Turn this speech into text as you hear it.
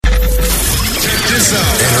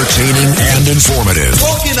entertaining and informative.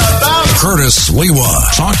 Talking about Curtis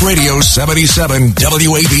Sliwa, Talk Radio 77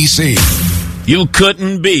 WABC. You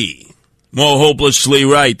couldn't be more hopelessly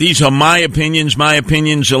right. These are my opinions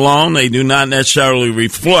alone. They do not necessarily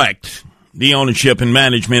reflect the ownership and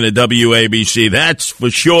management of WABC. That's for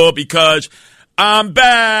sure, because I'm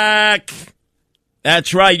back.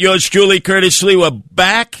 That's right. Yours truly, Curtis Sliwa,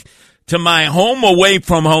 back to my home away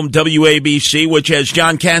from home, WABC, which has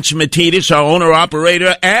John Catsimatidis, our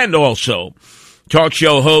owner-operator, and also talk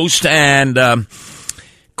show host and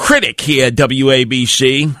critic here at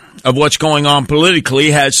WABC of what's going on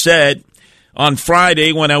politically, has said on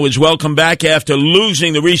Friday when I was welcomed back after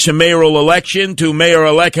losing the recent mayoral election to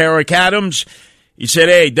Mayor-elect Eric Adams. He said,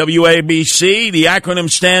 hey, WABC, the acronym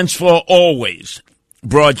stands for Always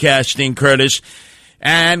Broadcasting, Curtis.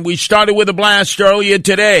 And we started with a blast earlier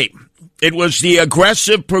today. It was the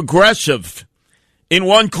aggressive progressive in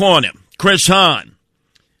one corner, Chris Hahn,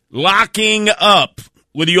 locking up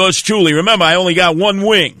with yours truly. Remember, I only got one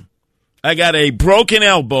wing. I got a broken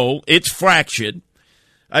elbow. It's fractured.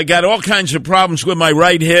 I got all kinds of problems with my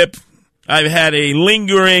right hip. I've had a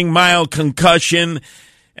lingering mild concussion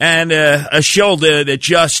and a shoulder that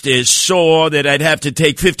just is sore that I'd have to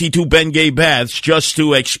take 52 Bengay baths just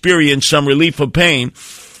to experience some relief of pain.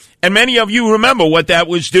 And many of you remember what that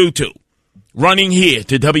was due to. Running here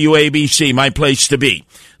to WABC, my place to be.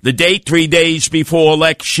 The date, 3 days before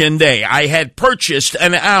Election Day. I had purchased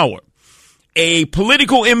an hour, a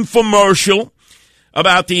political infomercial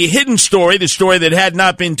about the hidden story, the story that had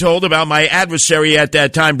not been told about my adversary at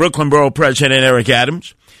that time, Brooklyn Borough President Eric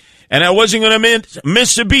Adams. And I wasn't going to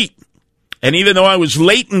miss a beat. And even though I was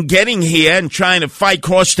late in getting here and trying to fight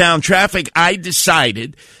crosstown traffic, I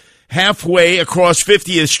decided halfway across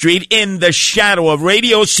 50th Street in the shadow of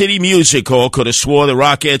Radio City Music Hall, could have swore the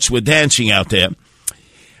Rockettes were dancing out there,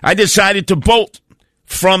 I decided to bolt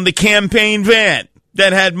from the campaign van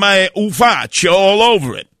that had my ufach all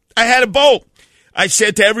over it. I had to bolt. I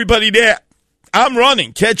said to everybody there, I'm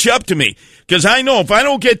running, catch up to me, because I know if I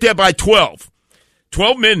don't get there by 12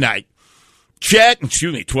 midnight, 12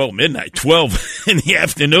 in the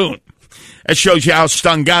afternoon, that shows you how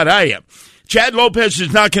stung out I am. Chad Lopez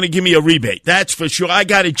is not going to give me a rebate. That's for sure. I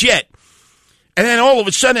got a jet. And then all of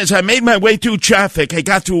a sudden, as I made my way through traffic, I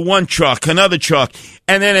got through one truck, another truck,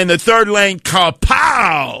 and then in the third lane,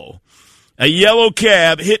 kapow! A yellow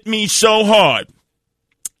cab hit me so hard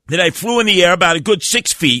that I flew in the air about a good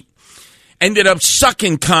 6 feet, ended up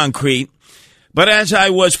sucking concrete. But as I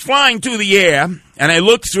was flying through the air, and I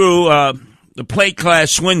looked through the plate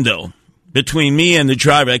glass window between me and the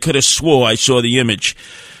driver, I could have swore I saw the image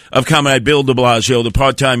of Comrade Bill de Blasio, the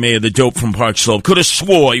part-time mayor, the dope from Park Slope. Could have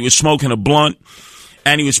swore he was smoking a blunt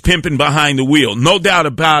and he was pimping behind the wheel. No doubt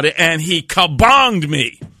about it. And he kabonged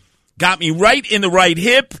me. Got me right in the right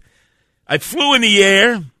hip. I flew in the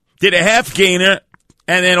air, did a half gainer,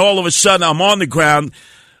 and then all of a sudden I'm on the ground.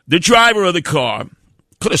 The driver of the car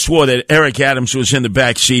could have swore that Eric Adams was in the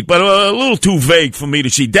back seat, but a little too vague for me to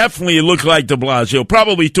see. Definitely it looked like de Blasio.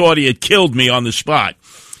 Probably thought he had killed me on the spot.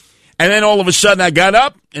 And then all of a sudden I got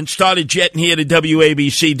up and started jetting here to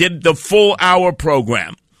WABC, did the full hour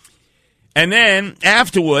program. And then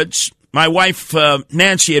afterwards, my wife,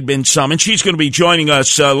 Nancy, had been summoned. She's going to be joining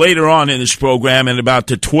us later on in this program at about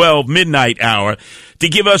the 12 midnight hour to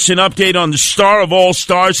give us an update on the star of all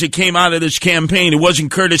stars that came out of this campaign. It wasn't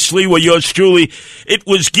Curtis Sliwa, yours truly. It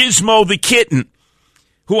was Gizmo the kitten,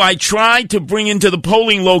 who I tried to bring into the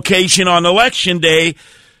polling location on Election Day.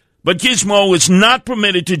 But Gizmo was not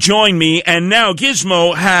permitted to join me, and now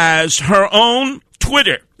Gizmo has her own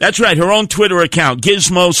Twitter. That's right, her own Twitter account,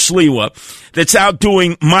 Gizmo Sliwa, that's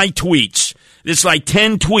outdoing my tweets. There's like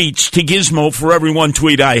 10 tweets to Gizmo for every one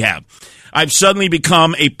tweet I have. I've suddenly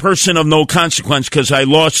become a person of no consequence because I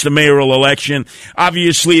lost the mayoral election.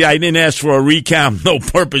 Obviously, I didn't ask for a recount, no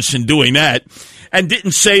purpose in doing that, and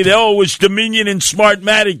didn't say that, it was Dominion and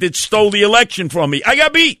Smartmatic that stole the election from me. I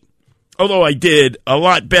got beat. Although I did a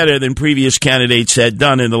lot better than previous candidates had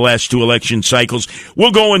done in the last two election cycles.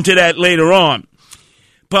 We'll go into that later on.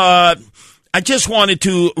 But I just wanted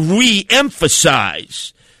to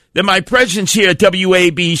re-emphasize that my presence here at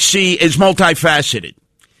WABC is multifaceted.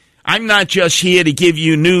 I'm not just here to give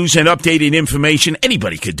you news and updated information.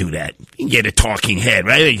 Anybody could do that. You can get a talking head,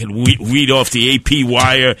 right? They can read off the AP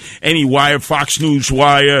wire, any wire, Fox News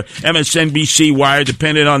wire, MSNBC wire,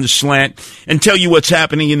 depending on the slant, and tell you what's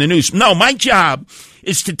happening in the news. No, my job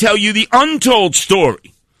is to tell you the untold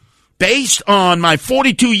story based on my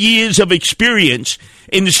 42 years of experience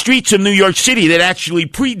in the streets of New York City that actually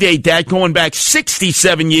predate that, going back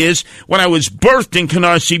 67 years when I was birthed in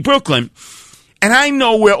Canarsie, Brooklyn. And I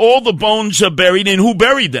know where all the bones are buried and who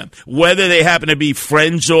buried them, whether they happen to be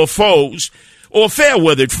friends or foes or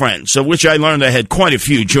fair-weathered friends, of which I learned I had quite a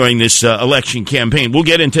few during this election campaign. We'll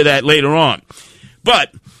get into that later on.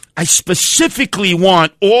 But I specifically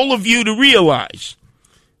want all of you to realize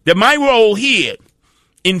that my role here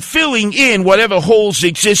in filling in whatever holes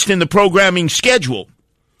exist in the programming schedule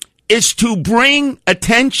is to bring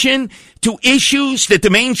attention to issues that the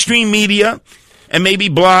mainstream media and maybe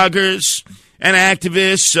bloggers and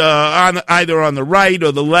activists either on the right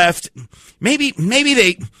or the left, maybe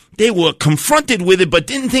they were confronted with it but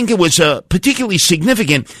didn't think it was particularly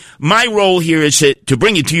significant. My role here is to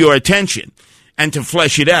bring it to your attention and to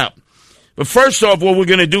flesh it out. But first off, what we're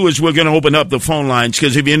going to do is we're going to open up the phone lines,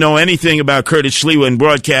 because if you know anything about Curtis Sliwa and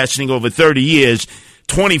broadcasting over 30 years,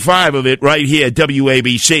 25 of it right here at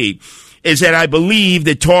WABC, is that I believe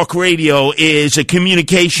that talk radio is a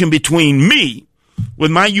communication between me,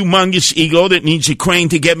 with my humongous ego that needs a crane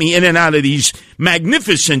to get me in and out of these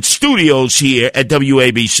magnificent studios here at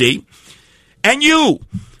WABC, and you,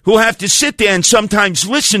 who have to sit there and sometimes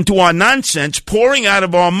listen to our nonsense pouring out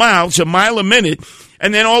of our mouths a mile a minute,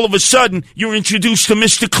 and then all of a sudden you're introduced to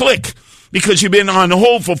Mr. Click because you've been on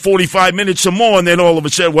hold for 45 minutes or more, and then all of a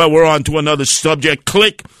sudden, well, we're on to another subject.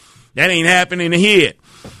 Click. That ain't happening here.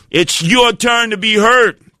 It's your turn to be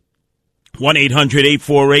heard.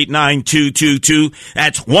 1-800-848-9222.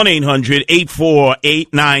 That's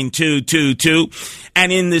 1-800-848-9222.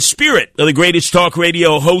 And in the spirit of the greatest talk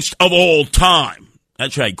radio host of all time,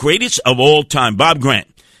 that's right, greatest of all time, Bob Grant,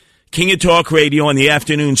 king of talk radio in the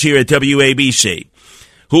afternoons here at WABC,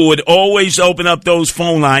 who would always open up those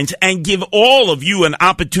phone lines and give all of you an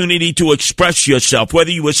opportunity to express yourself, whether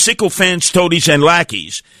you were sycophants, toadies, and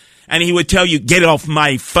lackeys. And he would tell you, get off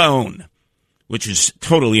my phone, which is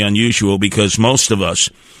totally unusual because most of us,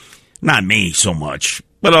 not me so much,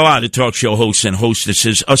 but a lot of talk show hosts and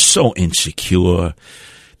hostesses are so insecure.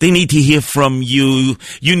 They need to hear from you.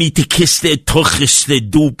 You need to kiss their tuchus, their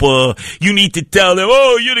duper. You need to tell them,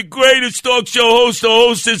 oh, you're the greatest talk show host or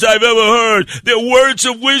hostess I've ever heard. They're words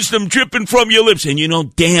of wisdom dripping from your lips. And you know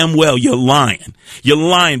damn well you're lying. You're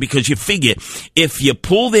lying because you figure if you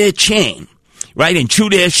pull their chain, right, and chew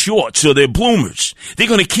their shorts or their bloomers, they're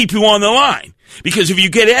going to keep you on the line. Because if you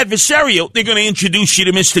get adversarial, they're going to introduce you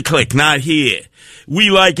to Mr. Click. Not here. We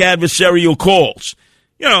like adversarial calls.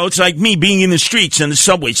 You know, it's like me being in the streets and the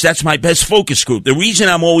subways. That's my best focus group. The reason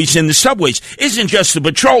I'm always in the subways isn't just the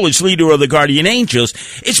patrol as leader of the Guardian Angels.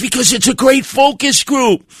 It's because it's a great focus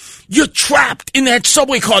group. You're trapped in that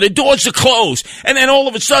subway car. The doors are closed. And then all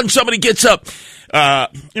of a sudden somebody gets up.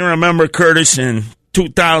 You remember, Curtis, in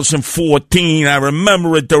 2014, I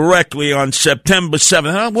remember it directly on September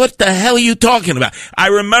 7th. Huh? What the hell are you talking about? I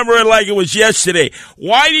remember it like it was yesterday.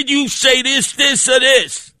 Why did you say this, or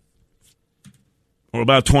this? Or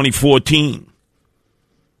about 2014.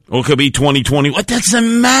 Or it could be 2020. What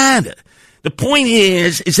doesn't matter? The point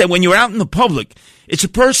is that when you're out in the public, it's a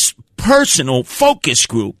personal focus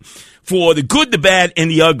group for the good, the bad, and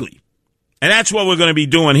the ugly. And that's what we're going to be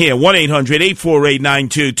doing here.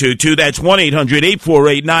 1-800-848-9222. That's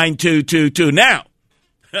 1-800-848-9222. Now,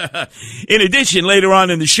 in addition, later on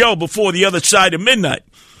in the show, before the other side of midnight,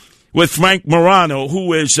 with Frank Morano,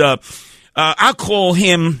 who is, I'll call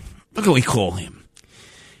him, what can we call him?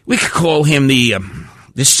 We could call him the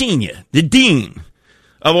senior, the dean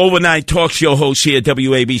of overnight talk show hosts here at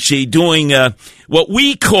WABC, doing what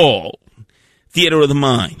we call theater of the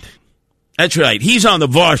mind. That's right. He's on the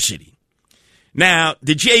varsity. Now,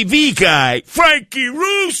 the JV guy, Frankie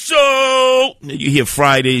Russo, you hear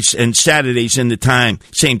Fridays and Saturdays in the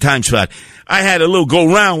same time slot. I had a little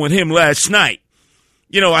go round with him last night.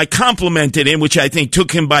 You know, I complimented him, which I think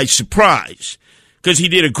took him by surprise, because he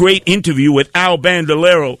did a great interview with Al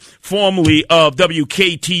Bandolero, formerly of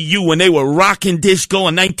WKTU, when they were rocking disco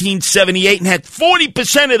in 1978 and had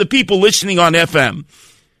 40% of the people listening on FM.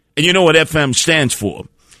 And you know what FM stands for?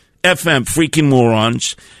 FM, freaking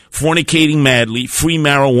morons, fornicating madly, free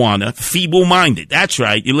marijuana, feeble-minded. That's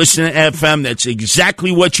right. You listen to FM, that's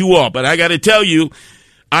exactly what you are. But I got to tell you,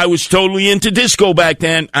 I was totally into disco back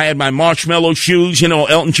then. I had my marshmallow shoes, you know,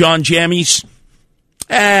 Elton John jammies.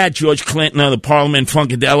 George Clinton or the Parliament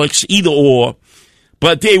Funkadelics, either or.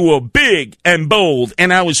 But they were big and bold,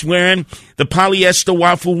 and I was wearing the polyester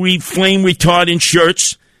waffle reed flame retardant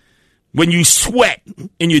shirts. When you sweat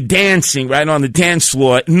and you're dancing right on the dance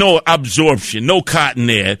floor, no absorption, no cotton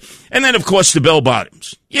there. And then, of course, the bell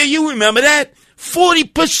bottoms. Yeah, you remember that?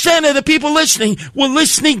 40% of the people listening were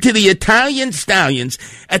listening to the Italian Stallions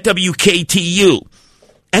at WKTU.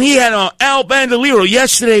 And he had Al Bandolero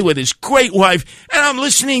yesterday with his great wife, and I'm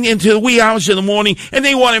listening into the wee hours of the morning, and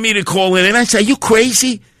they wanted me to call in, and I said, "You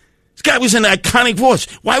crazy? This guy was an iconic voice.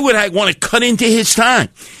 Why would I want to cut into his time?"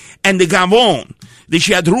 And the Gabon, the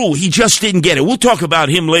Chadrou, he just didn't get it. We'll talk about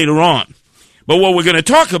him later on. But what we're going to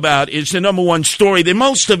talk about is the number one story that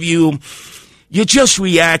most of you're just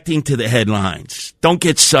reacting to the headlines. Don't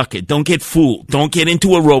get suckered. Don't get fooled. Don't get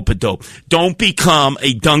into a rope-a-dope. Don't become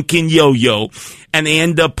a Duncan yo-yo and they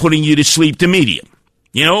end up putting you to sleep, the media.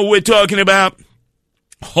 You know what we're talking about?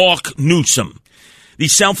 Hawk Newsom, the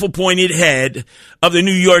self-appointed head of the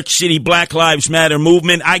New York City Black Lives Matter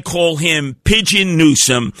movement. I call him Pigeon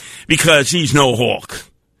Newsom because he's no hawk.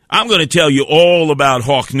 I'm going to tell you all about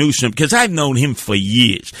Hawk Newsom because I've known him for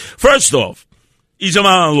years. First off, he's a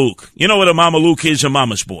Mameluke. You know what a Mameluke is? A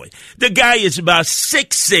mama's boy. The guy is about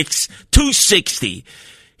 6'6", 260.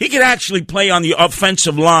 He could actually play on the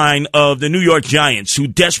offensive line of the New York Giants, who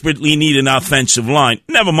desperately need an offensive line.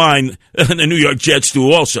 Never mind, the New York Jets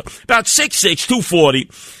do also. About 6'6", 240,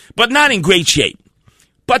 but not in great shape.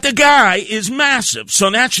 But the guy is massive, so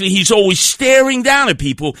naturally he's always staring down at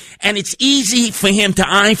people, and it's easy for him to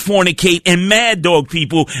eye fornicate and mad dog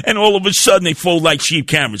people, and all of a sudden they fold like sheep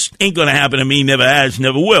cameras. Ain't gonna happen to me, never has,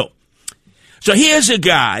 never will. So here's a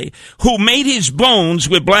guy who made his bones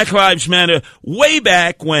with Black Lives Matter way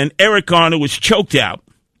back when Eric Garner was choked out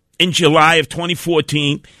in July of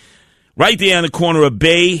 2014, right there on the corner of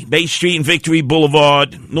Bay Street and Victory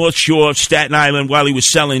Boulevard, North Shore of Staten Island, while he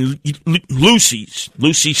was selling Lucy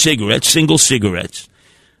cigarettes, single cigarettes.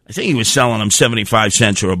 I think he was selling them 75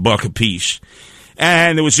 cents or $1 a piece.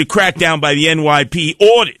 And there was a crackdown by the NYP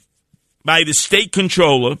ordered by the state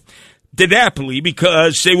controller, DiNapoli,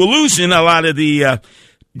 because they were losing a lot of the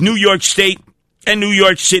New York State and New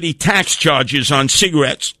York City tax charges on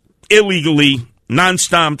cigarettes, illegally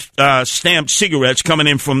non-stamped cigarettes coming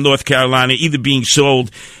in from North Carolina, either being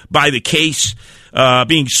sold by the case,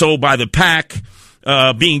 being sold by the pack,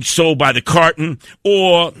 being sold by the carton,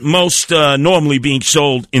 or most normally being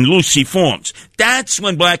sold in Lucy forms. That's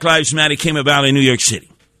when Black Lives Matter came about in New York City.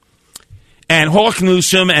 And Hawk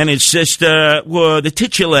Newsom and his sister were the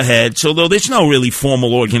titular heads, although there's no really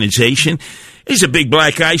formal organization. He's a big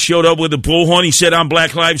black guy, showed up with a bullhorn. He said, "I'm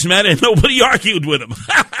Black Lives Matter," and nobody argued with him.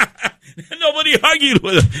 Nobody argued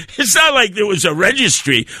with him. It's not like there was a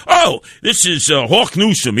registry. Oh, this is Hawk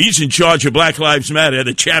Newsom. He's in charge of Black Lives Matter,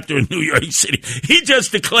 the chapter in New York City. He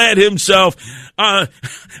just declared himself, I'm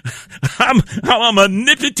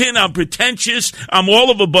omnipotent, I'm pretentious, I'm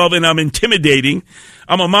all of above, and I'm intimidating.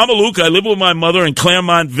 I'm a Mameluke. I live with my mother in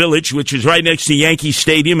Claremont Village, which is right next to Yankee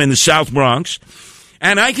Stadium in the South Bronx.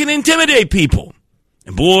 And I can intimidate people.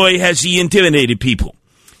 And boy, has he intimidated people.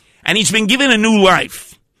 And he's been given a new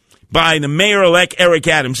life by the mayor-elect Eric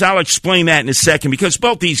Adams. I'll explain that in a second because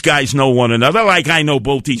both these guys know one another, like I know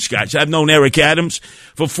both these guys. I've known Eric Adams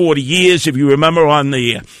for 40 years. If you remember, on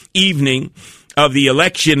the evening of the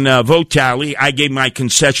election vote tally, I gave my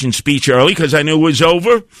concession speech early because I knew it was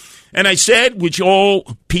over. And I said, which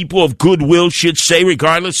all people of goodwill should say,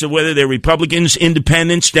 regardless of whether they're Republicans,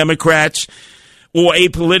 Independents, Democrats, or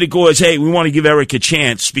apolitical, is, hey, we want to give Eric a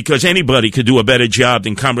chance because anybody could do a better job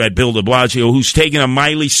than Comrade Bill de Blasio, who's taken a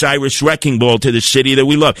Miley Cyrus wrecking ball to the city that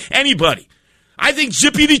we love. Anybody. I think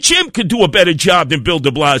Zippy the Chimp could do a better job than Bill de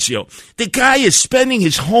Blasio. The guy is spending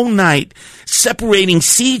his whole night separating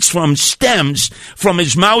seeds from stems from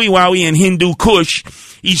his Maui Wowie and Hindu Kush.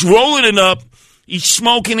 He's rolling it up. He's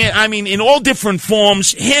smoking it, I mean, in all different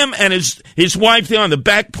forms. Him and his wife there on the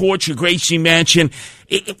back porch of Gracie Mansion.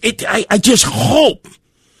 I just hope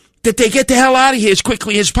that they get the hell out of here as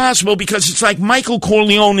quickly as possible because it's like Michael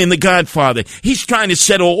Corleone in The Godfather. He's trying to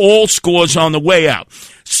settle all scores on the way out.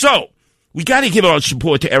 So, we got to give our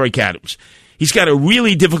support to Eric Adams. He's got a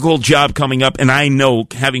really difficult job coming up, and I know,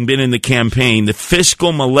 having been in the campaign, the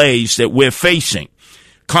fiscal malaise that we're facing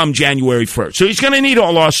come January 1st. So he's going to need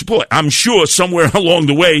all our support. I'm sure somewhere along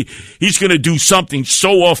the way, he's going to do something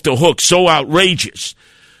so off the hook, so outrageous,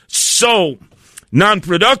 so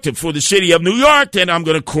non-productive for the city of New York that I'm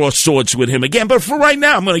going to cross swords with him again. But for right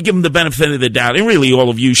now, I'm going to give him the benefit of the doubt. And really, all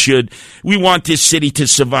of you should. We want this city to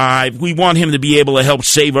survive. We want him to be able to help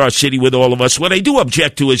save our city with all of us. What I do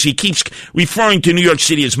object to is he keeps referring to New York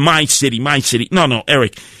City as my city, my city. No,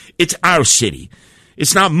 Eric, it's our city.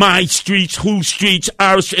 It's not my streets, whose streets,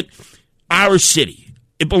 our city.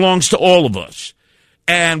 It belongs to all of us.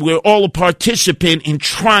 And we're all a participant in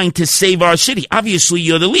trying to save our city. Obviously,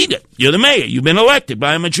 you're the leader. You're the mayor. You've been elected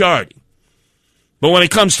by a majority. But when it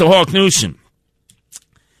comes to Hawk Newsom,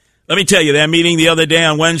 Let me tell you, that meeting the other day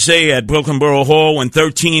on Wednesday at Brooklyn Borough Hall, when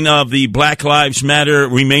 13 of the Black Lives Matter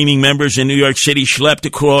remaining members in New York City schlepped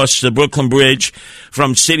across the Brooklyn Bridge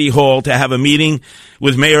from City Hall to have a meeting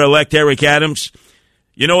with Mayor-elect Eric Adams.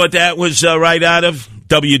 You know what that was right out of?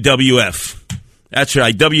 WWF. That's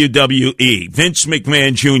right, WWE. Vince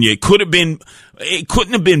McMahon Jr. It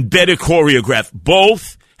couldn't have been better choreographed.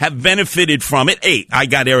 Both have benefited from it. Hey, I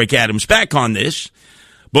got Eric Adams back on this.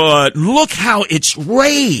 But look how it's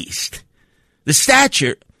raised the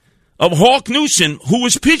stature of Hawk Newsom, who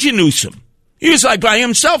was Pigeon Newsom. He was like by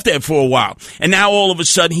himself there for a while. And now all of a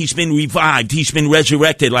sudden he's been revived. He's been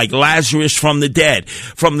resurrected like Lazarus from the dead.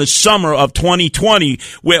 From the summer of 2020,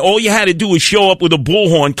 where all you had to do was show up with a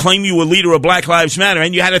bullhorn, claim you were leader of Black Lives Matter,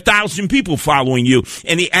 and you had 1,000 people following you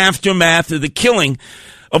in the aftermath of the killing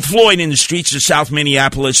of Floyd in the streets of South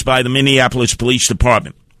Minneapolis by the Minneapolis Police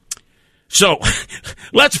Department. So,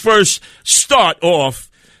 let's first start off.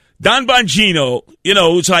 Don Bongino,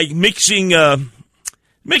 it's like mixing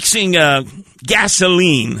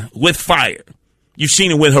gasoline with fire. You've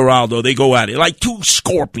seen it with Geraldo. They go at it like two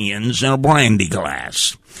scorpions in a brandy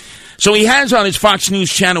glass. So he has on his Fox News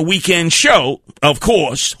Channel weekend show, of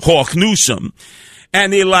course, Hawk Newsom,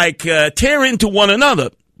 and they tear into one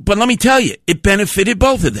another. But let me tell you, it benefited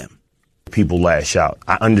both of them. People lash out.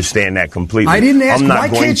 I understand that completely. I didn't ask. Why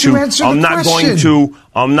can't you answer the question?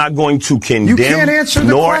 I'm not going to condemn. You can't answer the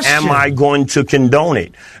nor question. am I going to condone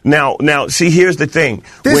it. Now, see, here's the thing.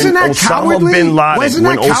 Isn't that cowardly?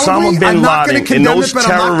 Osama bin Laden and those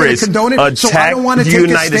terrorists attacked the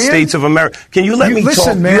United States of America. Can you let me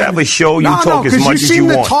talk? Man. You have a show. You talk as much as you want. You seem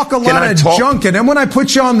to talk a lot of junk, and then when I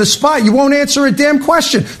put you on the spot, you won't answer a damn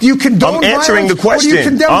question. You condone I'm answering the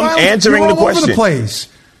question. I'm answering the question. All over the place.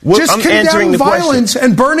 Just condemn violence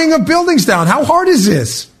and burning of buildings down. How hard is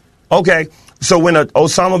this? Okay. So when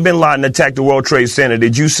Osama bin Laden attacked the World Trade Center,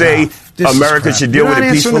 did you say America should deal with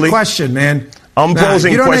it peacefully? You're not answering the question, man. I'm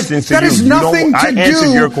posing questions to you. That has nothing to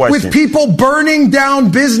do with people burning down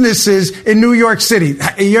businesses in New York City.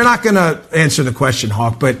 You're not going to answer the question,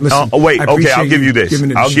 Hawk, but listen. Wait, okay, I'll give you this.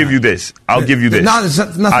 I'll give you this. I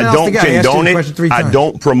don't condone it. I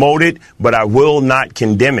don't promote it, but I will not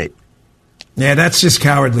condemn it. Yeah, that's just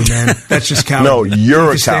cowardly, man. That's just cowardly. No,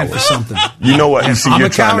 you're a coward. For something. You know what? You see, you're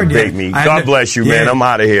trying to bait me. God bless you, man. I'm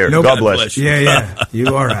out of here. God bless you. Yeah.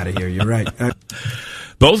 You are out of here. You're right.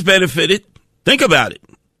 Both benefited. Think about it.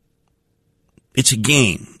 It's a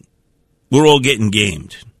game. We're all getting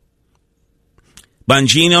gamed.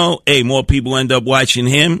 Bongino, more people end up watching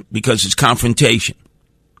him because it's confrontation.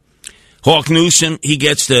 Hawk Newsom, he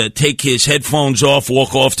gets to take his headphones off,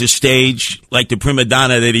 walk off the stage like the prima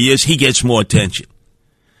donna that he is. He gets more attention.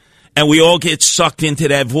 And we all get sucked into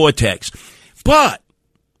that vortex. But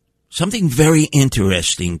something very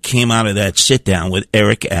interesting came out of that sit-down with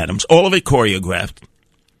Eric Adams. All of it choreographed.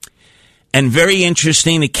 And very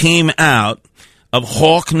interesting, it came out of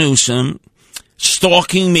Hawk Newsom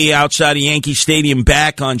stalking me outside of Yankee Stadium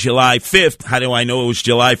back on July 5th. How do I know it was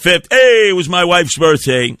July 5th? Hey, it was my wife's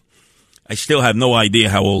birthday. I still have no idea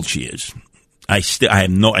how old she is. I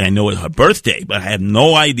know it's her birthday, but I have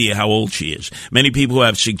no idea how old she is. Many people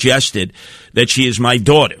have suggested that she is my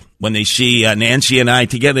daughter. When they see Nancy and I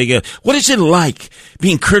together, they go, what is it like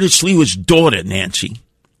being Curtis Sliwa's daughter, Nancy?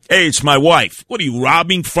 Hey, it's my wife. What are you,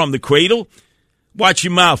 robbing from the cradle? Watch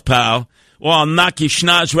your mouth, pal, or I'll knock your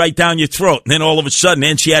schnoz right down your throat. And then all of a sudden,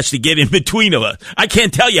 Nancy has to get in between of us. I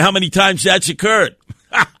can't tell you how many times that's occurred.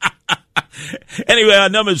 Anyway, our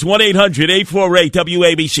number is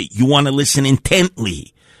 1-800-848-WABC. You want to listen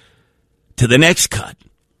intently to the next cut,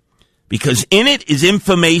 because in it is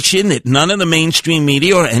information that none of the mainstream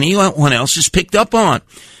media or anyone else has picked up on.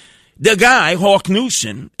 The guy, Hawk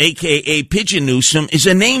Newsom, a.k.a. Pigeon Newsom, is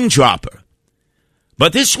a name dropper.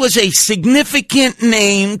 But this was a significant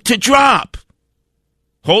name to drop.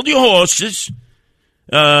 Hold your horses.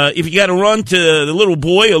 If you got to run to the little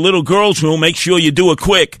boy or little girl's room, make sure you do it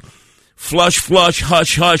quick. Flush, flush,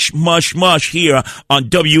 hush, hush, mush, mush here on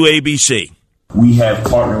WABC. We have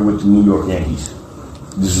partnered with the New York Yankees.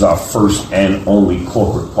 This is our first and only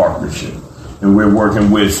corporate partnership. And we're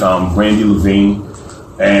working with Randy Levine,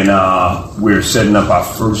 and we're setting up our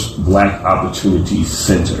first Black Opportunity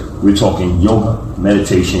Center. We're talking yoga,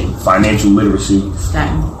 meditation, financial literacy,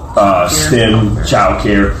 STEM,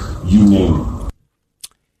 childcare, you name it.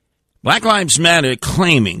 Black Lives Matter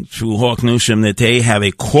claiming through Hawk Newsom that they have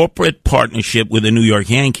a corporate partnership with the New York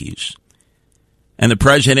Yankees. And the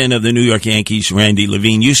president of the New York Yankees, Randy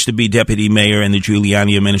Levine, used to be deputy mayor in the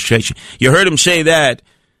Giuliani administration. You heard him say that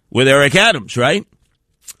with Eric Adams, right?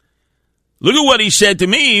 Look at what he said to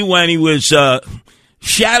me when he was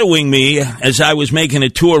shadowing me as I was making a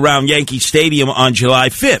tour around Yankee Stadium on July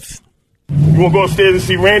 5th. You want to go upstairs and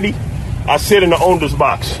see Randy? I sit in the owner's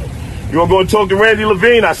box. You want to go and talk to Randy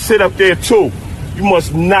Levine? I sit up there, too. You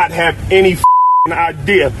must not have any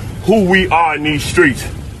idea who we are in these streets.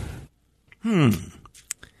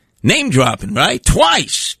 Name dropping, right?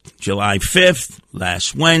 Twice. July 5th,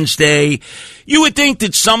 last Wednesday. You would think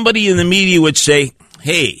that somebody in the media would say,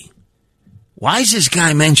 hey, why is this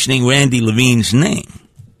guy mentioning Randy Levine's name?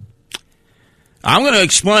 I'm going to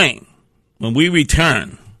explain when we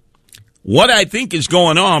return what I think is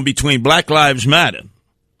going on between Black Lives Matter,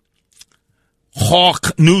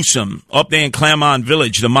 Hawk Newsom up there in Claremont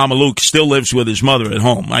Village, the Mama Luke, still lives with his mother at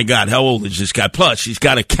home. My God, how old is this guy? Plus, he's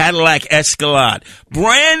got a Cadillac Escalade,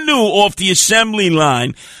 brand new off the assembly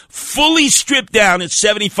line, fully stripped down at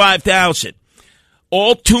 $75,000,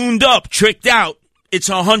 all tuned up, tricked out. It's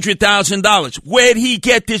 $100,000. Where'd he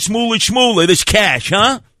get this moolah shmoolah, this cash,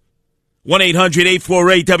 huh?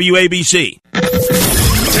 1-800-848-WABC.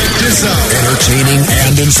 Entertaining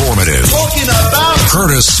and informative. Talking about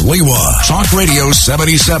Curtis Sliwa. Talk Radio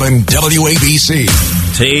 77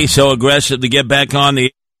 WABC. Today, so aggressive to get back on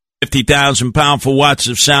the 50,000 pound for watts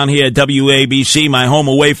of sound here at WABC, my home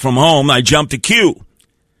away from home. I jumped the queue.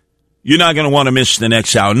 You're not going to want to miss the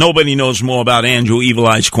next hour. Nobody knows more about Andrew Evil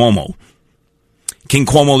Eyes Cuomo, King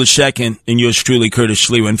Cuomo II, and yours truly, Curtis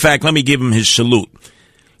Sliwa. In fact, let me give him his salute.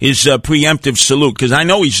 His preemptive salute, because I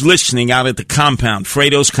know he's listening out at the compound,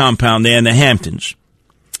 Fredo's compound there in the Hamptons,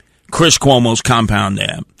 Chris Cuomo's compound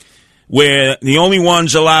there, where the only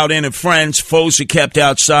ones allowed in are friends, foes are kept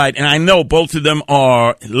outside, and I know both of them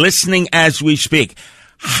are listening as we speak.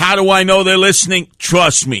 How do I know they're listening?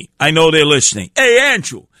 Trust me, I know they're listening. Hey,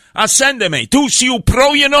 Andrew, ascendeme, tu si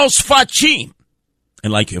proyenos facin.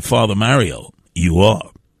 And like your father Mario, you are.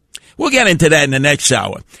 We'll get into that in the next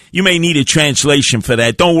hour. You may need a translation for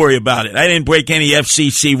that. Don't worry about it. I didn't break any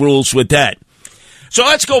FCC rules with that. So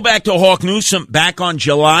let's go back to Hawk Newsom. Back on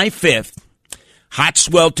July 5th, hot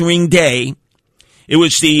sweltering day. It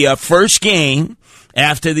was the first game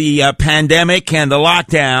after the pandemic and the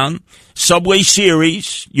lockdown. Subway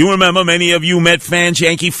Series. You remember, many of you Met fans,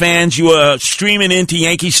 Yankee fans, you were streaming into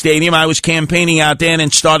Yankee Stadium. I was campaigning out there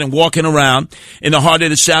and started walking around in the heart of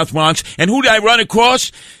the South Bronx. And who did I run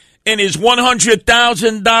across? In his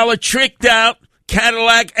 $100,000 tricked out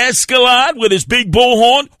Cadillac Escalade with his big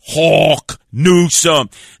bullhorn, Hawk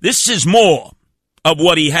Newsom. This is more of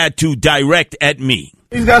what he had to direct at me.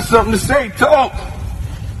 He's got something to say. Talk.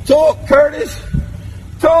 Talk, Curtis.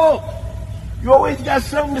 Talk. You always got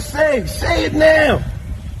something to say. Say it now.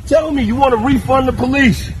 Tell me you want to refund the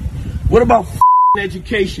police. What about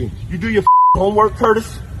education? You do your homework,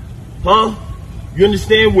 Curtis? Huh? You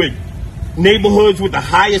understand what? Neighborhoods with the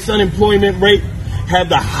highest unemployment rate have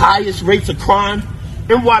the highest rates of crime.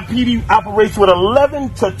 NYPD operates with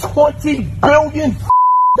 $11 to $20 billion.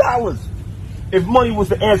 If money was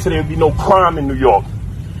the answer, there would be no crime in New York.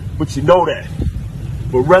 But you know that.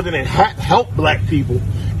 But rather than help black people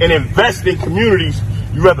and invest in communities,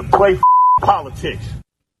 you rather play politics.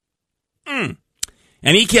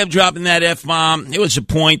 And he kept dropping that F-bomb. There was a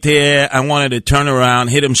point there. I wanted to turn around,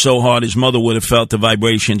 hit him so hard his mother would have felt the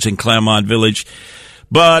vibrations in Claremont Village.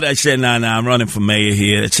 But I said, nah, I'm running for mayor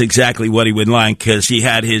here. That's exactly what he would like, because he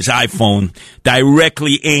had his iPhone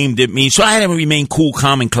directly aimed at me. So I had to remain cool,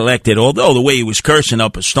 calm, and collected, although the way he was cursing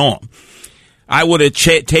up a storm. I would have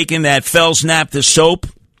taken that Felsnap, the soap,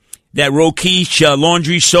 that Roquiche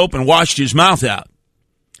laundry soap, and washed his mouth out.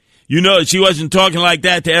 You notice he wasn't talking like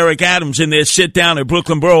that to Eric Adams in their sit-down at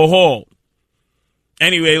Brooklyn Borough Hall.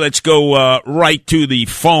 Anyway, let's go right to the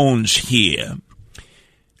phones here.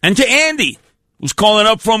 And to Andy, who's calling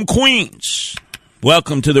up from Queens.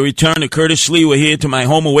 Welcome to the return of Curtis Sliwa here to my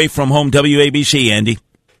home away from home, WABC, Andy.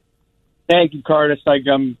 Thank you, Curtis.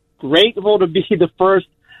 I'm grateful to be the first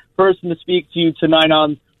person to speak to you tonight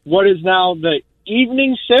on what is now the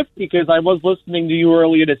evening shift, because I was listening to you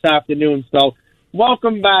earlier this afternoon. So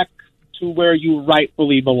welcome back to where you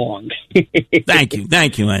rightfully belong. Thank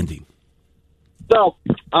you, Andy. So,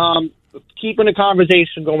 keeping the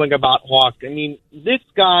conversation going about Hawk, I mean, this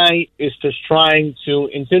guy is just trying to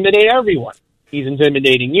intimidate everyone. He's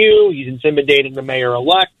intimidating you. He's intimidating the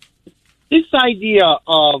mayor-elect. This idea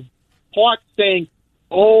of Hawk saying,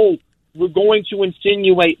 oh, we're going to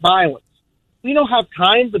insinuate violence. We don't have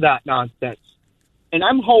time for that nonsense. And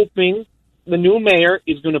I'm hoping the new mayor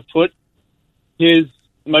is going to put his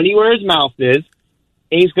money where his mouth is,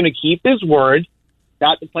 and he's going to keep his word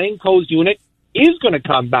that the plainclothes unit is going to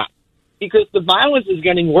come back, because the violence is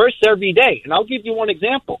getting worse every day. And I'll give you one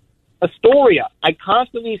example. Astoria, I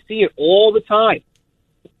constantly see it all the time.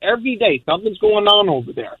 every day. Something's going on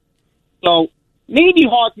over there. So maybe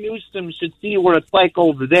Hawk Newsom should see what it's like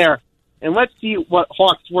over there, and let's see what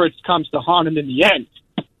Hawk's words comes to haunt him in the end.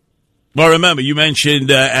 Well, remember, you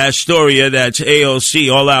mentioned Astoria, that's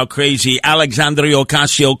AOC, all-out crazy, Alexandria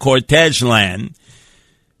Ocasio-Cortez land.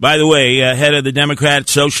 By the way, head of the Democrat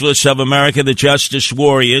Socialists of America, the Justice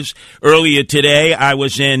Warriors. Earlier today, I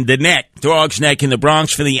was in the Neck, Throgs Neck in the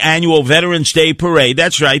Bronx for the annual Veterans Day Parade.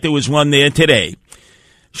 That's right, there was one there today.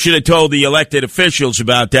 Should have told the elected officials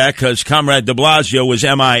about that because Comrade de Blasio was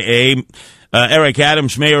MIA. Eric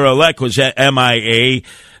Adams, mayor-elect, was at MIA.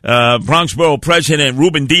 Bronx Borough President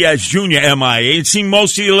Ruben Diaz Jr., MIA. It seemed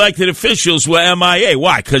most of the elected officials were MIA.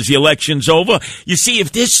 Why? Because the election's over? You see,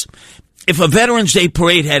 if a Veterans Day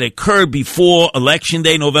parade had occurred before Election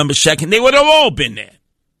Day, November 2nd, they would have all been there.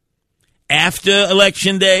 After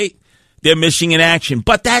Election Day, they're missing in action.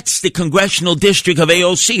 But that's the congressional district of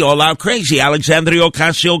AOC, all out crazy, Alexandria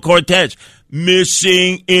Ocasio-Cortez,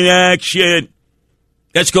 missing in action.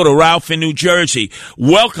 Let's go to Ralph in New Jersey.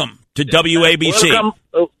 Welcome to WABC. Welcome.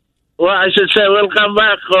 Well, I should say welcome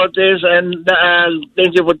back, Curtis, and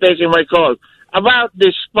thank you for taking my call. About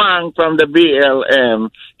this Spang from the BLM,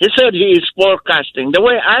 he said he is forecasting. The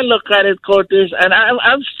way I look at it, Curtis, and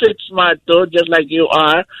I'm street smart too, just like you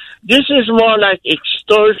are, this is more like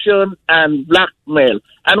extortion and blackmail.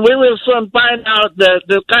 And we will soon find out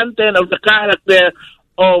the content of the character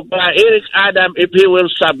of Eric Adam if he will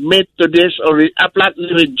submit to this or flatly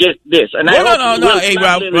reject this. And no. Hey,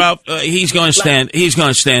 Ralph, he's going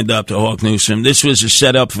to stand up to Hawk Newsom. This was a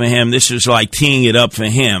setup for him. This was like teeing it up for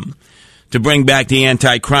him to bring back the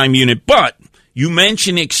anti-crime unit. But you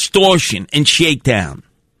mentioned extortion and shakedown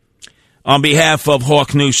on behalf of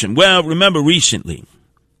Hawk Newsom. Well, remember recently,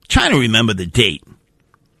 trying to remember the date.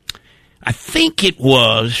 I think it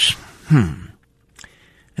was,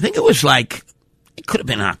 like, it could have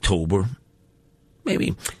been October.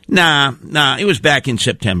 Maybe. Nah, it was back in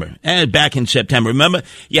September. Remember,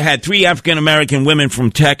 you had 3 African-American women from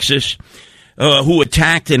Texas who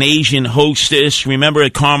attacked an Asian hostess. Remember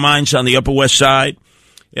at Carmine's on the Upper West Side?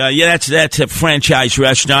 That's a franchise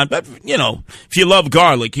restaurant. But, you know, if you love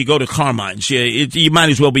garlic, you go to Carmine's. You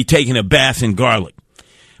might as well be taking a bath in garlic.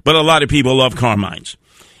 But a lot of people love Carmine's.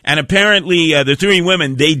 And apparently, the 3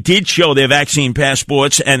 women, they did show their vaccine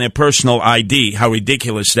passports and their personal ID. How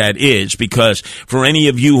ridiculous that is, because for any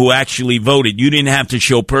of you who actually voted, you didn't have to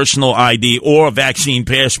show personal ID or a vaccine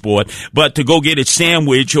passport, but to go get a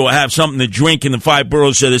sandwich or have something to drink in the 5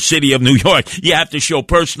 boroughs of the city of New York, you have to show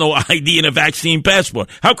personal ID and a vaccine passport.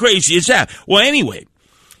 How crazy is that? Well, anyway,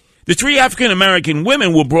 the 3 African-American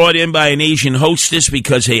women were brought in by an Asian hostess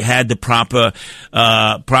because they had the proper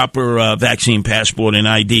vaccine passport and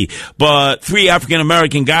ID. But 3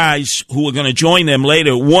 African-American guys who were going to join them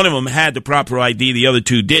later, one of them had the proper ID, the other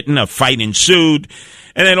 2 didn't. A fight ensued.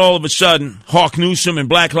 And then all of a sudden, Hawk Newsom and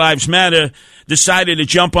Black Lives Matter decided to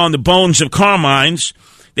jump on the bones of Carmine's.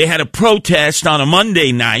 They had a protest on a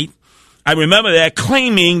Monday night. I remember that,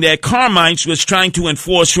 claiming that Carmine's was trying to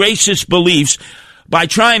enforce racist beliefs by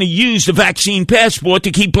trying to use the vaccine passport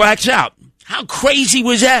to keep blacks out. How crazy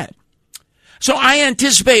was that? So I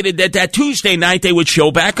anticipated that Tuesday night they would show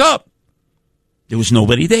back up. There was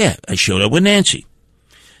nobody there. I showed up with Nancy.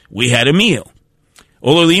 We had a meal.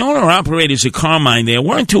 Although the owner-operators at Carmine there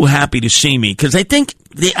weren't too happy to see me because I think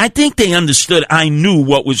they understood I knew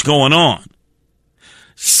what was going on.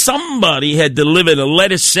 Somebody had delivered a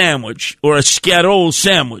lettuce sandwich or a Scarole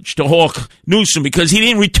sandwich to Hawk Newsom because he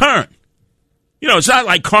didn't return. You know, it's not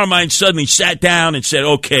like Carmine suddenly sat down and said,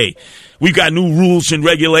 okay, we've got new rules and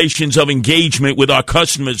regulations of engagement with our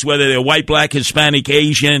customers, whether they're white, black, Hispanic,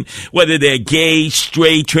 Asian, whether they're gay,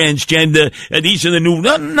 straight, transgender. These are the new,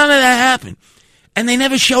 none of that happened. And they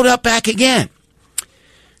never showed up back again.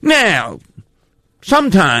 Now,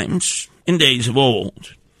 sometimes in days of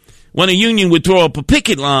old, when a union would throw up a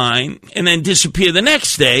picket line and then disappear the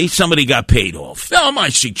next day, somebody got paid off. Now, am I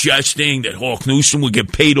suggesting that Hawk Newsom would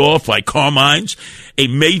get paid off like Carmine's, a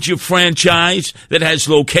major franchise that has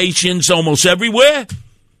locations almost everywhere?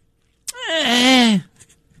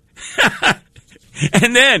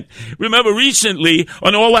 And then, remember recently,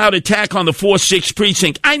 an all-out attack on the 4-6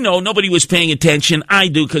 precinct. I know nobody was paying attention. I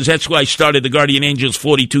do, because that's why I started the Guardian Angels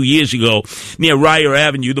 42 years ago near Ryer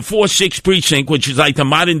Avenue. The 4-6 precinct, which is like the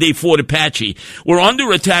modern-day Fort Apache, were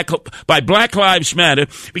under attack by Black Lives Matter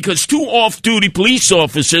because 2 off-duty police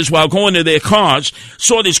officers, while going to their cars,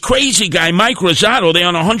 saw this crazy guy, Mike Rosado, there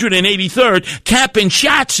on 183rd, capping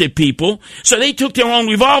shots at people. So they took their own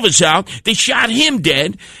revolvers out. They shot him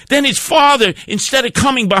dead. Then his father, instead instead of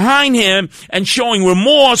coming behind him and showing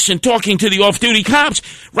remorse and talking to the off-duty cops,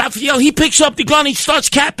 Raphael, he picks up the gun. He starts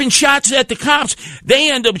capping shots at the cops.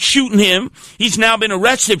 They end up shooting him. He's now been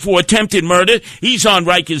arrested for attempted murder. He's on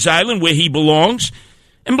Rikers Island where he belongs.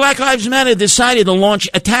 And Black Lives Matter decided to launch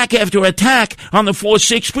attack after attack on the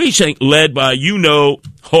 4-6 precinct, led by,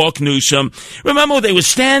 Hawk Newsom. Remember, they were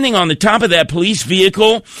standing on the top of that police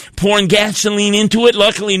vehicle, pouring gasoline into it.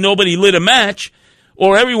 Luckily, nobody lit a match,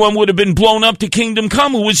 or everyone would have been blown up to Kingdom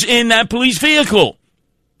Come who was in that police vehicle.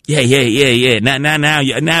 Yeah.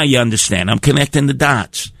 Now you understand. I'm connecting the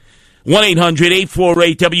dots.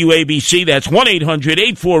 1-800-848-WABC. That's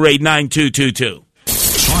 1-800-848-9222.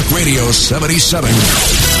 Talk Radio 77.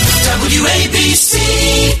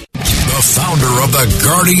 WABC. The founder of the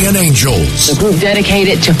Guardian Angels. A group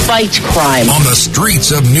dedicated to fight crime. On the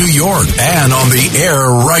streets of New York and on the air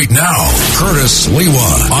right now. Curtis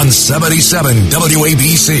Sliwa on 77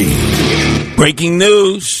 WABC. Breaking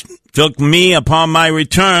news. Took me upon my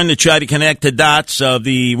return to try to connect the dots of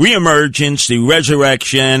the reemergence, the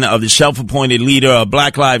resurrection of the self-appointed leader of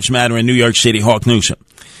Black Lives Matter in New York City, Hawk Newsom,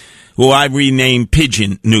 who I renamed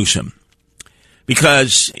Pigeon Newsom,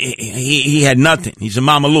 because he had nothing. He's a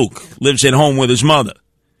Mama Luke, lives at home with his mother,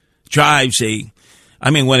 drives when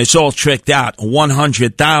it's all tricked out, a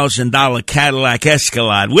 $100,000 Cadillac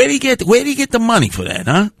Escalade. Where do you get the money for that,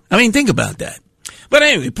 huh? Think about that. But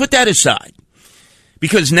anyway, put that aside,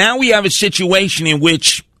 because now we have a situation in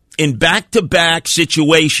which, in back-to-back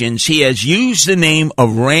situations, he has used the name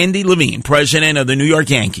of Randy Levine, president of the New York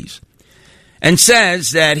Yankees, and says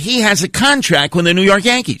that he has a contract with the New York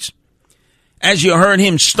Yankees. As you heard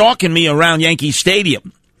him stalking me around Yankee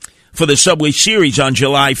Stadium for the Subway Series on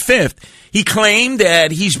July 5th, he claimed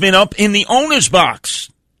that he's been up in the owner's box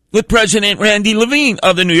with President Randy Levine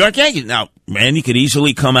of the New York Yankees. Now, Randy could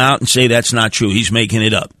easily come out and say that's not true. He's making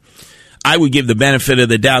it up. I would give the benefit of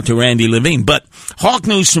the doubt to Randy Levine, but Hawk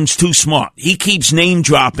Newsom's too smart. He keeps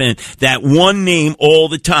name-dropping that one name all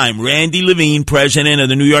the time. Randy Levine, president of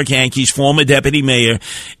the New York Yankees, former deputy mayor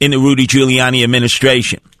in the Rudy Giuliani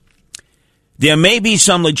administration. There may be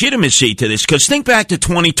some legitimacy to this, because think back to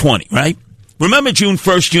 2020, right? Remember June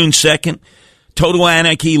 1st, June 2nd? Total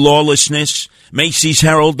anarchy, lawlessness. Macy's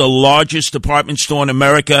Herald, the largest department store in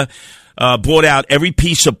America, bought out every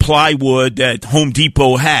piece of plywood that Home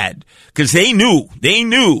Depot had, because they knew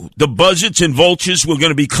the buzzards and vultures were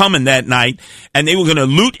going to be coming that night, and they were going to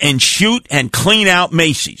loot and shoot and clean out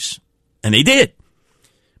Macy's. And they did,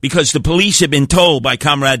 because the police had been told by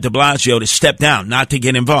Comrade de Blasio to step down, not to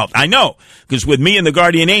get involved. I know, because with me and the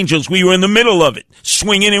Guardian Angels, we were in the middle of it,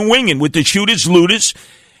 swinging and winging with the shooters, looters,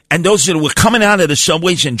 and those that were coming out of the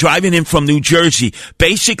subways and driving in from New Jersey,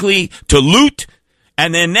 basically to loot,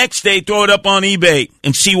 and then next day throw it up on eBay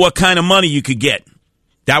and see what kind of money you could get.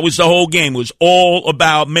 That was the whole game. It was all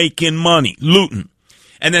about making money, looting.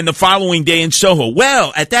 And then the following day in Soho.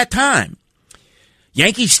 Well, at that time,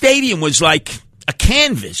 Yankee Stadium was like a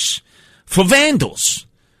canvas for vandals.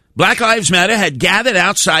 Black Lives Matter had gathered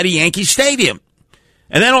outside of Yankee Stadium.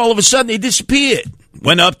 And then all of a sudden they disappeared.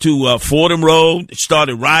 Went up to Fordham Road,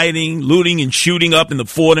 started rioting, looting, and shooting up in the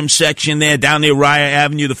Fordham section there, down near Rye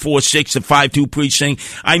Avenue, the 4-6, the 5-2 precinct.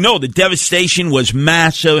 I know the devastation was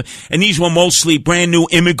massive, and these were mostly brand new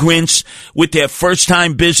immigrants with their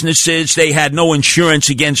first-time businesses. They had no insurance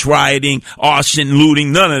against rioting, arson,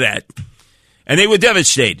 looting, none of that. And they were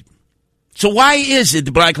devastated. So why is it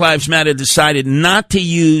that Black Lives Matter decided not to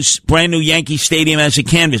use brand new Yankee Stadium as a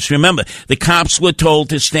canvas? Remember, the cops were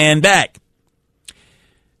told to stand back.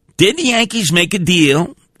 Did the Yankees make a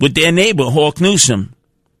deal with their neighbor, Hawk Newsom,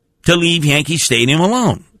 to leave Yankee Stadium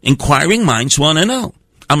alone? Inquiring minds want to know.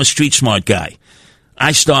 I'm a street smart guy.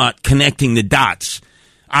 I start connecting the dots.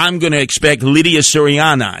 I'm going to expect Lydia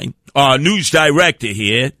Suriani, our news director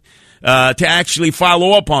here, to actually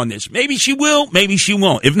follow up on this. Maybe she will, maybe she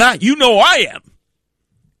won't. If not, you know I am.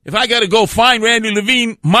 If I got to go find Randy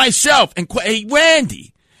Levine myself and hey, Randy,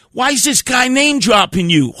 why is this guy name-dropping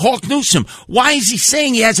you, Hawk Newsom? Why is he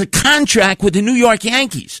saying he has a contract with the New York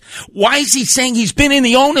Yankees? Why is he saying he's been in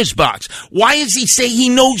the owner's box? Why does he say he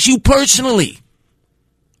knows you personally?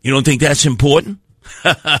 You don't think that's important?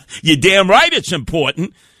 You're damn right it's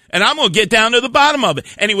important. And I'm going to get down to the bottom of it.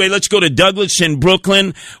 Anyway, let's go to Douglas in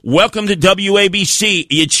Brooklyn. Welcome to WABC.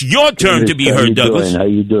 It's your turn to be heard, Douglas. How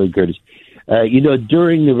you doing, Curtis?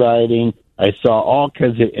 During the rioting, I saw all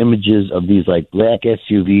kinds of images of these like black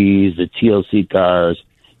SUVs, the TLC cars,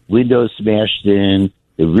 windows smashed in,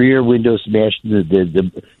 the rear window smashed in,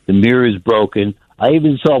 the mirrors broken. I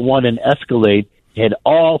even saw one in Escalade, had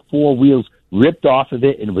all four wheels ripped off of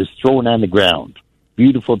it and was thrown on the ground.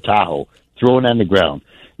 Beautiful Tahoe, thrown on the ground.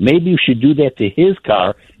 Maybe you should do that to his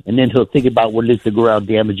car, and then he'll think about what it is to go around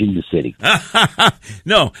damaging the city.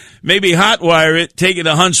 No, maybe hotwire it, take it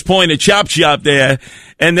to Hunts Point, a chop shop there,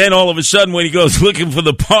 and then all of a sudden when he goes looking for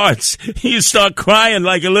the parts, you start crying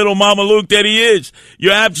like a little Mama Luke that he is.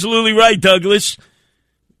 You're absolutely right, Douglas.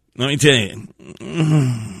 Let me tell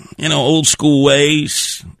you, old school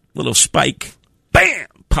ways, little spike, bam,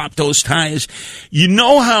 pop those tires. You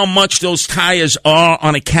know how much those tires are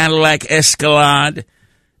on a Cadillac Escalade?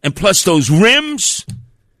 And plus those rims?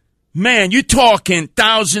 Man, you're talking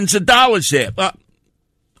thousands of dollars there. But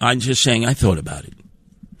I'm just saying, I thought about it.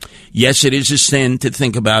 Yes, it is a sin to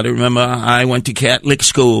think about it. Remember, I went to Catholic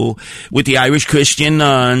school with the Irish Christian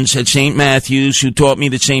nuns at St. Matthew's who taught me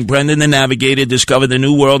that St. Brendan the Navigator discovered the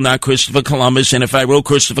New World, not Christopher Columbus. And if I wrote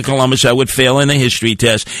Christopher Columbus, I would fail in the history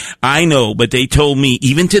test. I know, but they told me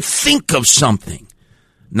even to think of something,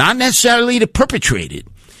 not necessarily to perpetrate it,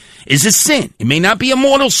 is a sin. It may not be a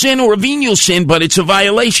mortal sin or a venial sin, but it's a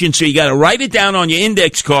violation. So you got to write it down on your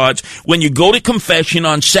index cards when you go to confession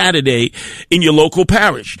on Saturday in your local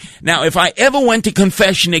parish. Now, if I ever went to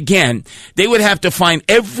confession again, they would have to find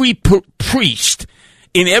every priest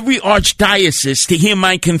in every archdiocese to hear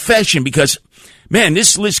my confession because, man,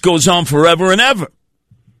 this list goes on forever and ever.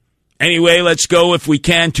 Anyway, let's go, if we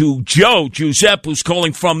can, to Giuseppe, who's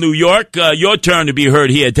calling from New York. Your turn to be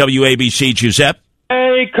heard here at WABC, Giuseppe.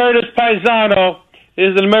 Hey, Curtis Paisano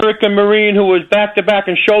is an American Marine who was back-to-back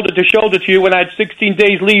and shoulder-to-shoulder to you when I had 16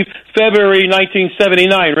 days leave, February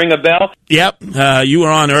 1979. Ring a bell? Yep, you were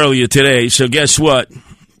on earlier today, so guess what?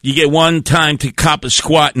 You get one time to cop a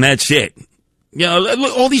squat, and that's it.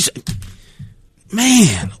 Look, all these...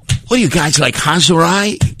 Man, what are you guys, like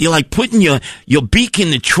Hazarai? You're like putting your beak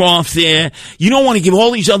in the trough there. You don't want to give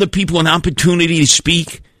all these other people an opportunity to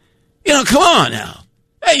speak? Come on now.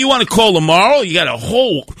 Hey, you want to call tomorrow? You got a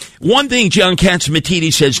whole... One thing John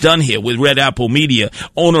Catsimatidis has done here with Red Apple Media,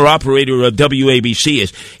 owner-operator of WABC,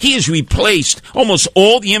 is he has replaced almost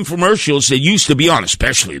all the infomercials that used to be on,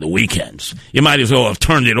 especially the weekends. You might as well have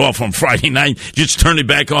turned it off on Friday night, just turned it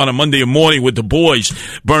back on Monday morning with the boys,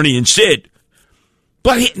 Bernie and Sid.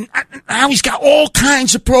 But now he's got all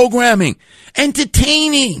kinds of programming,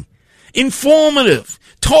 entertaining, informative,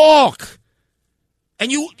 talk.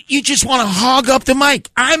 And you just want to hog up the mic.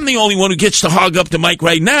 I'm the only one who gets to hog up the mic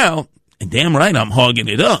right now. And damn right I'm hogging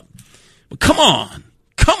it up. But come on.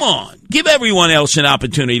 Give everyone else an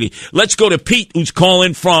opportunity. Let's go to Pete, who's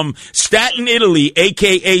calling from Staten, Italy,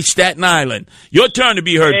 a.k.a. Staten Island. Your turn to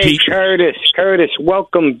be heard, hey, Pete. Curtis,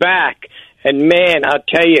 welcome back. And, man, I'll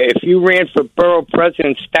tell you, if you ran for borough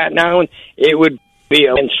president in Staten Island, it would be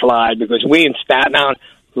a landslide because we in Staten Island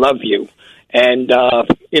love you. And,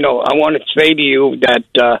 I want to say to you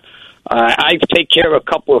that I take care of a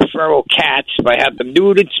couple of feral cats. I have them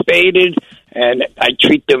neutered, spaded, and I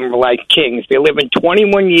treat them like kings. They live in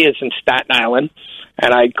 21 years in Staten Island,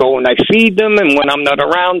 and I go and I feed them, and when I'm not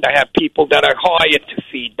around, I have people that I hire to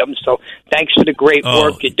feed them. So thanks for the great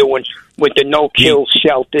work you're doing with the no-kill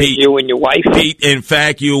shelters, you and your wife. Pete, in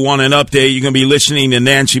fact, you want an update. You're going to be listening to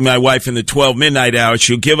Nancy, my wife, in the 12 midnight hour.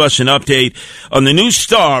 She'll give us an update on the new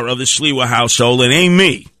star of the Sliwa household. It ain't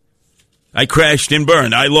me. I crashed and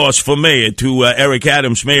burned. I lost for mayor to Eric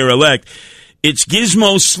Adams, mayor-elect. It's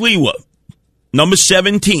Gizmo Sliwa, number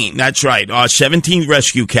 17. That's right, our 17th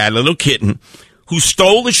rescue cat, little kitten, who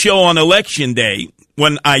stole the show on Election Day.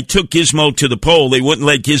 When I took Gizmo to the poll, they wouldn't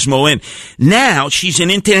let Gizmo in. Now she's an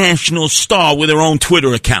international star with her own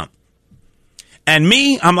Twitter account. And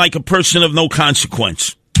me, I'm like a person of no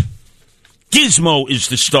consequence. Gizmo is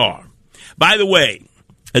the star. By the way,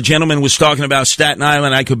 a gentleman was talking about Staten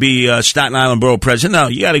Island. I could be Staten Island Borough President. No,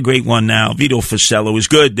 you got a great one now. Vito Fossella. It was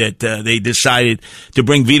good that they decided to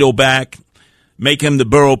bring Vito back, make him the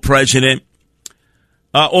Borough President.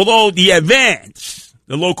 Although the Advance,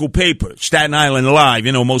 the local paper, Staten Island Live,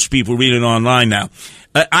 most people read it online now.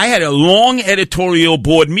 I had a long editorial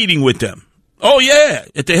board meeting with them. Oh, yeah,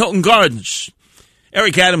 at the Hilton Gardens.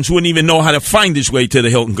 Eric Adams wouldn't even know how to find his way to the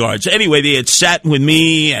Hilton Gardens. Anyway, they had sat with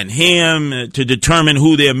me and him to determine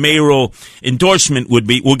who their mayoral endorsement would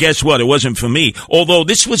be. Well, guess what? It wasn't for me. Although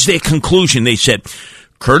this was their conclusion. They said,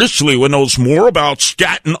 Curtis Sliwa knows more about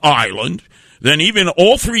Staten Island than even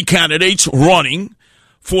all three candidates running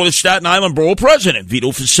for the Staten Island Borough President.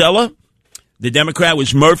 Vito Fossella, the Democrat,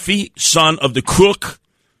 was Murphy, son of the crook.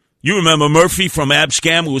 You remember Murphy from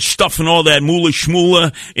Abscam, who was stuffing all that moolah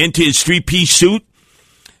shmoolah into his three-piece suit?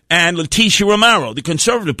 And Leticia Romero, the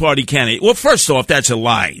Conservative Party candidate. Well, first off, that's a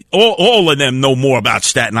lie. All of them know more about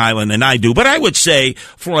Staten Island than I do. But I would say,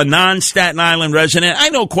 for a non-Staten Island resident, I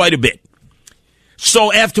know quite a bit.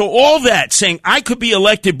 So after all that, saying I could be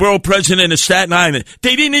elected borough president of Staten Island,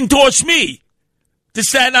 they didn't endorse me, the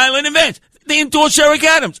Staten Island event. They endorsed Eric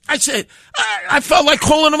Adams. I said, I felt like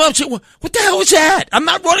calling him up and said, what the hell is that? I'm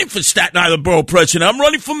not running for Staten Island borough president. I'm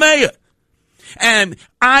running for mayor. And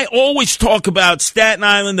I always talk about Staten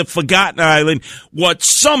Island, the forgotten island, what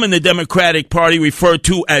some in the Democratic Party refer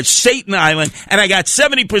to as Satan Island, and I got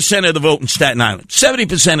 70% of the vote in Staten Island.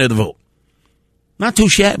 70% of the vote. Not too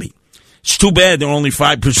shabby. It's too bad they're only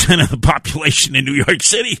 5% of the population in New York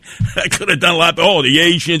City. I could have done a lot. Oh, the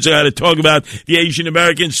Asians, I had to talk about the Asian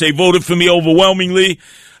Americans. They voted for me overwhelmingly.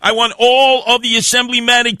 I won all of the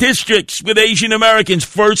assemblymatic districts with Asian Americans.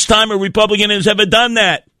 First time a Republican has ever done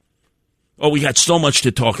that. Oh, we got so much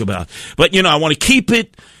to talk about. But, I want to keep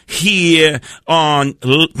it here on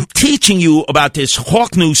teaching you about this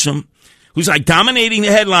Hawk Newsom, who's like dominating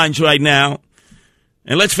the headlines right now.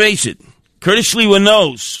 And let's face it, Curtis Sliwa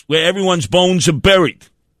knows where everyone's bones are buried.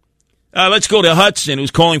 Let's go to Hudson, who's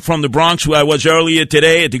calling from the Bronx, where I was earlier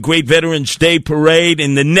today at the Great Veterans Day Parade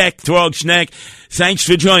in the Throgs Neck. Thanks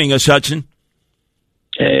for joining us, Hudson.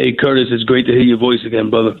 Hey, Curtis, it's great to hear your voice again,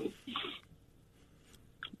 brother.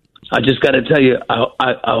 I just got to tell you,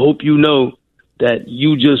 I hope you know that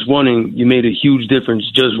you just running, you made a huge difference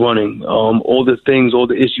just running. All the things, all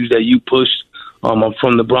the issues that you pushed. I'm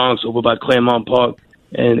from the Bronx over by Claremont Park.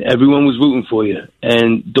 And everyone was rooting for you.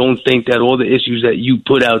 And don't think that all the issues that you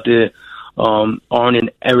put out there aren't in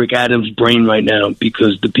Eric Adams' brain right now,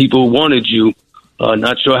 because the people wanted you.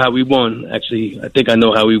 Not sure how we won. Actually, I think I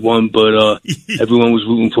know how we won, but everyone was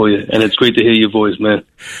rooting for you. And it's great to hear your voice, man.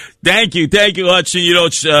 Thank you, Hudson.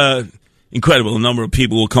 It's incredible. A number of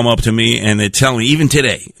people will come up to me and they're telling me, even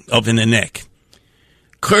today, up in the neck,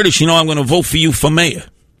 Curtis, I'm going to vote for you for mayor.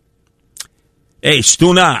 Hey,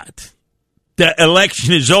 do not. The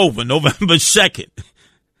election is over, November 2nd.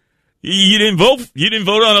 You didn't vote? You didn't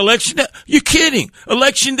vote on election day? You're kidding.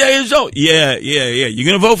 Election day is over. Yeah. You're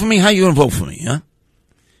going to vote for me? How you going to vote for me, huh?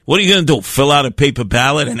 What are you going to do? Fill out a paper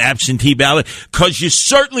ballot, an absentee ballot? Because you've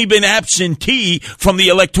certainly been absentee from the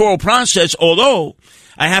electoral process, although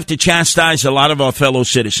I have to chastise a lot of our fellow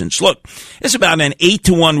citizens. Look, it's about an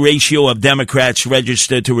 8-to-1 ratio of Democrats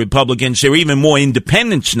registered to Republicans. There are even more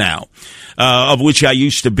independents now, of which I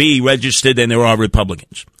used to be registered, than there are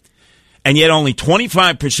Republicans. And yet only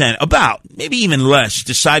 25%, about, maybe even less,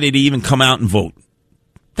 decided to even come out and vote.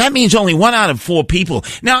 That means only 1 out of 4 people.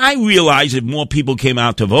 Now, I realize if more people came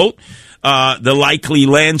out to vote, the likely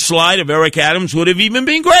landslide of Eric Adams would have even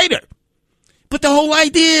been greater. But the whole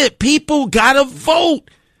idea, people got to vote.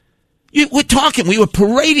 We were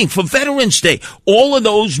parading for Veterans Day. All of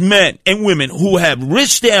those men and women who have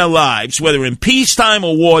risked their lives, whether in peacetime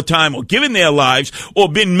or wartime, or given their lives, or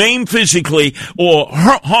been maimed physically, or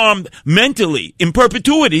harmed mentally in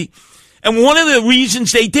perpetuity. And one of the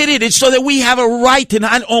reasons they did it is so that we have a right to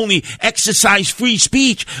not only exercise free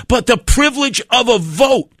speech, but the privilege of a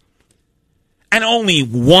vote. And only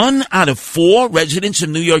 1 out of 4 residents of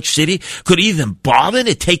New York City could even bother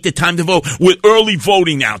to take the time to vote. With early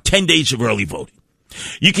voting now, 10 days of early voting.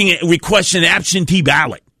 You can request an absentee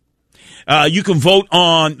ballot. You can vote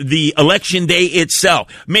on the election day itself,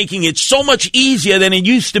 making it so much easier than it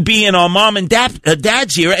used to be in our mom and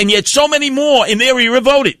dad's era, and yet so many more in their era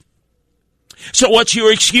voted. So what's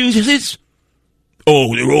your excuses?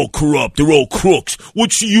 Oh, they're all corrupt. They're all crooks.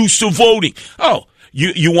 What's the use of voting? Oh,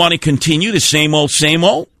 you want to continue the same old?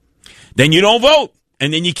 Then you don't vote.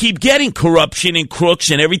 And then you keep getting corruption and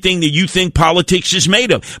crooks and everything that you think politics is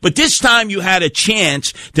made of. But this time you had a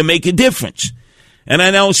chance to make a difference. And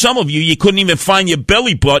I know some of you couldn't even find your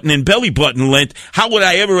belly button and belly button length. How would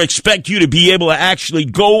I ever expect you to be able to actually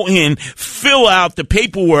go in, fill out the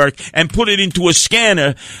paperwork, and put it into a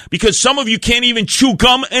scanner? Because some of you can't even chew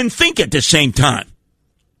gum and think at the same time.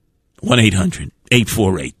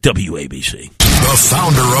 1-800-848-WABC. The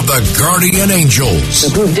founder of the Guardian Angels. The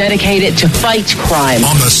group dedicated to fight crime.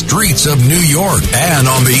 On the streets of New York and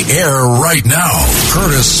on the air right now.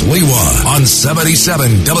 Curtis Sliwa on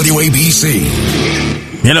 77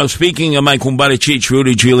 WABC. Speaking of my kumbara cheech,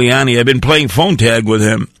 Rudy Giuliani, I've been playing phone tag with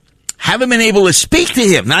him. Haven't been able to speak to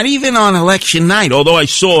him, not even on election night, although I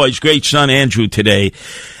saw his great son Andrew today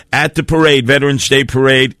at the parade, Veterans Day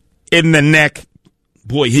Parade, in the neck.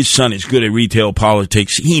 Boy, his son is good at retail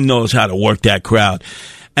politics. He knows how to work that crowd.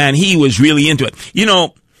 And he was really into it.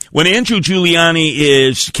 When Andrew Giuliani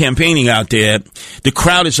is campaigning out there, the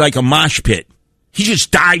crowd is like a mosh pit. He just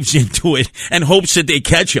dives into it and hopes that they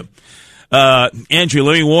catch him. Andrew,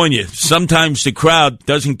 let me warn you, sometimes the crowd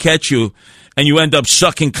doesn't catch you and you end up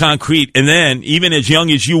sucking concrete. And then, even as young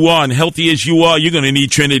as you are and healthy as you are, you're going to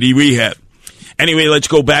need Trinity Rehab. Anyway, let's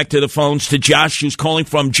go back to the phones to Josh, who's calling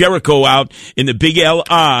from Jericho out in the Big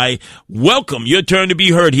LI. Welcome. Your turn to be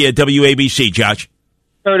heard here at WABC, Josh.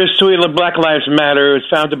 Curtis Sliwa, Black Lives Matter, is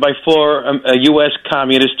founded by 4 U.S.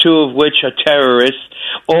 communists, 2 of which are terrorists.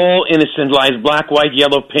 All innocent lives, black, white,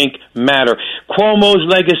 yellow, pink, matter. Cuomo's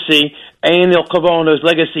legacy, Anil Cavona's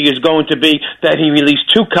legacy, is going to be that he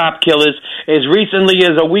released 2 cop killers. As recently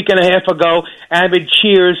as a week and a half ago, Avid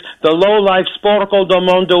Cheers, the lowlife Sporco del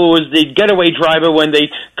Mondo, who was the getaway driver when the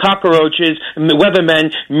cockroaches,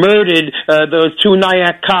 weathermen, murdered those 2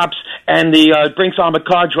 Nyack cops and the Brinks Armored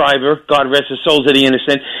Car driver, God rest his souls of the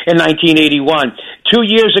innocent, in 1981. 2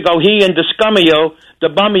 years ago, he and DeBummio,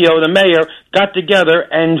 the mayor, got together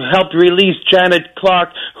and helped release Janet Clark,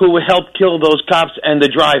 who helped kill those cops and the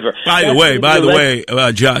driver. By the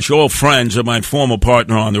way, Josh, all friends of my former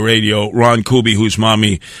partner on the radio, Ron Kuby, whose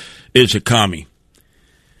mommy is a commie.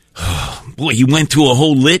 Boy, he went through a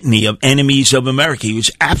whole litany of enemies of America. He was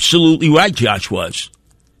absolutely right, Josh was.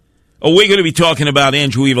 Oh, we're going to be talking about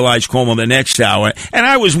Andrew Evil Eyes Cuomo the next hour, and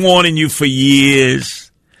I was warning you for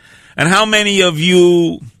years. And how many of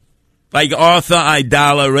you, like Arthur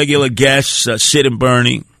Idala, regular guests, Sid and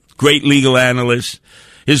Bernie, great legal analyst,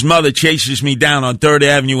 his mother chases me down on 3rd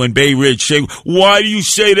Avenue in Bay Ridge saying, why do you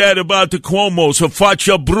say that about the Cuomos,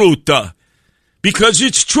 faccia bruta? Because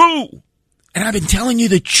it's true. And I've been telling you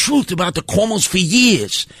the truth about the Cuomos for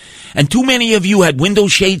years. And too many of you had window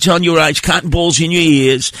shades on your eyes, cotton balls in your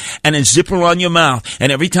ears, and a zipper on your mouth.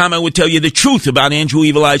 And every time I would tell you the truth about Andrew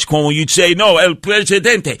Evil Eyes Cuomo, you'd say, no, El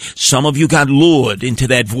Presidente. Some of you got lured into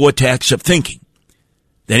that vortex of thinking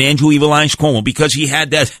that Andrew Evil Eyes Cuomo, because he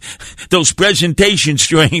had those presentations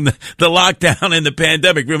during the lockdown and the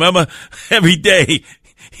pandemic. Remember, every day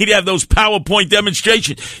he'd have those PowerPoint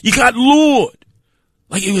demonstrations. You got lured.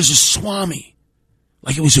 Like he was a swami.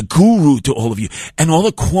 Like he was a guru to all of you. And all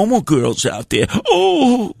the Cuomo girls out there.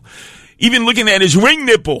 Oh, even looking at his ring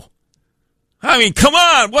nipple. I mean, come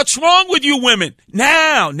on. What's wrong with you women?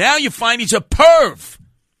 Now you find he's a perv.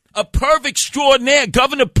 A perv extraordinaire.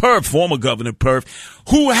 Governor Perv, former Governor Perv,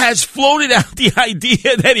 who has floated out the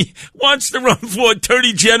idea that he wants to run for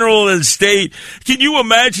Attorney General of the state. Can you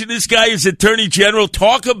imagine this guy as Attorney General?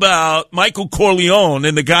 Talk about Michael Corleone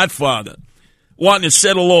in The Godfather, wanting to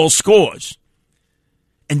settle all scores.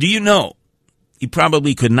 And do you know, he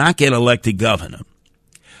probably could not get elected governor.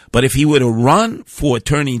 But if he were to run for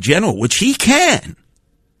Attorney General, which he can,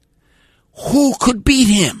 who could beat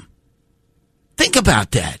him? Think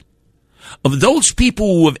about that. Of those people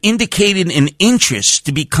who have indicated an interest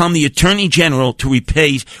to become the Attorney General to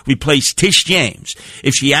replace Tish James,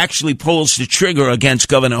 if she actually pulls the trigger against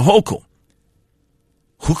Governor Hochul,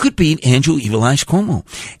 who could beat Andrew Evil Eyes Cuomo?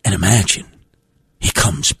 And imagine, he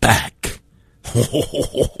comes back.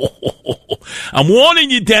 I'm warning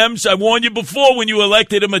you, Dems. I warned you before when you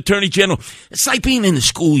elected him Attorney General. It's like being in the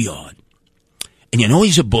schoolyard, and you know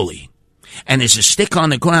he's a bully, and there's a stick on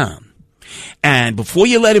the ground. And before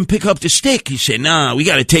you let him pick up the stick, you say, nah, we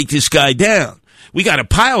got to take this guy down. We got to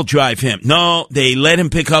pile drive him. No, they let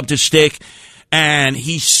him pick up the stick, and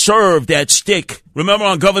he served that stick. Remember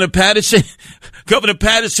on Governor Patterson? Governor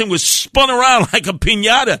Patterson was spun around like a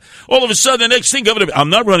piñata. All of a sudden, the next thing, I'm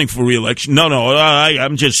not running for re-election. No,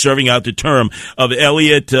 I'm just serving out the term of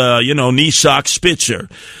Elliot, knee sock Spitzer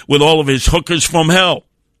with all of his hookers from hell.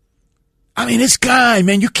 I mean, this guy,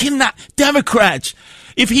 man, you cannot, Democrats,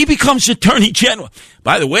 if he becomes Attorney General,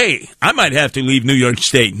 by the way, I might have to leave New York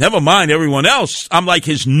State. Never mind everyone else. I'm like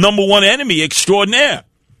his number one enemy extraordinaire.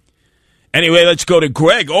 Anyway, let's go to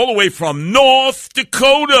Greg, all the way from North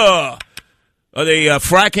Dakota. Are they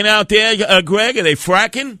fracking out there, Greg? Are they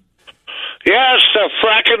fracking? Yes, the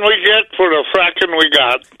fracking we get for the fracking we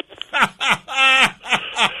got.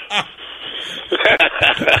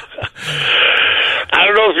 I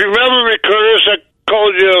don't know if you remember me, Curtis. I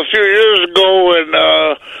called you a few years ago and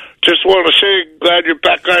just want to say glad you're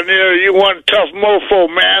back on there. You one tough mofo,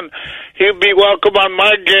 man. He'll be welcome on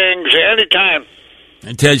my gangs anytime.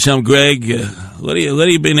 I tell you something, Greg. What have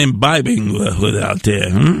you been imbibing with out there?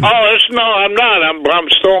 Hmm? Oh, no, I'm not. I'm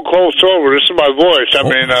stone cold sober. This is my voice. I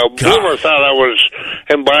mean, Boomer thought I was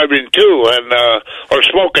imbibing too, and or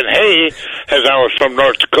smoking hay, as I was from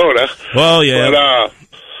North Dakota. Well, yeah. But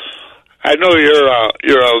I know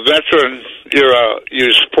you're a veteran.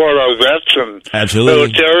 You support our vets and absolutely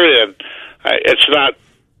military, and it's not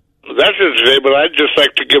Veterans Day, but I'd just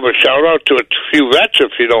like to give a shout-out to a few vets,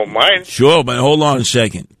 if you don't mind. Sure, but hold on a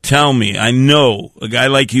second. Tell me, I know a guy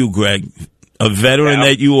like you, Greg, a veteran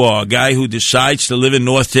that you are, a guy who decides to live in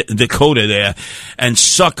North Dakota there and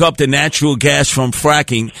suck up the natural gas from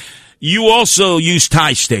fracking. You also use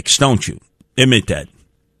Thai sticks, don't you? Admit that.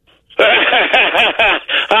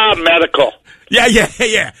 Beyond medical. Yeah.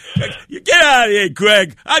 Get out of here,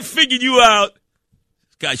 Greg. I figured you out.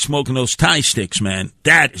 This guy smoking those Thai sticks, man.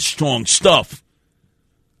 That is strong stuff.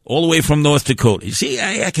 All the way from North Dakota. You see,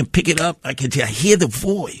 I can pick it up. I hear the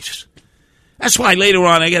voice. That's why later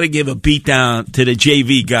on I got to give a beat down to the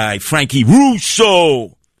JV guy, Frankie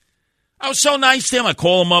Russo. I was so nice to him. I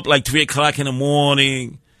call him up like 3 o'clock in the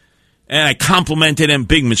morning, and I complimented him.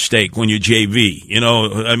 Big mistake when you're JV. You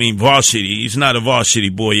know, I mean, varsity. He's not a varsity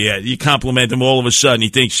boy yet. You compliment him, all of a sudden he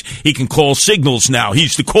thinks he can call signals now.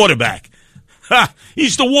 He's the quarterback. Ha!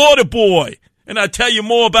 He's the water boy. And I'll tell you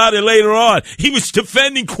more about it later on. He was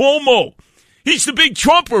defending Cuomo. He's the big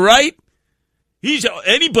Trumper, right? He's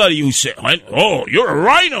anybody who said, oh, you're a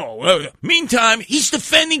rhino. Meantime, he's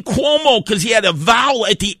defending Cuomo because he had a vowel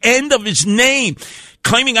at the end of his name,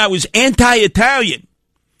 claiming I was anti-Italian.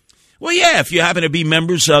 Well, yeah, if you happen to be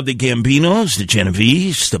members of the Gambinos, the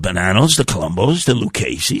Genovese, the Bonanos, the Colombos, the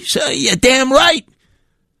Lucchese's, you're damn right.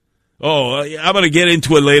 Oh, I'm going to get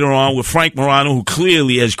into it later on with Frank Morano, who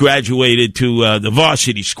clearly has graduated to the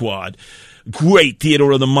varsity squad. Great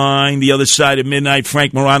theater of the mind, the other side of midnight.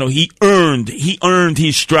 Frank Morano, he earned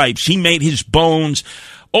his stripes. He made his bones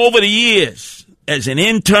over the years as an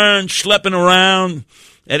intern, schlepping around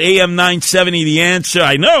at AM 970, The Answer.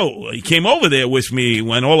 I know. He came over there with me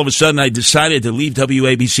when all of a sudden I decided to leave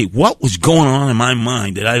WABC. What was going on in my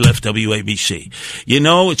mind that I left WABC? You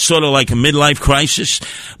know, it's sort of like a midlife crisis.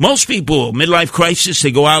 Most people, midlife crisis,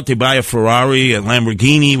 they go out, they buy a Ferrari, a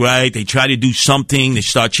Lamborghini, right? They try to do something. They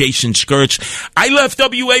start chasing skirts. I left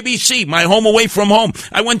WABC, my home away from home.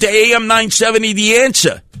 I went to AM 970, The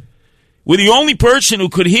Answer, where the only person who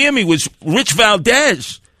could hear me was Rich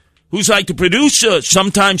Valdez, who's like the producer,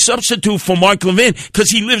 sometimes substitute for Mark Levin, because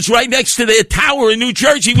he lives right next to their tower in New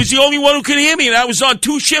Jersey. He was the only one who could hear me, and I was on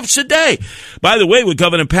 2 shifts a day. By the way, with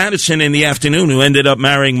Governor Patterson in the afternoon, who ended up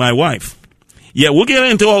marrying my wife. Yeah, we'll get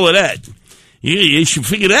into all of that. You should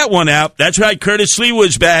figure that one out. That's right, Curtis Sliwa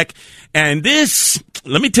is back. And this,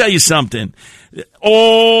 let me tell you something.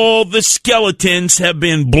 All the skeletons have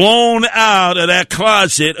been blown out of that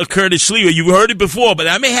closet of Curtis Sliwa. You've heard it before, but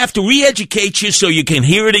I may have to re-educate you so you can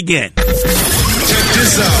hear it again. Check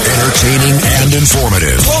this out. Entertaining and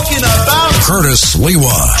informative. Talking about Curtis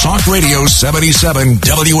Sliwa. Talk Radio 77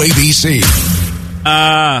 WABC.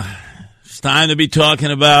 It's time to be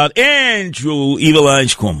talking about Andrew Evil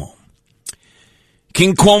Eyes Cuomo.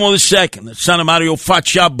 King Cuomo II, the son of Mario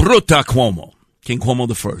Faccia Brutta Cuomo. King Cuomo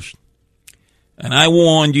I. And I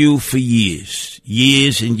warned you for years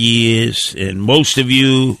and years, and most of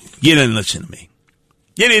you didn't listen to me.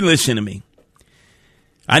 You didn't listen to me.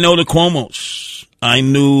 I know the Cuomos. I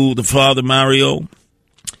knew the father, Mario.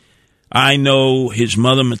 I know his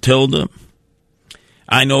mother, Matilda.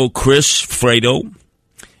 I know Chris, Fredo.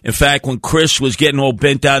 In fact, when Chris was getting all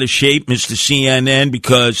bent out of shape, Mr. CNN,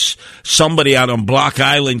 because somebody out on Block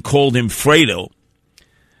Island called him Fredo,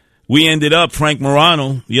 we ended up, Frank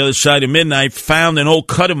Morano, the other side of midnight, found an old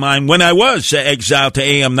cut of mine when I was exiled to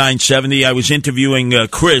AM 970. I was interviewing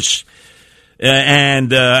Chris,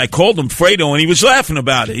 and I called him Fredo, and he was laughing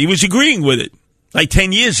about it. He was agreeing with it, like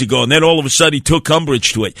 10 years ago, and then all of a sudden he took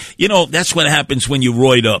umbrage to it. You know, that's what happens when you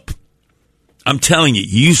roid up. I'm telling you,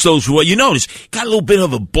 you use those roids. You notice, got a little bit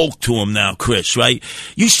of a bulk to him now, Chris, right?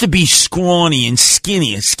 Used to be scrawny and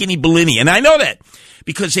skinny Bellini, and I know that.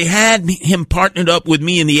 Because they had him partnered up with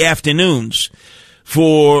me in the afternoons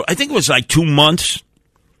for, I think it was like 2 months.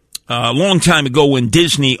 A long time ago when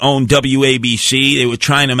Disney owned WABC. They were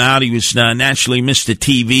trying him out. He was nationally Mr.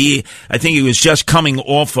 TV. I think he was just coming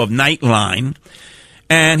off of Nightline.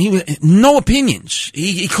 And he was no opinions.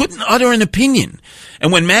 He couldn't utter an opinion.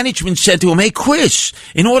 And when management said to him, hey, Chris,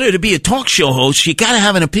 in order to be a talk show host, you got to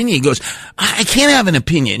have an opinion. He goes, I can't have an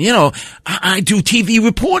opinion. You know, I do TV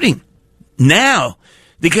reporting. Now,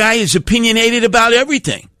 the guy is opinionated about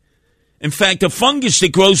everything. In fact, the fungus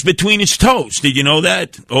that grows between his toes. Did you know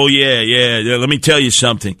that? Oh, yeah. Let me tell you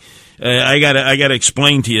something. I gotta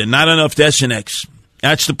explain to you. Not enough Desenex.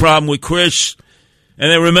 That's the problem with Chris.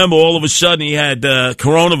 And then remember, all of a sudden he had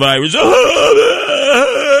coronavirus.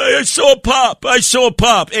 I saw a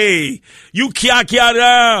pop. Hey, you kya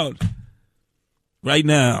down. Right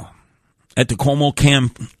now. At the Cuomo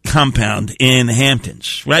compound in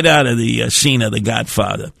Hamptons, right out of the scene of The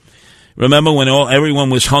Godfather. Remember when everyone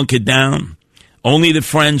was hunkered down? Only the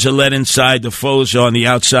friends are let inside, the foes are on the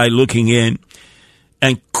outside looking in.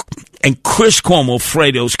 And Chris Cuomo,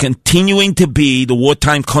 Fredo's continuing to be the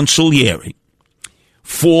wartime consigliere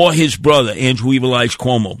for his brother, Andrew Evil Eyes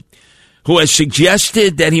Cuomo, who has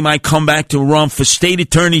suggested that he might come back to run for state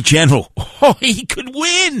attorney general. Oh, he could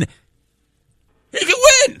win. He could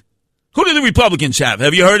win. Who do the Republicans have?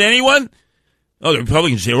 Have you heard anyone? Oh, the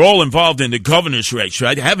Republicans, they're all involved in the governor's race,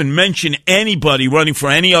 right? I haven't mentioned anybody running for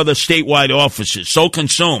any other statewide offices. So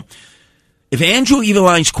consumed. If Andrew Evil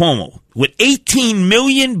Eyes Cuomo, with $18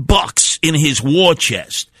 million in his war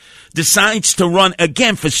chest, decides to run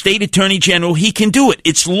again for state attorney general, he can do it.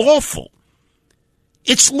 It's lawful.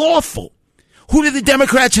 It's lawful. Who do the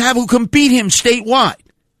Democrats have who can beat him statewide?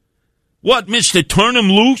 What, Mr. Turn Him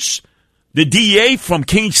Loose? The DA from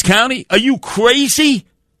Kings County? Are you crazy?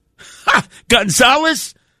 Ha!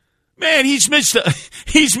 Gonzalez? Man, he's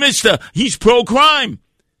pro-crime.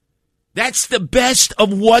 That's the best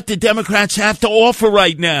of what the Democrats have to offer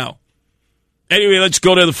right now. Anyway, let's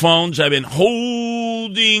go to the phones. I've been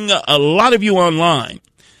holding a lot of you online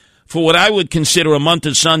for what I would consider a month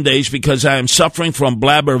of Sundays because I am suffering from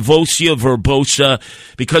blabbervosia verbosa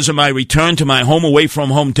because of my return to my home away from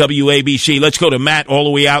home, WABC. Let's go to Matt all the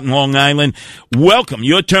way out in Long Island. Welcome.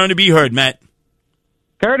 Your turn to be heard, Matt.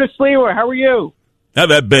 Curtis Sliwa, how are you? I've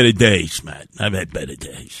had better days, Matt. I've had better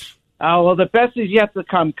days. Well, the best is yet to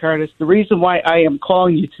come, Curtis. The reason why I am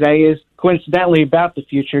calling you today is coincidentally about the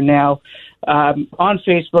future now. On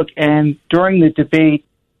Facebook and during the debate,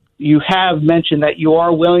 you have mentioned that you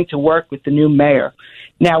are willing to work with the new mayor.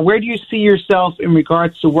 Now, where do you see yourself in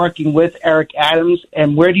regards to working with Eric Adams,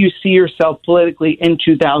 and where do you see yourself politically in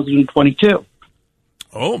 2022?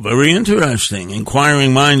 Oh, very interesting.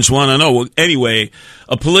 Inquiring minds want to know. Well, anyway,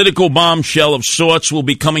 a political bombshell of sorts will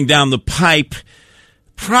be coming down the pipe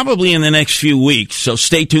probably in the next few weeks, so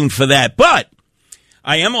stay tuned for that. But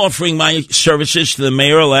I am offering my services to the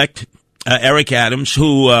mayor-elect, Eric Adams,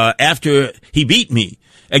 who, after he beat me,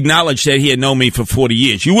 acknowledged that he had known me for 40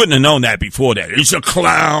 years. You wouldn't have known that before that. He's a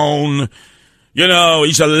clown. You know,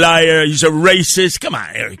 he's a liar. He's a racist. Come on,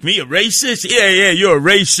 Eric. Me a racist? Yeah, you're a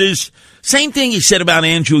racist. Same thing he said about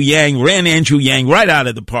Andrew Yang. Ran Andrew Yang right out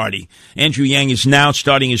of the party. Andrew Yang is now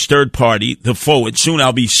starting his third party, the Forward. Soon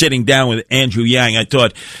I'll be sitting down with Andrew Yang. I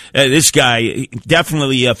thought, this guy,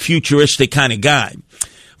 definitely a futuristic kind of guy.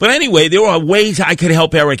 But anyway, there are ways I could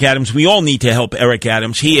help Eric Adams. We all need to help Eric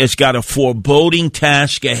Adams. He has got a foreboding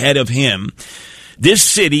task ahead of him. This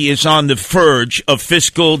city is on the verge of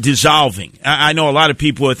fiscal dissolving. I know a lot of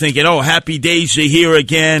people are thinking, oh, happy days are here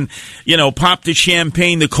again. You know, pop the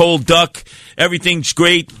champagne, the cold duck. Everything's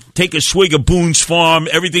great. Take a swig of Boone's Farm.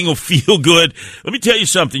 Everything will feel good. Let me tell you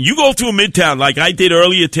something. You go through Midtown like I did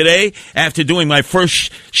earlier today after doing my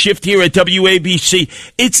first shift here at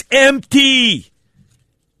WABC. It's empty.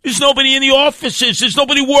 There's nobody in the offices. There's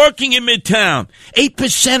nobody working in Midtown.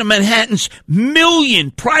 8% of Manhattan's million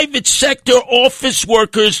private sector office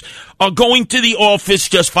workers are going to the office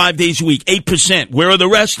just 5 days a week. 8%. Where are the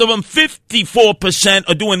rest of them? 54%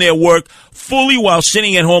 are doing their work fully while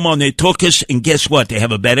sitting at home on their tuchus. And guess what? They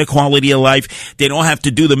have a better quality of life. They don't have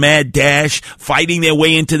to do the mad dash, fighting their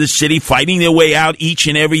way into the city, fighting their way out each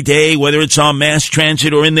and every day, whether it's on mass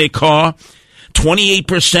transit or in their car.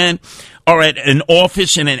 28% are at an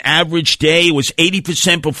office in an average day. It was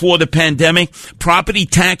 80% before the pandemic. Property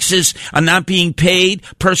taxes are not being paid.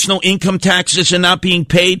 Personal income taxes are not being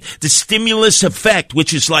paid. The stimulus effect,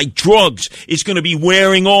 which is like drugs, is going to be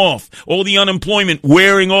wearing off. All the unemployment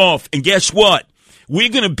wearing off. And guess what? We're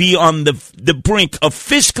going to be on the brink of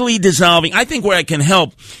fiscally dissolving. I think where I can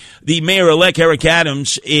help the mayor-elect Eric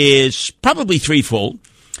Adams is probably threefold.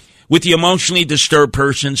 With the emotionally disturbed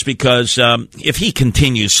persons, because if he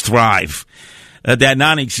continues Thrive, that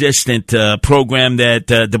non-existent program that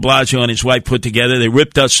de Blasio and his wife put together, they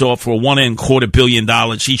ripped us off for $1.25 billion.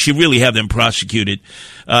 He should really have them prosecuted.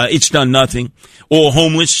 It's done nothing. Or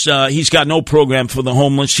homeless, he's got no program for the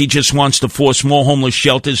homeless. He just wants to force more homeless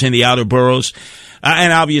shelters in the outer boroughs.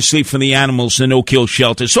 And obviously for the animals, the no-kill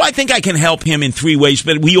shelters. So I think I can help him in three ways,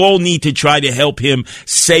 but we all need to try to help him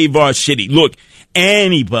save our city. Look,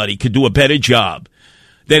 anybody could do a better job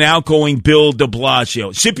than outgoing Bill de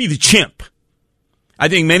Blasio. Zippy the Chimp. I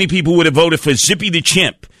think many people would have voted for Zippy the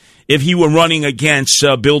Chimp if he were running against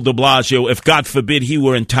Bill de Blasio, if, God forbid, he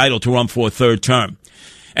were entitled to run for a third term.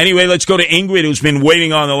 Anyway, let's go to Ingrid, who's been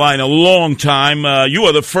waiting on the line a long time. You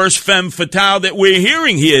are the first femme fatale that we're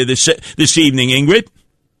hearing here this evening, Ingrid.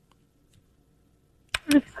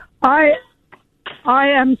 I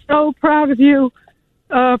am so proud of you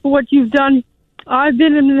for what you've done. I've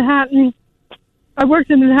been in Manhattan. I worked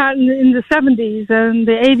in Manhattan in the 70s and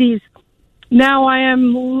the 80s. Now I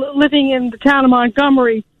am living in the town of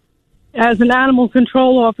Montgomery as an animal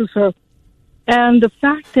control officer. And the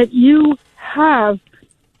fact that you have,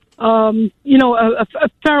 a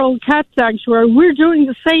feral cat sanctuary, we're doing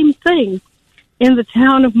the same thing in the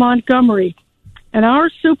town of Montgomery. And our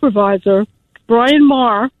supervisor, Brian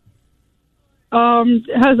Marr,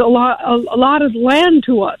 has a lot of land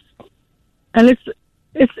to us, and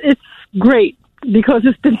it's great because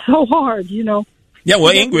it's been so hard, you know. Yeah,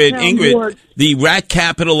 well, Ingrid, the rat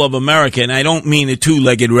capital of America, and I don't mean the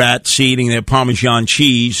two-legged rats eating their Parmesan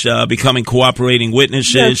cheese, becoming cooperating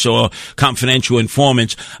witnesses or confidential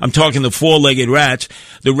informants. I'm talking the four-legged rats.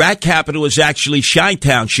 The rat capital is actually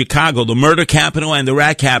Chi-Town, Chicago, the murder capital and the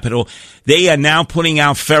rat capital. They are now putting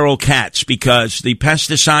out feral cats because the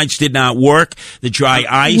pesticides did not work. The dry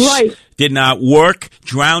ice did not work.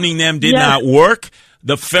 Drowning them did not work.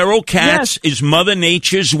 The feral cats is Mother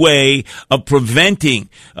Nature's way of preventing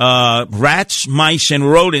rats, mice,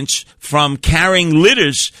 and rodents from carrying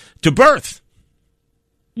litters to birth.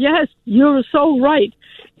 Yes, you're so right.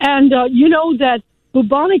 And you know that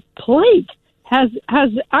bubonic plague has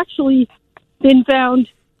actually been found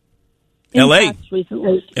in L.A. cats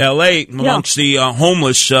recently. L.A. amongst the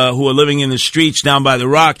homeless who are living in the streets down by the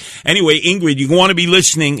Rock. Anyway, Ingrid, you want to be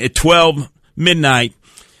listening at 12 midnight.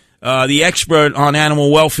 The expert on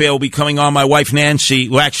animal welfare will be coming on, my wife Nancy,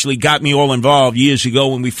 who actually got me all involved years ago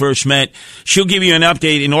when we first met. She'll give you an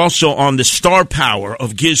update and also on the star power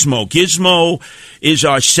of Gizmo. Gizmo is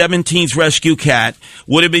our 17th rescue cat,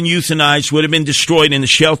 would have been euthanized, would have been destroyed in the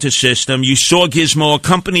shelter system. You saw Gizmo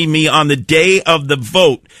accompany me on the day of the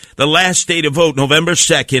vote, the last day to vote, November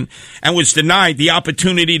 2nd, and was denied the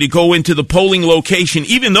opportunity to go into the polling location,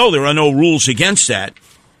 even though there are no rules against that.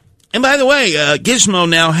 And by the way, Gizmo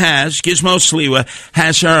Sliwa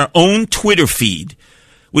has her own Twitter feed,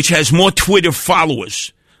 which has more Twitter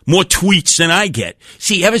followers, more tweets than I get.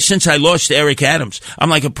 See, ever since I lost to Eric Adams, I'm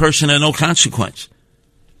like a person of no consequence.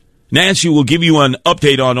 Nancy will give you an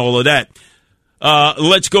update on all of that.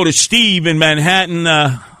 Let's go to Steve in Manhattan.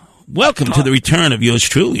 Welcome to the return of yours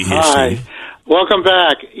truly here, Hi. Steve. Welcome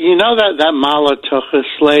back. You know that Mala Tuchus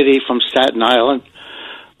lady from Staten Island?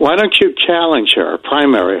 Why don't you challenge her,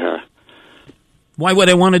 primary her? Why would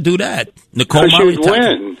I want to do that? Nicole Because you'd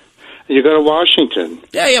win. You go to Washington.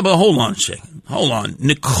 Yeah, but hold on a second. Hold on.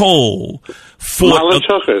 Nicole Mala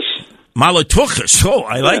Tuchus. Oh,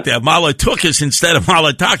 I like that. Mala Tuchus instead of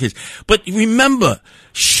Mala Tuchus. But remember,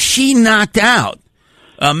 she knocked out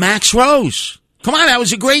Max Rose. Come on, that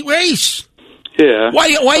was a great race. Yeah. Why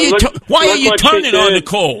are you turning on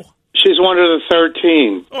Nicole? She's one of the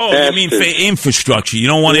 13. Oh, bastards. You mean for infrastructure? You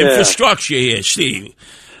don't want infrastructure here, Steve?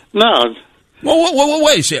 No. Well,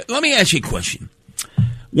 wait a second. Let me ask you a question.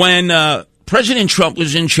 When President Trump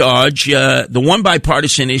was in charge, the one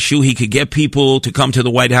bipartisan issue he could get people to come to the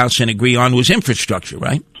White House and agree on was infrastructure,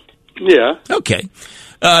 right? Yeah. Okay.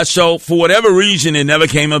 So for whatever reason, it never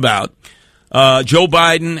came about. Joe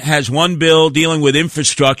Biden has one bill dealing with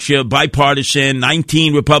infrastructure, bipartisan.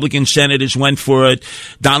 19 Republican senators went for it.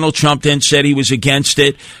 Donald Trump then said he was against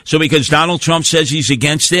it. So because Donald Trump says he's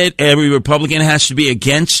against it, every Republican has to be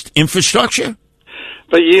against infrastructure?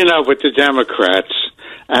 But you know, with the Democrats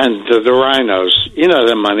and the rhinos, you know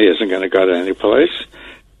their money isn't going to go to any place.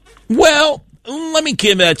 Well, let me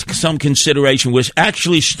give that some consideration. We're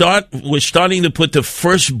starting to put the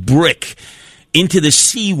first brick into the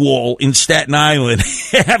seawall in Staten Island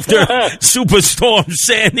after Superstorm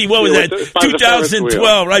Sandy. What was that?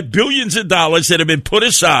 2012, right? Billions of dollars that have been put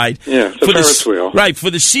aside for Ferris wheel. Right, for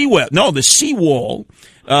the seawall. No, the seawall.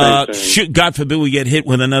 God forbid we get hit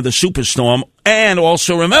with another superstorm. And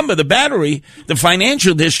also remember the Battery, the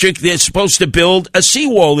financial district, they're supposed to build a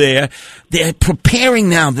seawall there. They're preparing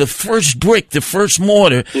now the first brick, the first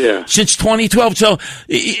mortar since 2012. So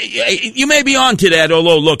you may be on to that,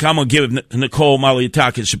 although, look, I'm going to give Nicole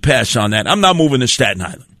Malliotakis a pass on that. I'm not moving to Staten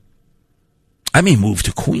Island. I may move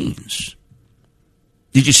to Queens.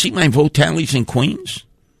 Did you see my vote tallies in Queens?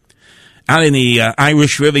 Out in the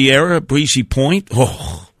Irish Riviera, Breezy Point.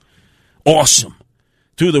 Oh, awesome.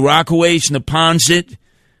 Through the Rockaways and the Ponset.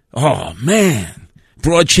 Oh, man.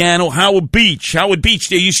 Broad Channel, Howard Beach. Howard Beach,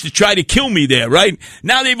 they used to try to kill me there, right?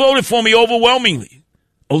 Now they voted for me overwhelmingly.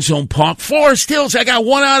 Ozone Park, Forest Hills, I got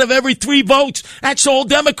 1 out of every 3 votes. That's all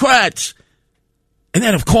Democrats. And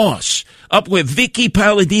then, of course, up with Vicky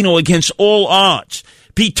Palladino against all odds.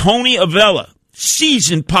 Pete Tony Avella,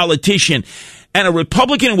 seasoned politician, and a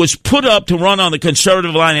Republican was put up to run on the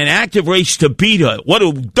conservative line, an active race to beat her. What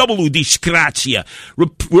a double disgrazia.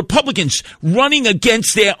 Republicans running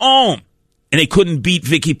against their own. And they couldn't beat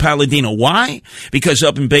Vicky Palladino. Why? Because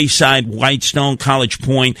up in Bayside, Whitestone, College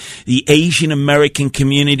Point, the Asian American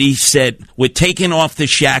community said, we're taking off the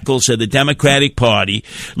shackles of the Democratic Party.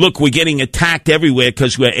 Look, we're getting attacked everywhere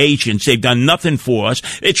because we're Asians. They've done nothing for us.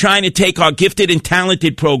 They're trying to take our gifted and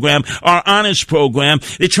talented program, our honors program.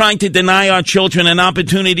 They're trying to deny our children an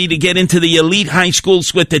opportunity to get into the elite high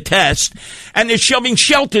schools with the test. And they're shoving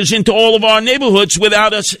shelters into all of our neighborhoods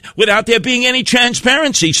without there being any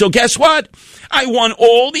transparency. So guess what? I won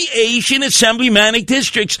all the Asian Assemblymanic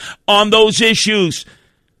districts on those issues.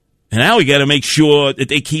 And now we got to make sure that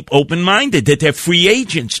they keep open-minded, that they're free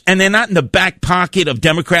agents, and they're not in the back pocket of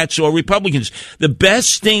Democrats or Republicans. The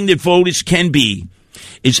best thing that voters can be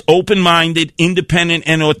is open-minded, independent,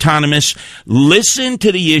 and autonomous. Listen to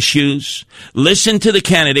the issues. Listen to the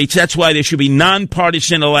candidates. That's why there should be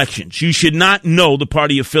nonpartisan elections. You should not know the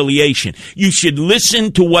party affiliation. You should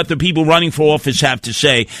listen to what the people running for office have to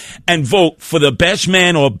say and vote for the best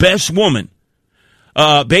man or best woman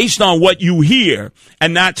based on what you hear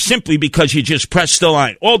and not simply because you just press the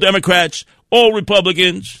line. All Democrats, all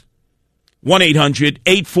Republicans,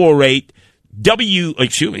 1-800-848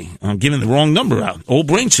 I'm giving the wrong number out. Old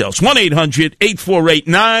brain cells.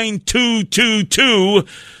 1-800-848-9222.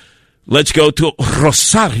 Let's go to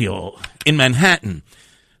Rosario in Manhattan.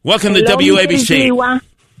 Welcome to WABC. Sliwa.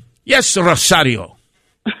 Yes, Rosario.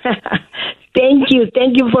 Thank you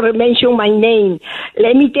for mentioning my name.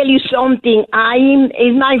 Let me tell you something.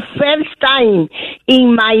 It's my first time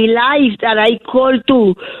in my life that I call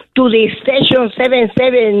to the station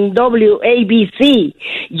 77 WABC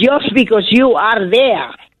just because you are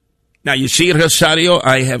there. Now, you see, Rosario,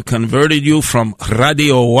 I have converted you from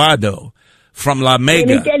Radio Wado, from La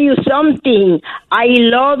Mega. Let me tell you something. I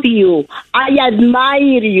love you. I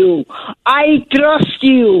admire you. I trust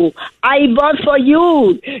you. I vote for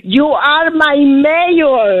you. You are my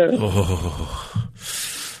mayor.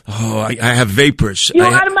 I have vapors. You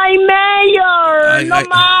are my mayor.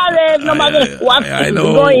 No matter what's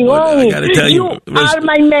going on. I gotta tell you are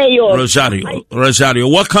my mayor. Rosario,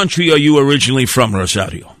 what country are you originally from,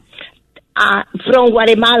 Rosario? From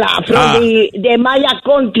Guatemala, from the Maya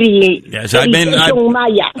country. Yes, I've been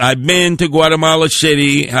to Guatemala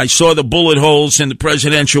City. I saw the bullet holes in the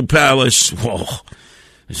presidential palace. Whoa,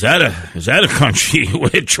 is that a country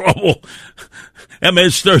with trouble?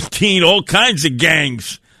 MS-13, all kinds of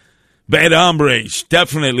gangs, bad hombres,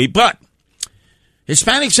 definitely. But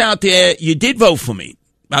Hispanics out there, you did vote for me,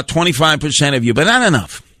 about 25% of you, but not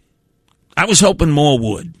enough. I was hoping more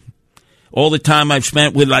would. All the time I've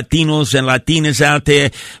spent with Latinos and Latinas out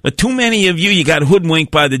there. But too many of you got hoodwinked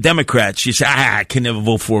by the Democrats. You say, I can never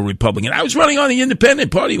vote for a Republican. I was running on the independent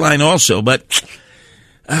party line also, but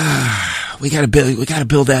we got to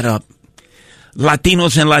build that up.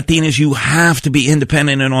 Latinos and Latinas, you have to be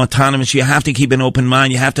independent and autonomous. You have to keep an open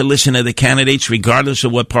mind. You have to listen to the candidates regardless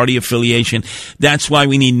of what party affiliation. That's why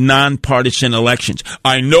we need nonpartisan elections.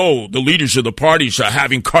 I know the leaders of the parties are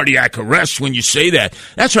having cardiac arrest when you say that.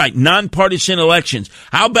 That's right, nonpartisan elections.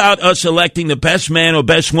 How about us electing the best man or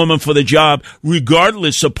best woman for the job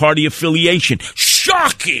regardless of party affiliation?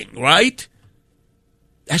 Shocking, right?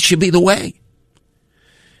 That should be the way.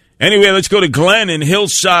 Anyway, let's go to Glenn in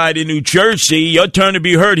Hillside in New Jersey. Your turn to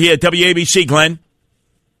be heard here at WABC, Glenn.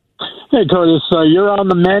 Hey, Curtis, you're on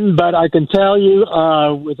the mend, but I can tell you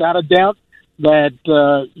without a doubt that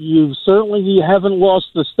you certainly haven't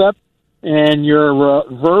lost the step in your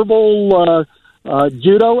verbal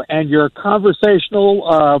judo and your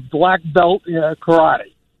conversational black belt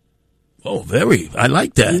karate. Oh, I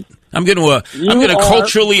like that. I'm going to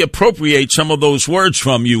culturally appropriate some of those words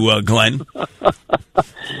from you, Glenn.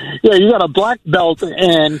 Yeah, you got a black belt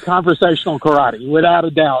in conversational karate, without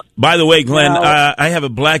a doubt. By the way, Glenn, I have a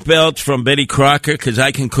black belt from Betty Crocker because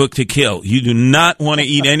I can cook to kill. You do not want to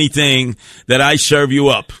eat anything that I serve you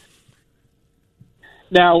up.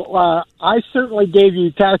 Now, I certainly gave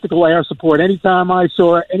you tactical air support anytime I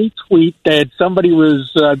saw any tweet that somebody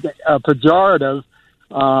was a pejorative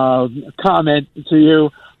comment to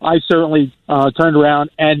you. I certainly turned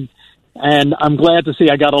around, and I'm glad to see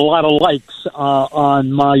I got a lot of likes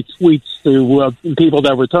on my tweets to people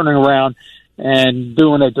that were turning around and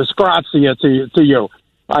doing a disgrazia to you.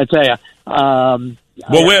 I tell you.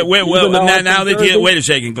 Wait a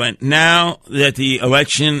second, Glenn. Now that the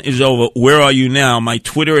election is over, where are you now? My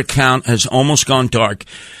Twitter account has almost gone dark.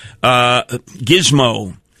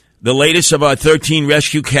 Gizmo, the latest of our 13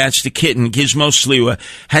 rescue cats, the kitten, Gizmo Sliwa,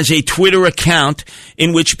 has a Twitter account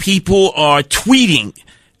in which people are tweeting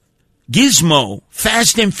Gizmo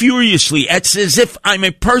fast and furiously. It's as if I'm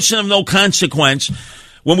a person of no consequence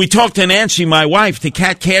When we talk to Nancy, my wife, the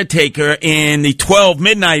cat caretaker, in the 12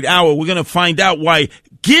 midnight hour, we're going to find out why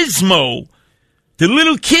Gizmo, the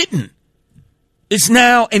little kitten, is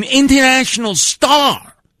now an international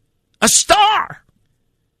star. A star.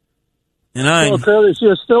 And Well, Curtis,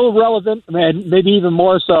 you're still relevant, and maybe even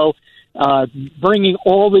more so, bringing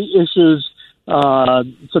all the issues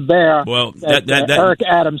to bear that Eric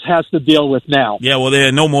Adams has to deal with now. Yeah, well, there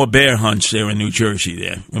are no more bear hunts there in New Jersey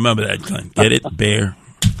there. Remember that, Glenn. Get it? Bear.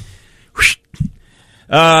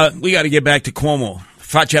 We got to get back to Cuomo.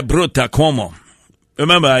 Faccia brutta Cuomo.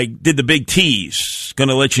 Remember, I did the big tease. Going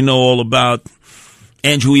to let you know all about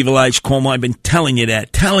Andrew Evil Eyes Cuomo. I've been telling you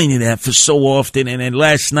that for so often. And then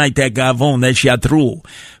last night, that Gavone, that Jadru,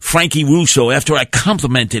 Frankie Russo, after I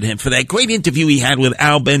complimented him for that great interview he had with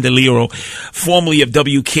Al Bandolero, formerly of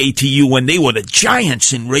WKTU, when they were the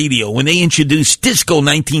giants in radio, when they introduced Disco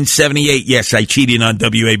 1978. Yes, I cheated on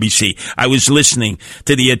WABC. I was listening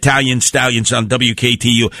to the Italian Stallions on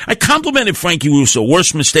WKTU. I complimented Frankie Russo.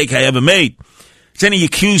 Worst mistake I ever made. Then he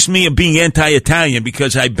accused me of being anti-Italian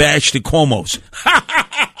because I bashed the Cuomos.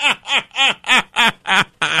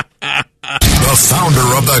 The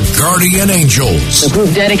founder of the Guardian Angels. A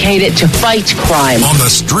group dedicated to fight crime. On the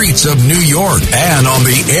streets of New York and on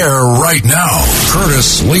the air right now.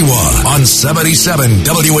 Curtis Sliwa on 77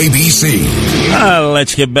 WABC.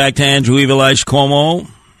 Let's get back to Andrew Evil Eyes Cuomo.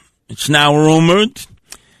 It's now rumored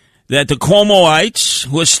that the Cuomoites,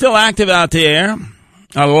 who are still active out there,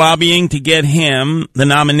 are lobbying to get him the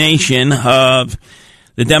nomination of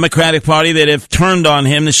the Democratic Party that have turned on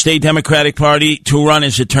him, the state Democratic Party, to run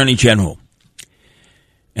as Attorney General.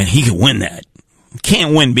 And he can win that.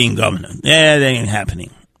 Can't win being governor. That ain't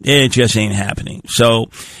happening. It just ain't happening. So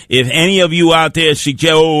if any of you out there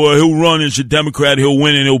suggest, he'll run as a Democrat, he'll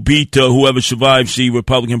win and he'll beat whoever survives the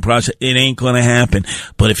Republican process, it ain't going to happen.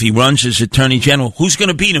 But if he runs as Attorney General, who's going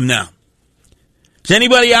to beat him now? Does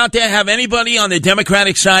anybody out there have anybody on the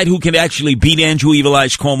Democratic side who can actually beat Andrew Evil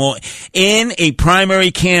Eyes Cuomo in a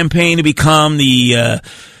primary campaign to become the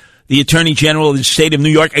Attorney General of the state of New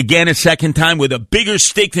York again a second time with a bigger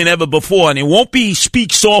stick than ever before? And it won't be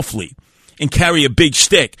speak softly and carry a big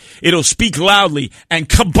stick. It'll speak loudly and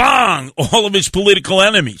kabong all of his political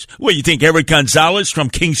enemies. What, you think Eric Gonzalez from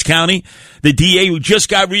Kings County, the DA who just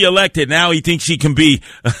got reelected, now he thinks he can be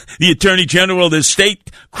the Attorney General of the state?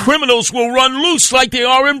 Criminals will run loose like they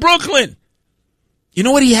are in Brooklyn. You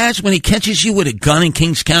know what he has when he catches you with a gun in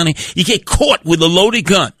Kings County? You get caught with a loaded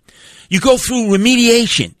gun. You go through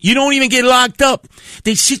remediation. You don't even get locked up.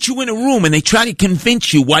 They sit you in a room and they try to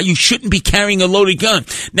convince you why you shouldn't be carrying a loaded gun.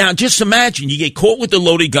 Now, just imagine you get caught with a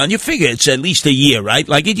loaded gun. You figure it's at least a year, right?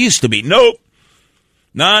 Like it used to be. Nope.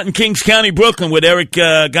 Not in Kings County, Brooklyn, with Eric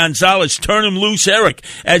Gonzalez. Turn him loose, Eric,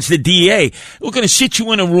 as the DA. We're going to sit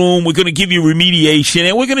you in a room. We're going to give you remediation,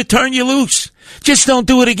 and we're going to turn you loose. Just don't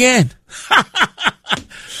do it again.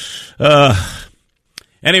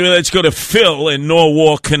 Anyway, let's go to Phil in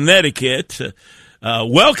Norwalk, Connecticut.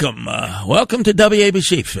 Welcome to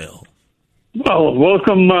WABC, Phil. Well,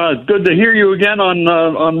 welcome. Good to hear you again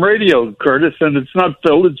on radio, Curtis. And it's not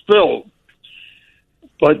Phil, it's Bill.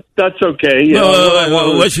 But that's okay.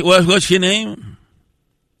 What's your name?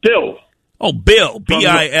 Bill. Oh, Bill.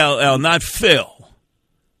 Bill, not Phil.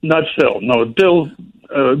 Not Phil. No, Bill.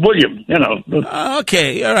 William,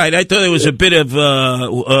 Okay, all right. I thought there was a bit of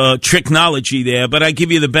tricknology there, but I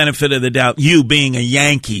give you the benefit of the doubt, you being a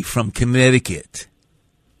Yankee from Connecticut.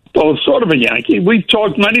 Well, sort of a Yankee. We've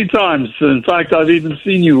talked many times. In fact, I've even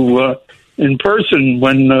seen you in person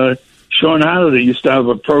when Sean Hannity used to have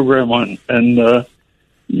a program on, and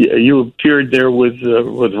you appeared there with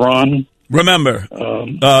Ron. Remember,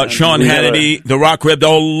 Sean Hannity, the rock-ribbed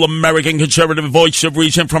all-American conservative voice of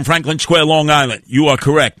reason from Franklin Square, Long Island. You are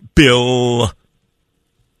correct, Bill.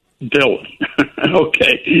 Okay.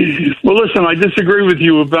 Well, listen, I disagree with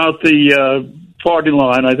you about the party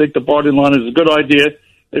line. I think the party line is a good idea.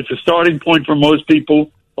 It's a starting point for most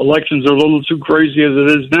people. Elections are a little too crazy as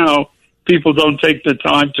it is now. People don't take the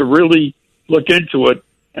time to really look into it.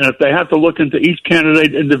 And if they have to look into each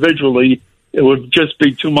candidate individually, it would just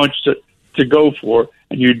be too much to go for,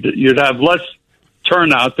 and you'd have less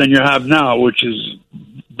turnout than you have now, which is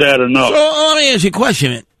bad enough. So let me ask you a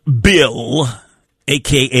question, Bill,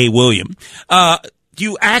 a.k.a. William. Do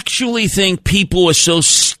you actually think people are so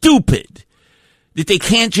stupid that they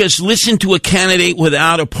can't just listen to a candidate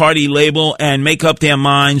without a party label and make up their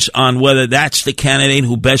minds on whether that's the candidate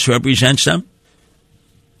who best represents them?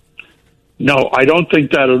 No, I don't think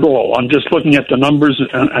that at all. I'm just looking at the numbers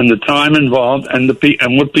and the time involved and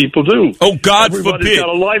what people do. Oh, God Everybody's forbid! Got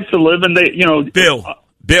a life to live, and they,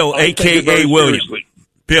 Bill, a.k.a. William.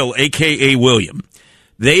 Bill, a.k.a. William.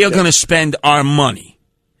 They are going to spend our money,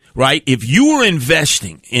 right? If you were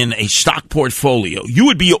investing in a stock portfolio, you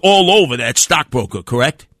would be all over that stockbroker,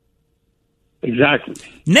 correct? Exactly.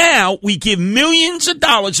 Now we give millions of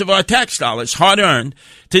dollars of our tax dollars, hard-earned,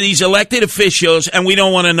 to these elected officials, and we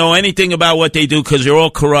don't want to know anything about what they do because they're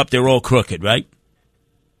all corrupt, they're all crooked, right?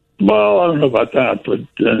 Well, I don't know about that, but...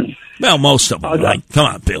 well, most of them, right? Come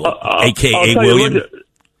on, Bill, a.k.a. William.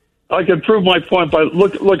 I can prove my point by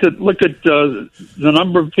look at the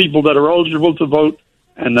number of people that are eligible to vote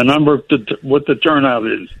and the number of what the turnout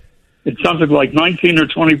is. It's something like 19 or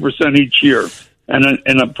 20% each year. And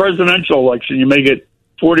in a presidential election, you may get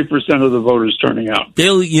 40% of the voters turning out.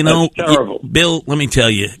 Bill, you know, that's terrible. Bill, let me tell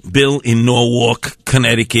you, Bill in Norwalk,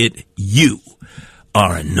 Connecticut, you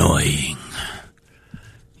are annoying.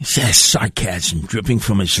 He says sarcasm dripping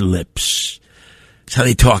from his lips. That's how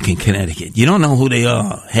they talk in Connecticut. You don't know who they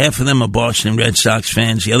are. Half of them are Boston Red Sox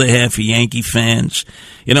fans. The other half are Yankee fans.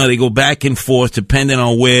 You know, they go back and forth depending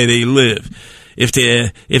on where they live. If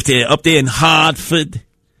they're up there in Hartford,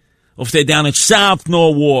 or if they're down in South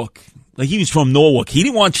Norwalk. Like, he was from Norwalk. He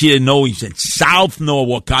didn't want you to know he said South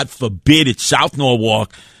Norwalk. God forbid it's South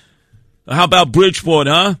Norwalk. How about Bridgeport,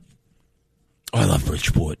 huh? Oh, I love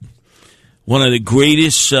Bridgeport. One of the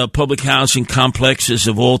greatest public housing complexes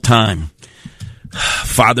of all time.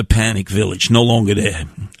 Father Panic Village, no longer there.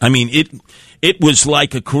 I mean, it was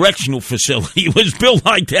like a correctional facility. It was built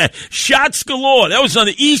like that. Shots galore. That was on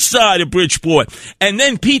the east side of Bridgeport. And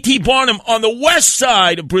then P.T. Barnum on the west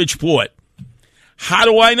side of Bridgeport. How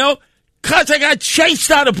do I know? Because I got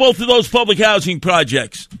chased out of both of those public housing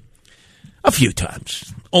projects. A few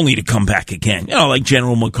times. Only to come back again. You know, like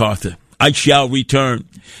General MacArthur. I shall return.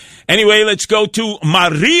 Anyway, let's go to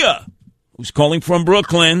Maria, who's calling from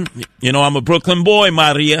Brooklyn. You know, I'm a Brooklyn boy,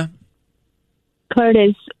 Maria.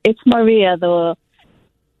 Curtis, it's Maria, the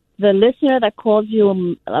listener that called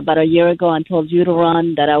you about a year ago and told you to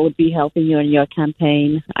run, that I would be helping you in your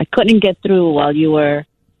campaign. I couldn't get through while you were,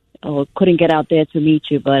 or couldn't get out there to meet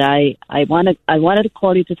you, but I wanted to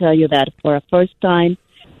call you to tell you that for a first-time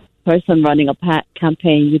person running a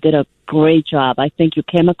campaign, you did a great job. I think you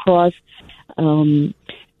came across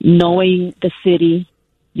knowing the city.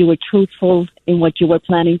 You were truthful in what you were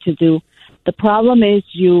planning to do. The problem is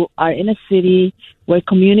you are in a city where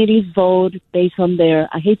communities vote based on their,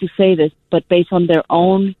 I hate to say this, but based on their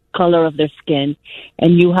own color of their skin.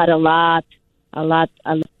 And you had a lot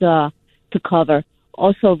to cover.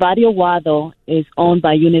 Also, Radio Wado is owned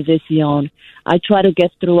by Univision. I tried to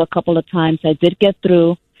get through a couple of times. I did get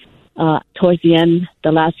through towards the end,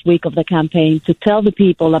 the last week of the campaign, to tell the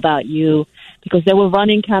people about you, because they were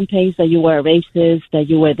running campaigns that you were racist, that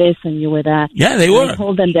you were this and you were that. Yeah, they were. I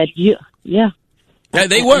told them that you, Yeah,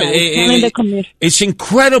 they were. It's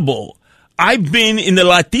incredible. I've been in the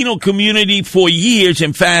Latino community for years.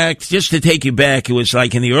 In fact, just to take you back, it was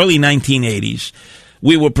like in the early 1980s.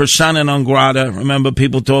 We were persona non grata. Remember,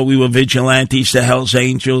 people thought we were vigilantes, the Hells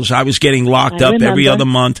Angels. I was getting locked up every other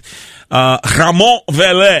month. Ramon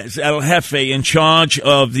Velez, El Jefe, in charge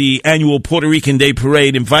of the annual Puerto Rican Day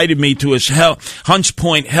Parade, invited me to his Hunts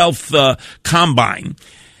Point Health Combine.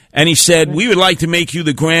 And he said, we would like to make you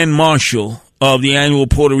the Grand Marshal of the annual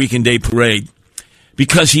Puerto Rican Day Parade.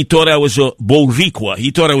 Because he thought I was a Boricua. He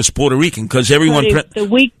thought I was Puerto Rican. Because everyone... the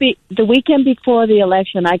weekend before the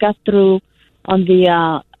election, I got through on the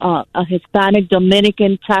a Hispanic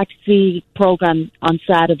Dominican taxi program on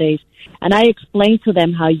Saturdays. And I explained to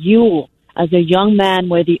them how you, as a young man,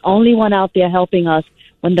 were the only one out there helping us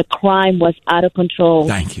when the crime was out of control.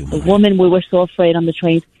 Thank you, Maria. The woman, we were so afraid on the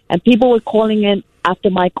trains. And people were calling in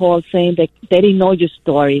after my call saying that they didn't know your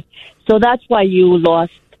story. So that's why you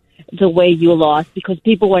lost the way you lost, because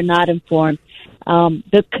people were not informed.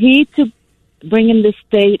 The key to bringing the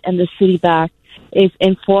state and the city back is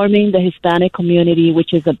informing the Hispanic community,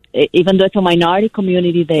 which is, even though it's a minority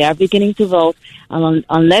community, they are beginning to vote.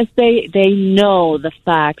 Unless they know the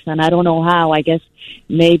facts, and I don't know how, I guess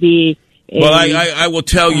maybe... Well, I will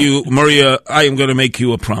tell you, Maria, I am going to make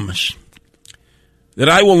you a promise. That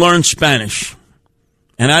I will learn Spanish,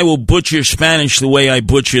 and I will butcher Spanish the way I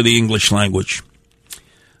butcher the English language.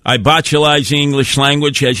 I botulize the English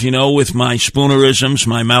language, as you know, with my spoonerisms,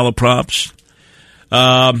 my malaprops.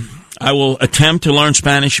 I will attempt to learn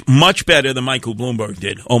Spanish much better than Michael Bloomberg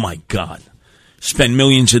did. Oh, my God. Spend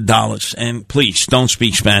millions of dollars. And please, don't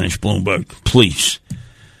speak Spanish, Bloomberg. Please.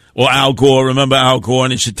 Or Al Gore. Remember Al Gore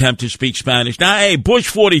and his attempt to speak Spanish. Now, hey, Bush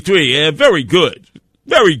 43, very good.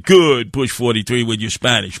 Very good, Bush 43, with your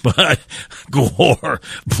Spanish. But Gore,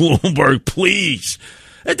 Bloomberg, please.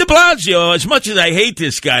 De Blasio, as much as I hate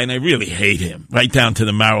this guy, and I really hate him, right down to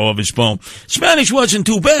the marrow of his bone, Spanish wasn't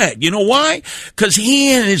too bad. You know why? Because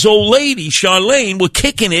he and his old lady, Charlene, were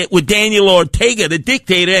kicking it with Daniel Ortega, the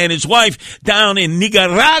dictator, and his wife down in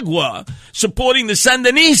Nicaragua, supporting the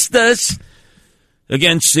Sandinistas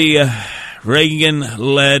against the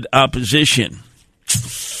Reagan-led opposition.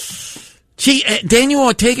 See, Daniel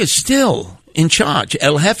Ortega's still in charge,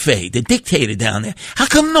 El Jefe, the dictator down there. How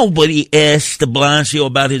come nobody asked de Blasio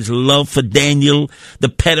about his love for Daniel, the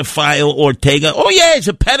pedophile Ortega? Oh, yeah, he's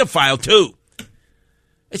a pedophile, too.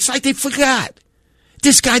 It's like they forgot.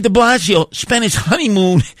 This guy de Blasio spent his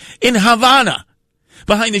honeymoon in Havana,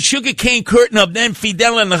 behind the sugarcane curtain of then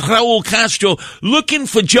Fidel and Raul Castro, looking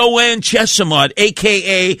for Joanne Chesimard,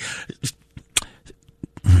 a.k.a.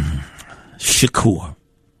 Shakur.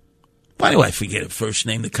 Why do I forget her first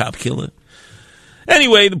name, the cop killer?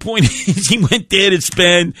 Anyway, the point is he went there to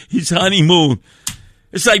spend his honeymoon.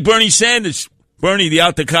 It's like Bernie Sanders. Bernie, the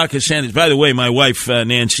Altacaca Sanders. By the way, my wife,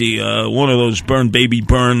 Nancy, one of those baby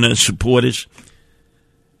burn supporters.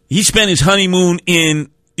 He spent his honeymoon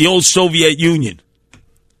in the old Soviet Union.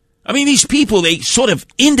 I mean, these people, they sort of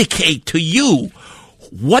indicate to you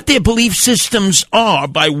what their belief systems are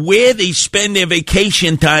by where they spend their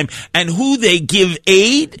vacation time and who they give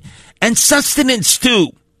aid and sustenance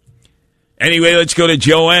to. Anyway, let's go to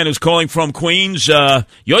Joanne, who's calling from Queens.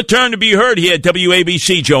 Your turn to be heard here at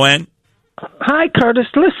WABC, Joanne. Hi, Curtis.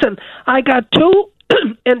 Listen, I got two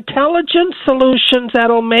intelligent solutions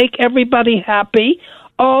that'll make everybody happy,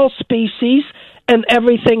 all species and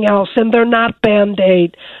everything else, and they're not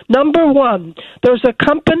Band-Aid. Number one, there's a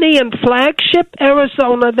company in Flagship,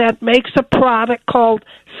 Arizona that makes a product called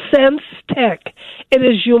Sense Tech. It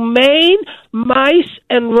is humane mice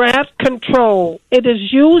and rat control. It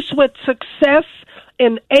is used with success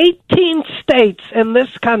in 18 states in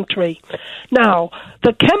this country. Now,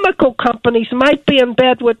 the chemical companies might be in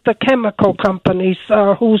bed with the chemical companies,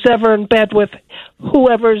 who's ever in bed with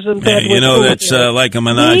whoever's in bed with you know, that's like a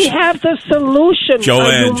menage. We have the solution.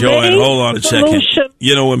 Joanne, hold on a second.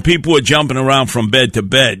 You know, when people are jumping around from bed to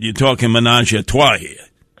bed, you're talking menage a trois here.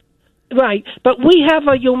 Right, but we have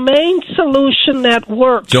a humane solution that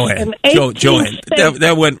works. Joanne,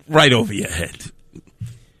 that went right over your head.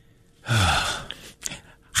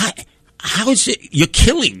 How is it you're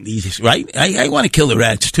killing these, right? I want to kill the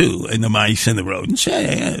rats, too, and the mice and the rodents,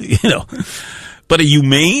 you know. But a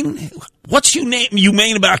humane? What's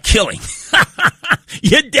humane about killing?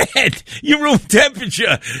 You're dead. You're room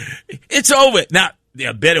temperature. It's over. Now, there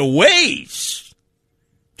are better ways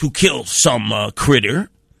to kill some critter.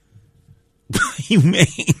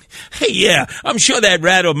 Humane. Hey, yeah, I'm sure that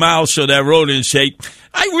rat or mouse or that rodent say,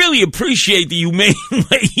 I really appreciate the humane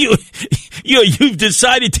way you've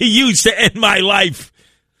decided to use to end my life.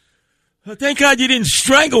 Thank God you didn't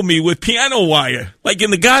strangle me with piano wire, like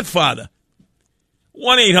in The Godfather.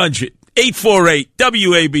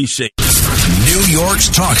 1-800-848-WABC. New York's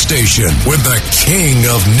talk station with the king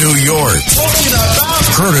of New York.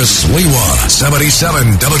 Curtis Sliwa,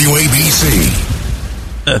 77 WABC.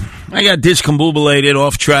 I got discombobulated,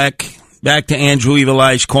 off track. Back to Andrew Evil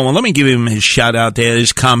Eyes Coleman. Let me give him his shout out there,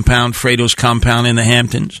 his compound, Fredo's compound in the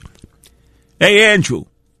Hamptons. Hey, Andrew.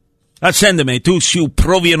 Accendeme, tu si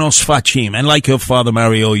provianos facim. And like your father,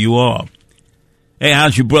 Mario, you are. Hey,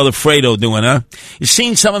 how's your brother Fredo doing, huh? You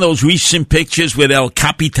seen some of those recent pictures with El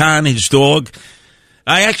Capitan, his dog?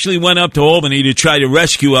 I actually went up to Albany to try to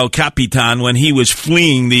rescue El Capitan when he was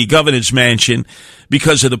fleeing the governor's mansion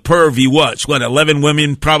because of the perv he was. 11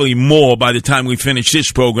 women, probably more by the time we finish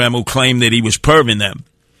this program, who claimed that he was perving them.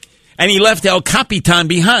 And he left El Capitan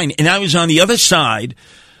behind. And I was on the other side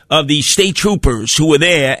of the state troopers who were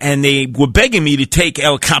there, and they were begging me to take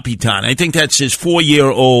El Capitan. I think that's his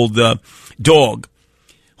 4-year-old dog,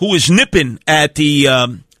 who was nipping at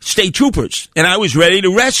the state troopers. And I was ready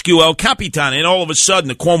to rescue El Capitan. And all of a sudden,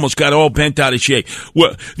 the Cuomo's got all bent out of shape.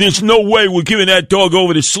 Well, there's no way we're giving that dog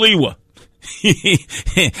over to Sliwa.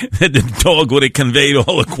 The dog would have conveyed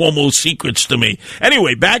all the Cuomo's secrets to me.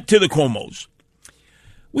 Anyway, back to the Cuomo's.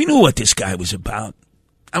 We knew what this guy was about.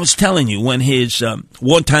 I was telling you, when his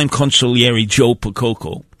wartime consigliere, Joe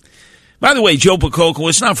Percoco. By the way, Joe Percoco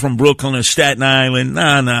is not from Brooklyn or Staten Island.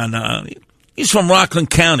 No. He's from Rockland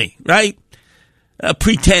County, right? A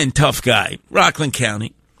pretend tough guy. Rockland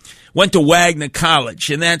County. Went to Wagner College,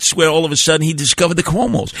 and that's where all of a sudden he discovered the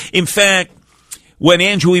Cuomo's. In fact, when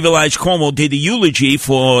Andrew Evil Eyes Cuomo did the eulogy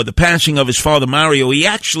for the passing of his father Mario, he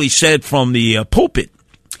actually said from the pulpit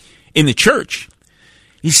in the church,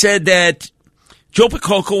 he said that Joe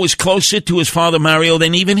Percoco was closer to his father Mario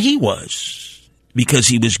than even he was, because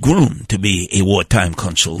he was groomed to be a wartime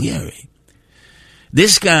consigliere.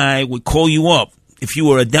 This guy would call you up if you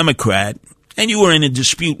were a Democrat and you were in a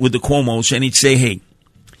dispute with the Cuomos, and he'd say, hey,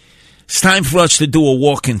 it's time for us to do a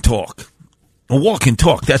walk and talk. A walk and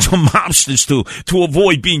talk. That's what mobsters do to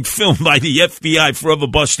avoid being filmed by the FBI forever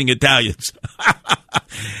busting Italians.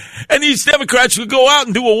 And these Democrats would go out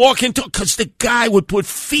and do a walk and talk because the guy would put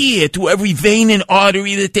fear to every vein and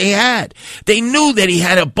artery that they had. They knew that he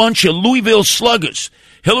had a bunch of Louisville sluggers,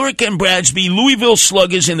 Hillary and Bradsby Louisville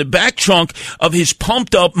sluggers in the back trunk of his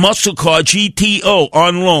pumped-up muscle car GTO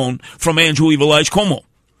on loan from Andrew Evil Eyes Cuomo.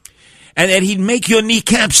 And that he'd make your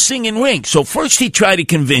kneecaps sing and ring. So first he'd try to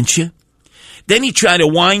convince you. Then he'd try to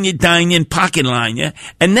wine you, dine you, and pocket line you.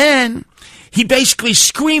 And then he'd basically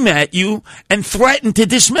scream at you and threaten to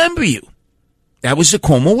dismember you. That was the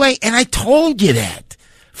Cuomo way. And I told you that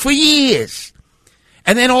for years.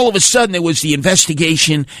 And then all of a sudden there was the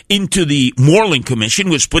investigation into the Moreland Commission,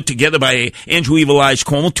 was put together by Andrew Evil Eyes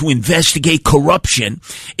Cuomo to investigate corruption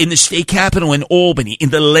in the state capitol in Albany, in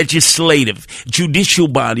the legislative, judicial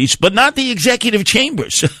bodies, but not the executive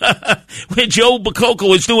chambers, where Joe Bacoco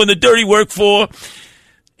was doing the dirty work for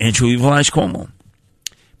Andrew Evil Eyes Cuomo.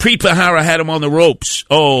 Preet Bharara had him on the ropes.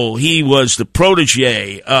 Oh, he was the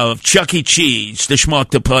protege of Chuck E. Cheese, the schmuck,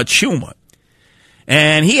 the putt, Schumer.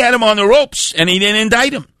 And he had him on the ropes, and he didn't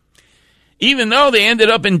indict him. Even though they ended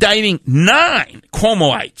up indicting 9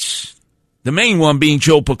 Cuomoites. The main one being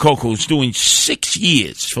Joe Bacoco, who's doing 6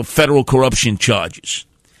 years for federal corruption charges.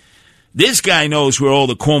 This guy knows where all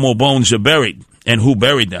the Cuomo bones are buried and who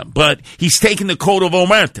buried them. But he's taken the code of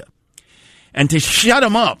omerta. And to shut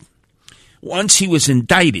him up, once he was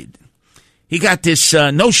indicted, he got this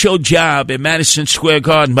no-show job at Madison Square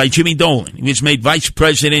Garden by Jimmy Dolan. He was made vice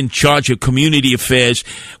president in charge of community affairs.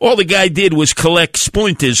 All the guy did was collect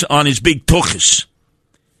splinters on his big tuchus.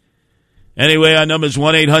 Anyway, our number's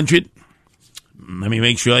 1-800. Let me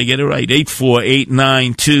make sure I get it right.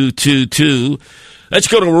 848-9222. Let's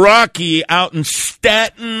go to Rocky out in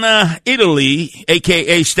Staten, Italy,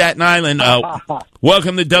 a.k.a. Staten Island.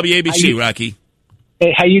 Welcome to WABC, Rocky.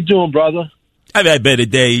 Hey, how you doing, brother? I've had better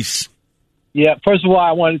days. Yeah, first of all,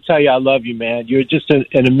 I want to tell you I love you, man. You're just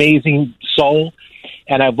an amazing soul,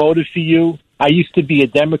 and I voted for you. I used to be a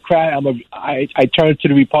Democrat. I turned to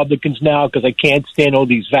the Republicans now because I can't stand all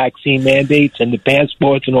these vaccine mandates and the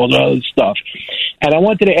passports and all the other stuff. And I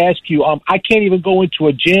wanted to ask you, I can't even go into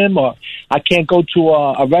a gym, or I can't go to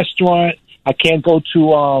a restaurant. I can't go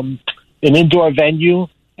to an indoor venue.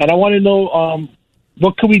 And I want to know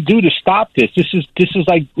what can we do to stop this? This is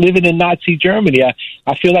like living in Nazi Germany. I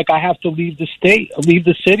feel like I have to leave the state, leave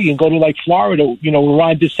the city, and go to like Florida, where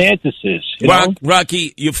Ron DeSantis is.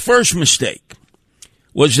 Rocky, your first mistake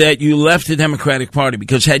was that you left the Democratic Party,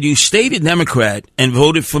 because had you stayed a Democrat and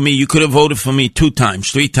voted for me, you could have voted for me 2 times,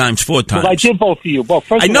 3 times, 4 times. Well, I did vote for you. Well,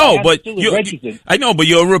 first I know, but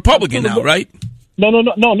you're a Republican now, right?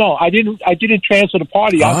 No. I didn't transfer the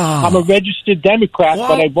party. I'm a registered Democrat,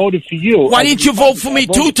 but I voted for you. Why didn't you vote for me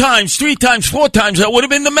 2 times, 3 times, 4 times? I would have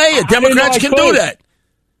been the mayor. Democrats can do that.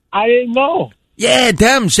 I didn't know. Yeah,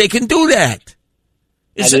 Dems, they can do that.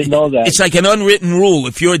 I didn't know that. It's like an unwritten rule.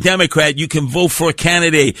 If you're a Democrat, you can vote for a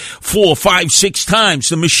candidate 4, 5, 6 times.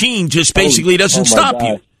 The machine just basically doesn't stop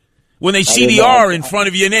you. When they see the R in front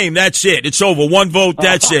of your name, that's it. It's over. 1 vote,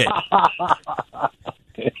 that's it.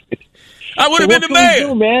 I would have been the mayor. What can we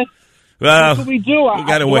do, man? What can we do?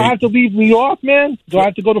 Do I have to leave New York, man? Do I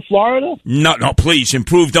have to go to Florida? No, please.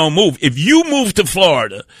 Improve, don't move. If you move to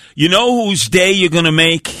Florida, you know whose day you're going to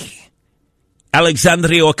make?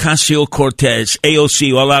 Alexandria Ocasio-Cortez,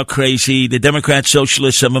 AOC, All Out Crazy, the Democrat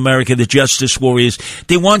Socialists of America, the Justice Warriors.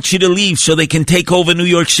 They want you to leave so they can take over New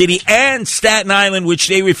York City and Staten Island, which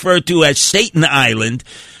they refer to as Satan Island,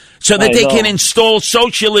 so that they can install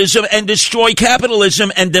socialism and destroy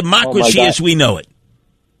capitalism and democracy as we know it.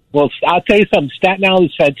 Well, I'll tell you something. Staten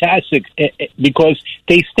Island is fantastic because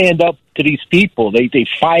they stand up to these people. They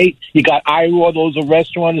fight. You got IRA, those are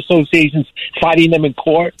restaurant associations, fighting them in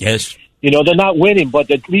court. Yes. They're not winning,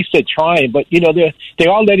 but at least they're trying. But, they are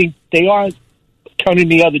turning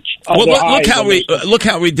the other look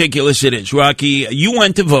how ridiculous it is, Rocky. You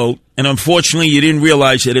went to vote, and unfortunately you didn't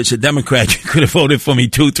realize that as a Democrat you could have voted for me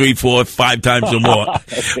 2, 3, 4, 5 times or more.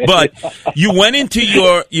 But you went into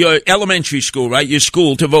your elementary school, right? Your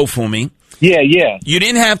school to vote for me. Yeah. You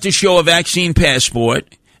didn't have to show a vaccine passport,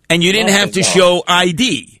 and you didn't have to show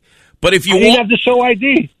ID. But if you didn't have to show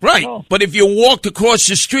ID. Right. Oh. But if you walked across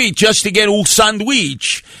the street just to get a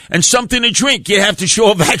sandwich and something to drink, you have to show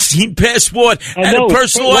a vaccine passport and a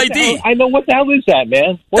personal ID. I know. What the hell is that,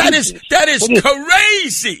 man? That is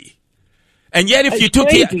crazy. And yet, if That's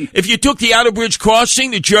you took the Outer Bridge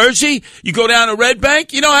Crossing, New Jersey, you go down to Red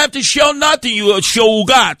Bank, you don't have to show nothing. You show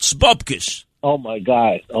ugats, bupkis. Oh my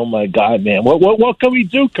God, man. What can we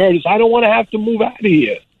do, Curtis? I don't want to have to move out of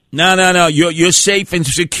here. No. You're safe and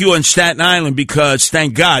secure in Staten Island because,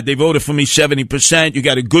 thank God, they voted for me 70%. You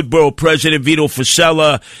got a good borough president, Vito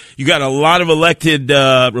Fossella. You got a lot of elected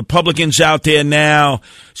Republicans out there now.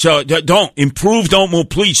 So don't move.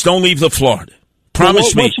 Please don't leave the Florida.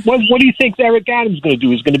 Promise me. What do you think Eric Adams is going to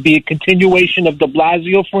do? Is going to be a continuation of de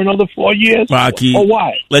Blasio for another 4 years? Rocky, or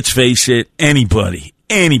what? Let's face it, anybody,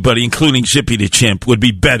 including Zippy the Chimp, would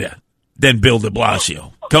be better than Bill de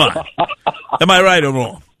Blasio. Come on. Am I right or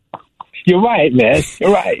wrong? You're right, man.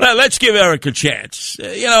 You're right. Well, let's give Eric a chance.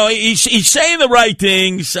 He's saying the right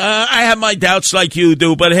things. I have my doubts like you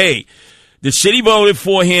do, but hey, the city voted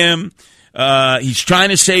for him. He's trying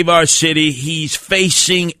to save our city. He's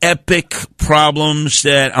facing epic problems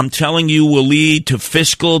that I'm telling you will lead to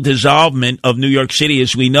fiscal dissolvement of New York City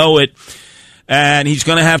as we know it. And he's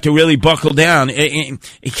going to have to really buckle down. He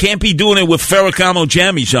can't be doing it with Ferragamo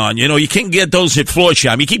jammies on. You can't get those at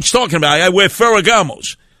Floorsham. He keeps talking about, I wear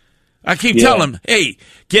Ferragamos. I keep telling him, hey,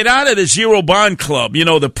 get out of the Zero Bond Club,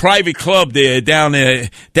 the private club there down in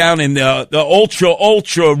the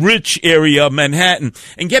ultra rich area of Manhattan,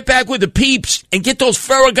 and get back with the peeps and get those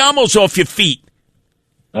Ferragamos off your feet.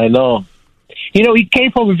 I know. He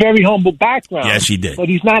came from a very humble background. Yes, he did. But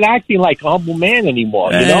he's not acting like a humble man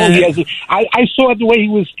anymore. He has. I saw the way he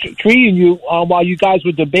was treating you while you guys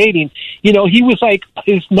were debating. He was like,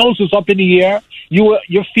 his nose was up in the air. Your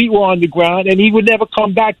feet were on the ground, and he would never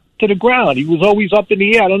come back to the ground. He was always up in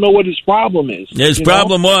the air. I don't know what his problem is. His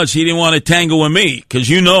problem was he didn't want to tangle with me because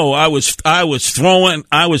I was throwing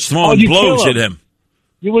blows at him.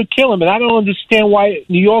 You would kill him, and I don't understand why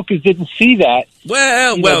New Yorkers didn't see that.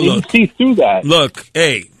 Well, they didn't see through that. Look,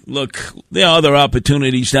 there are other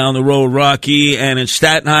opportunities down the road, Rocky, and in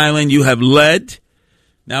Staten Island you have led.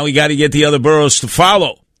 Now we got to get the other boroughs to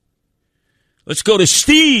follow. Let's go to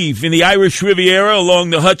Steve in the Irish Riviera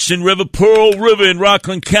along the Hudson River, Pearl River in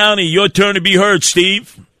Rockland County. Your turn to be heard,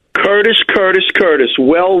 Steve. Curtis.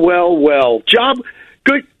 Well. Job,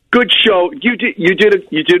 good show. You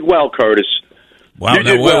did well, Curtis. Wow, wait.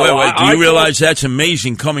 Do you realize that's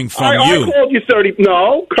amazing coming from you? I called you 30.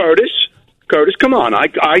 No, Curtis, come on.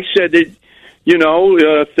 I said that,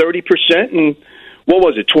 30% and what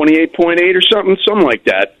was it, 28.8 or something like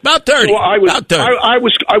that. About 30. Well, I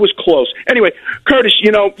was close. Anyway, Curtis,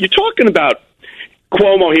 you're talking about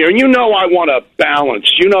Cuomo here, and I want a balance.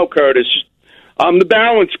 Curtis, I'm the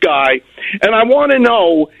balance guy, and I want to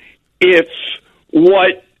know if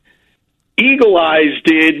what Eagle Eyes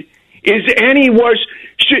did is any worse.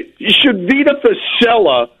 Should Vito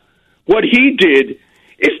Fossella, what he did,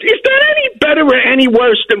 is that any better or any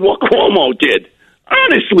worse than what Cuomo did?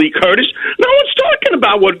 Honestly, Curtis, no one's talking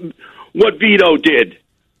about what Vito did.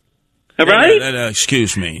 All right?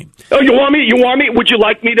 Excuse me. Oh, you want me? Would you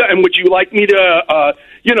like me to?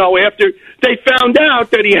 After they found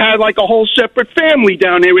out that he had like a whole separate family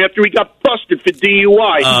down there after he got busted for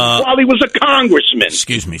DUI while he was a congressman.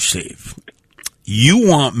 Excuse me, Steve. You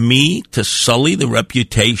want me to sully the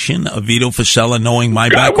reputation of Vito Fossella knowing my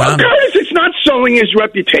background? Well, Curtis, it's not sullying his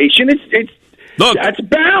reputation. Look, that's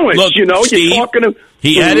balance. Look, Steve, you're talking to.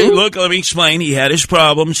 Look, let me explain. He had his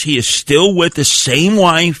problems. He is still with the same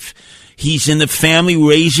wife. He's in the family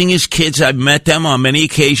raising his kids. I've met them on many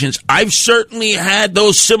occasions. I've certainly had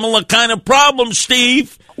those similar kind of problems,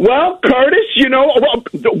 Steve. Well, Curtis,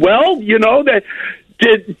 that.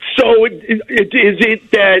 Is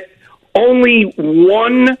it that only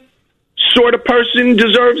one sort of person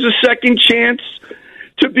deserves a second chance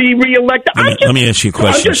to be reelected? Let me ask you a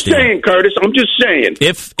question, I'm just saying, Curtis. I'm just saying.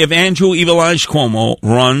 If Andrew Evil Eyes Cuomo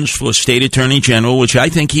runs for state attorney general, which I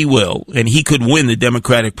think he will, and he could win the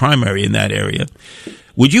Democratic primary in that area,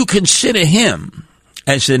 would you consider him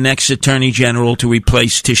as the next attorney general to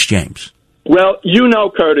replace Tish James? Well,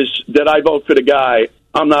 Curtis, that I vote for the guy.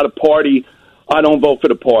 I'm not a party. I don't vote for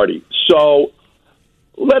the party. So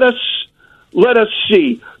let us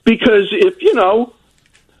see, because if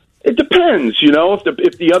it depends,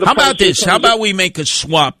 if the other. How about this? How about we make a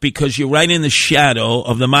swap, because you're right in the shadow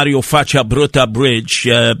of the Mario Faccia Brutta Bridge,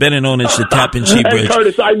 better known as the Tappan Zee Bridge.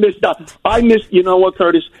 Curtis, I missed. You know what,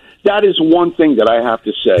 Curtis? That is one thing that I have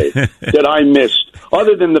to say that I missed.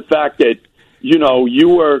 Other than the fact that you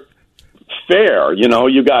were fair.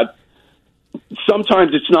 You got.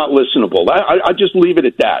 Sometimes it's not listenable. I just leave it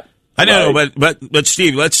at that. I know, but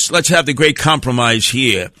Steve, let's have the great compromise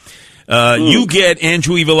here. You get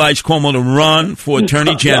Andrew Evil Eyes Cuomo to run for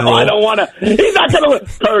Attorney General. No, I don't want to. He's not going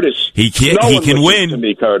to. Curtis. He can. No he one can win. To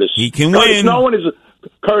me, Curtis. He can Curtis, win. No one is.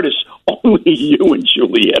 Curtis. Only you and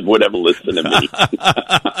Juliet would ever listen to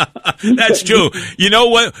me. That's true. You know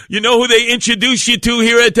what? You know who they introduce you to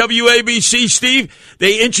here at WABC, Steve?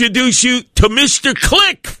 They introduce you to Mr.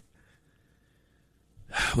 Click,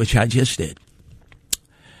 which I just did.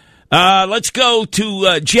 Let's go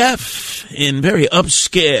to Jeff in very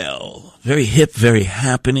upscale, very hip, very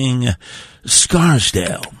happening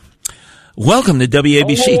Scarsdale. Welcome to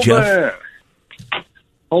WABC, Jeff. There.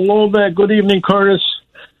 Hello there. Good evening, Curtis.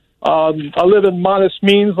 I live in modest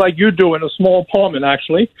means like you do in a small apartment,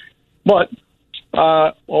 actually. But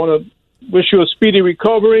I want to wish you a speedy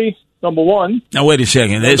recovery, number one. Now, wait a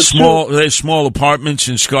second. There's small apartments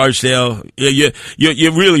in Scarsdale.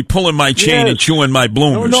 You're really pulling my chain and chewing my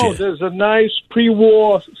bloomers No, here. there's a nice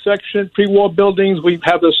pre-war section, pre-war buildings. We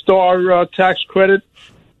have the Star tax credit.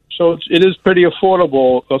 So it is pretty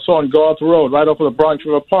affordable. It's on Garth Road, right off of the Bronx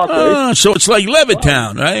River Parkway. So it's like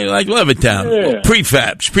Levittown, right? Like Levittown. Yeah.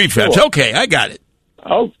 Prefabs. Sure. Okay, I got it.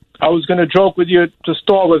 I was going to joke with you to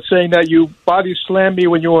start with saying that you body slammed me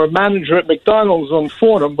when you were a manager at McDonald's on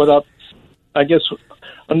Fordham, but I guess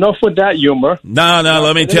enough with that humor. No,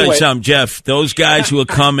 let me tell you anyway. something, Jeff. Those guys who will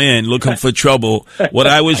come in looking for trouble, what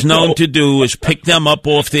I was known to do is pick them up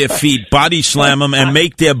off their feet, body slam them, and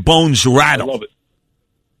make their bones rattle.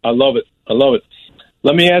 I love it.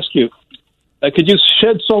 Let me ask you, could you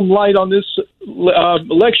shed some light on this?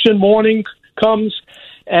 Election morning comes,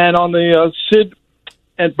 and on the Sid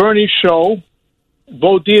and Bernie show,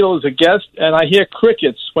 Bo Dietl is a guest, and I hear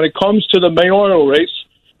crickets. When it comes to the mayoral race,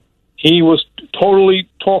 he was totally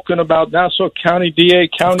talking about Nassau County DA,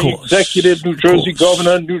 county executive, New Jersey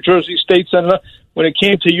governor, New Jersey state senator. When it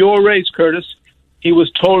came to your race, Curtis, he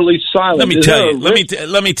was totally silent.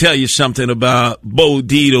 Let me tell you something about Bo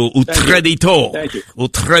Dietl, Thank you.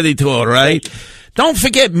 Utreditor, right? Don't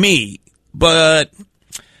forget me, but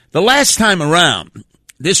the last time around,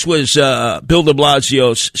 this was Bill de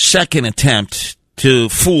Blasio's second attempt to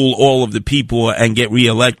fool all of the people and get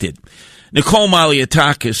reelected. Nicole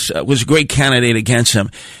Malliotakis was a great candidate against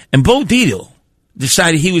him, and Bo Dietl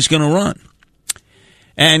decided he was going to run.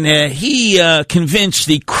 And he convinced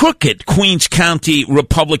the crooked Queens County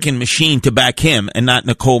Republican machine to back him and not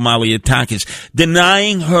Nicole Malliotakis,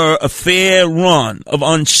 denying her a fair run of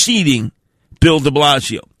unseating Bill de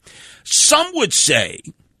Blasio. Some would say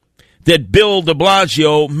that Bill de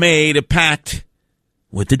Blasio made a pact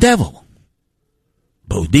with the devil,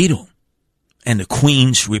 Bo Dietl, and the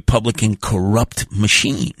Queens Republican corrupt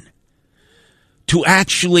machine to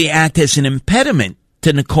actually act as an impediment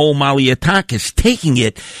to Nicole Malliotakis taking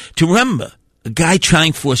it. To remember, a guy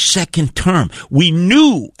trying for a second term. We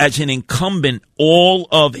knew as an incumbent all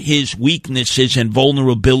of his weaknesses and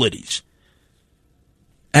vulnerabilities.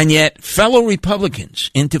 And yet, fellow Republicans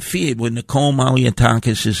interfered with Nicole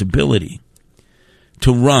Malliotakis' ability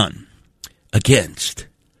to run against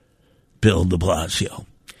Bill de Blasio.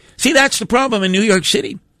 See, that's the problem in New York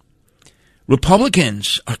City.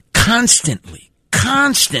 Republicans are constantly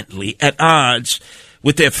at odds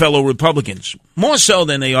with their fellow Republicans, more so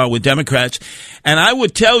than they are with Democrats. And I'll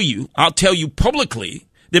tell you publicly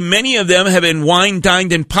that many of them have been wine,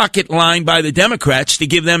 dined, and pocket lined by the Democrats to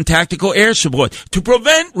give them tactical air support to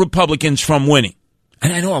prevent Republicans from winning.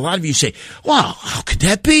 And I know a lot of you say, wow, how could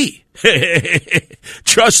that be?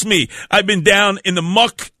 Trust me, I've been down in the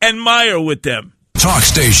muck and mire with them. Talk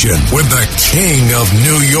station with the king of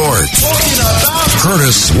New York,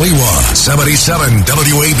 Curtis Sliwa, 77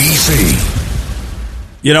 WABC.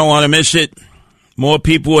 You don't want to miss it. More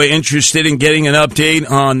people are interested in getting an update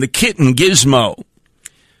on the kitten Gizmo,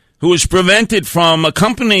 who was prevented from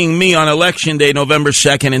accompanying me on Election Day, November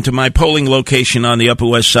 2nd, into my polling location on the Upper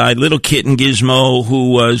West Side. Little kitten Gizmo,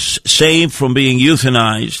 who was saved from being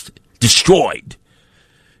euthanized, destroyed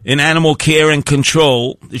in animal care and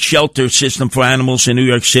control, the shelter system for animals in New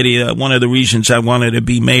York City. One of the reasons I wanted to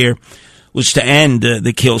be mayor was to end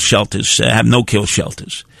the kill shelters, have no kill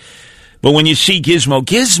shelters. But when you see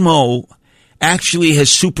Gizmo actually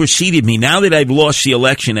has superseded me. Now that I've lost the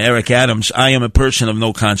election to Eric Adams, I am a person of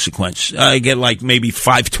no consequence. I get like maybe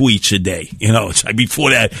 5 tweets a day. You know, it's like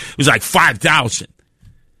before that, it was like 5,000.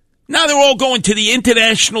 Now they're all going to the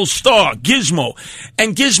international star, Gizmo.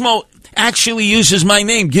 And Gizmo actually uses my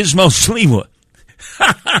name, Gizmo Sliwa.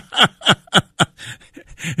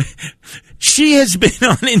 She has been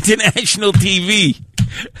on international TV.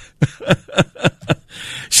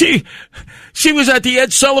 She was at the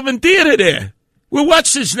Ed Sullivan Theater there. Well,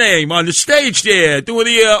 what's his name on the stage there, doing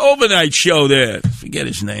the overnight show there? Forget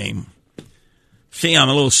his name. See, I'm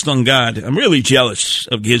a little stung god. I'm really jealous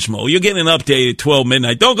of Gizmo. You're getting an update at 12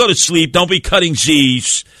 midnight. Don't go to sleep. Don't be cutting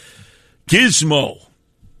Z's. Gizmo,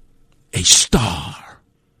 a star,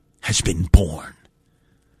 has been born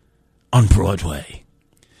on Broadway.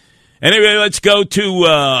 Anyway, let's go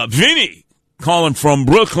to Vinny, calling from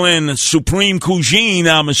Brooklyn. Supreme Cuisine,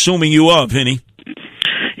 I'm assuming you are, Vinny.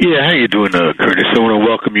 Yeah, how you doing, Curtis? I want to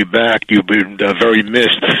welcome you back. You've been very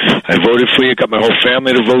missed. I voted for you. Got my whole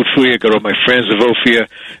family to vote for you. Got all my friends to vote for you.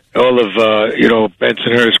 All of,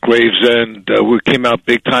 Bensonhurst, Gravesend. We came out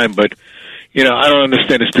big time, but, I don't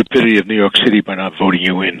understand the stupidity of New York City by not voting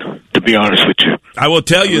you in, to be honest with you. I will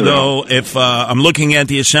tell you, though, if I'm looking at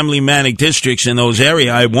the assemblymatic districts in those areas,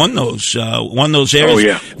 I won those areas. Oh,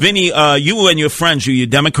 yeah. Vinny, you and your friends, are you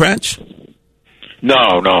Democrats?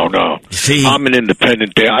 No. See, I'm an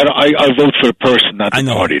independent there. I vote for the person, not the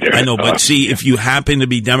party there. I know, but if you happen to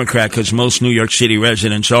be Democrat, because most New York City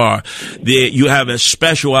residents are, you have a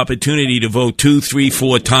special opportunity to vote 2, 3,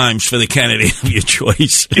 4 times for the candidate of your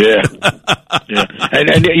choice. Yeah.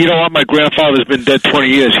 And you know what? My grandfather's been dead 20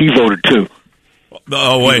 years. He voted too.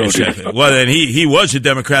 Oh, wait a second. Well, then he was a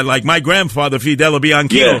Democrat, like my grandfather, Fidel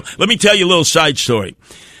Bianchino. Yeah. Let me tell you a little side story.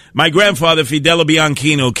 My grandfather, Fidel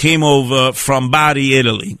Bianchino, came over from Bari,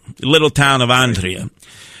 Italy, a little town of Andria,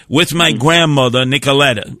 with my grandmother,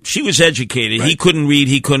 Nicoletta. She was educated. Right. He couldn't read.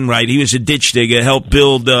 He couldn't write. He was a ditch digger, helped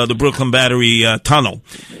build the Brooklyn Battery tunnel.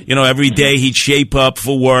 Every day he'd shape up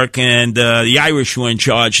for work, and the Irish were in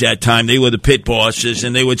charge that time. They were the pit bosses,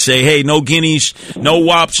 and they would say, hey, no guineas, no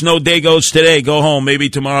wops, no dagos today. Go home. Maybe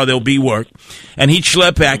tomorrow there'll be work. And he'd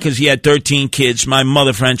schlep back because he had 13 kids. My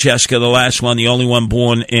mother, Francesca, the last one, the only one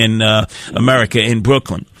born in America, in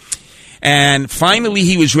Brooklyn. And finally,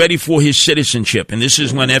 he was ready for his citizenship. And this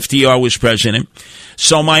is when FDR was president.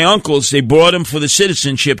 So my uncles, they brought him for the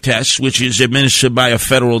citizenship test, which is administered by a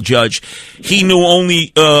federal judge. He knew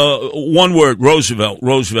only one word,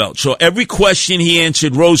 Roosevelt. So every question he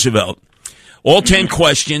answered, Roosevelt. All 10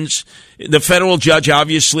 questions. The federal judge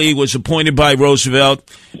obviously was appointed by Roosevelt,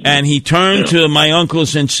 and he turned to my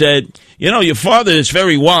uncles and said, your father is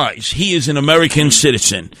very wise. He is an American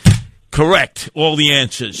citizen. Correct. All the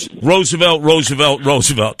answers.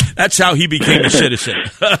 Roosevelt. That's how he became a citizen.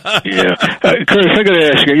 Yeah. Curtis, I got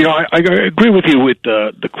to ask you, I agree with you with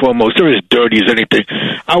the Cuomo's. They're as dirty as anything.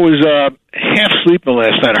 I was half sleeping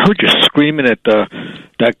last night. I heard you screaming at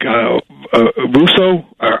that Russo.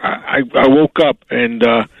 I woke up and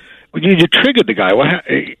you triggered the guy.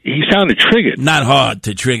 He sounded triggered. Not hard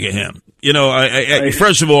to trigger him.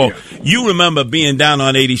 First of all, you remember being down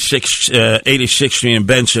on 86th Street in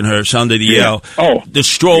Bensonhurst under the the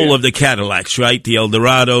stroll of the Cadillacs, right? The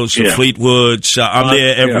Eldorados, the Fleetwoods. I'm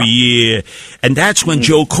there every year. And that's when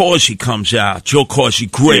Joe Corsi comes out. Joe Corsi,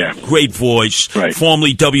 great voice,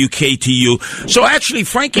 formerly WKTU. So actually,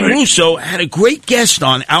 Frankie Russo had a great guest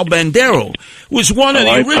on, Al Bandero, who was one of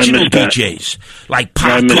the original DJs. Like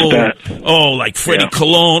Paco, like Freddie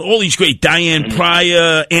Colon, all these great, Diane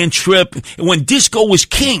Pryor, Ann Tripp. When disco was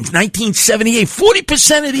king, 1978,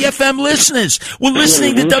 40% of the FM listeners were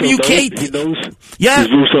listening to WK. Yeah.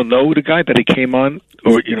 Does Russo know the guy that he came on?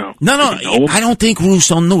 Or, No, I don't think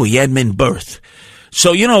Russo knew. He hadn't been birthed.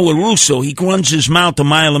 So, with Russo, he runs his mouth a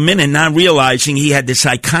mile a minute, not realizing he had this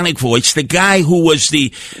iconic voice. The guy who was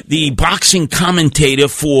the boxing commentator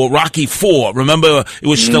for Rocky IV. Remember, it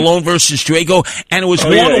was Stallone versus Drago, and it was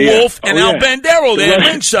Warner Wolf and Al Bandero there at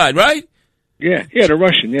ringside, right? Yeah, the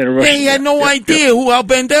Russian. Yeah, he had no idea who Al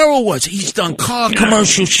Bandero was. He's done car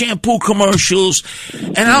commercials, shampoo commercials,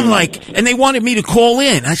 and I'm like, and they wanted me to call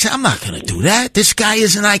in. I said, I'm not going to do that. This guy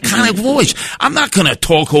is an iconic voice. I'm not going to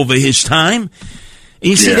talk over his time.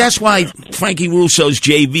 You see, that's why Frankie Russo's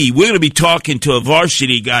JV. We're going to be talking to a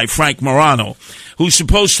varsity guy, Frank Morano, who's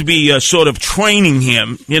supposed to be sort of training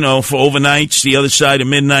him, for overnights, the other side of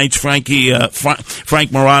midnights, Frank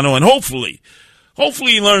Morano, and hopefully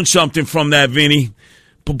you learned something from that, Vinny.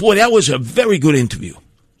 But, boy, that was a very good interview.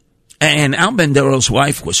 And Al Bandero's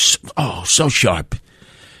wife was, so sharp.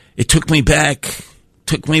 It took me back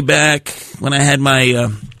when I had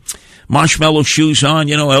my marshmallow shoes on,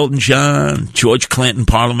 Elton John, George Clinton,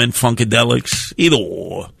 Parliament, Funkadelics, either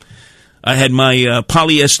or. I had my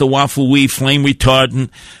polyester waffle weave flame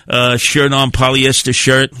retardant shirt on, polyester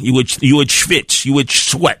shirt. You would schwitz, you would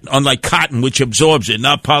sweat, unlike cotton, which absorbs it,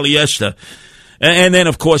 not polyester. And then,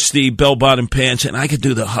 of course, the bell-bottom pants, and I could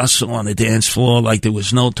do the hustle on the dance floor like there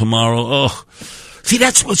was no tomorrow. Oh, see,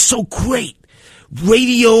 that's what's so great.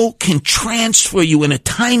 Radio can transfer you in a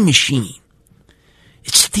time machine.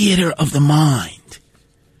 It's theater of the mind.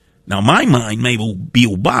 Now, my mind may be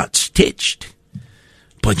ubats, titched,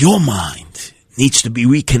 but your mind needs to be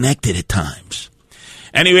reconnected at times.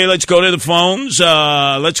 Anyway, let's go to the phones.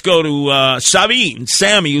 Let's go to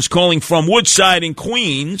Sammy, who's calling from Woodside in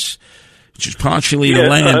Queens, which is partially the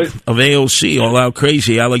land of AOC, all out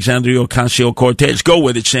crazy, Alexandria Ocasio-Cortez. Go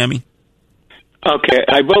with it, Sammy. Okay,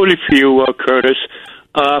 I voted for you, Curtis.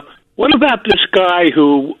 What about this guy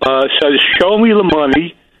who says, show me the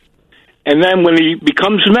money, and then when he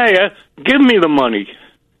becomes mayor, give me the money?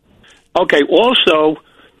 Okay, also,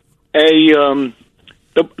 de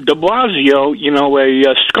Blasio,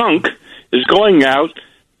 a skunk, is going out,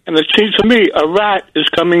 and it seems to me a rat is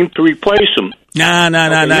coming to replace him. Nah,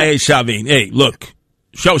 hey, Savine. Hey, look,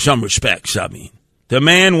 show some respect, Savine. The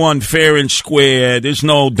man won fair and square. There's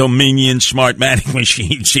no Dominion smartmatic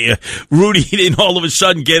machines here. Rudy didn't all of a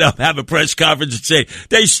sudden get up, have a press conference and say,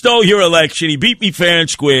 they stole your election. He beat me fair and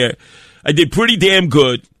square. I did pretty damn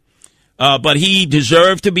good. But he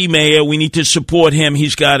deserved to be mayor. We need to support him.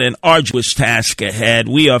 He's got an arduous task ahead.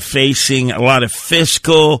 We are facing a lot of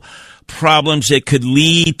fiscal problems that could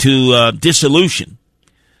lead to dissolution.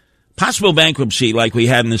 Possible bankruptcy like we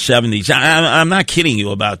had in the 70s. I'm not kidding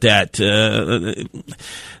you about that. The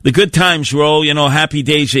good times roll. Happy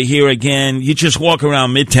days are here again. You just walk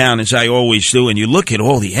around Midtown, as I always do, and you look at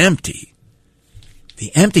all the empty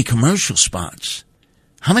commercial spots.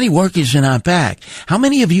 How many workers are not back? How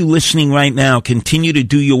many of you listening right now continue to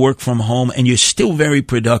do your work from home and you're still very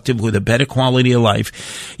productive with a better quality of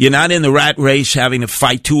life? You're not in the rat race having to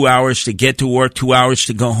fight 2 hours to get to work, 2 hours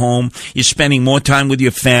to go home. You're spending more time with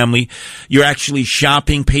your family. You're actually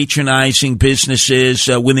shopping, patronizing businesses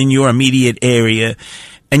within your immediate area.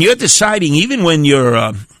 And you're deciding, even when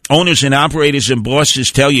your owners and operators and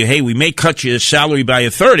bosses tell you, hey, we may cut your salary by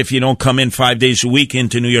a third if you don't come in 5 days a week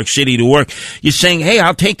into New York City to work, you're saying, hey,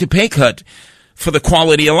 I'll take the pay cut for the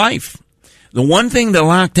quality of life. The one thing the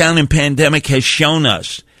lockdown and pandemic has shown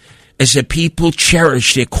us is that people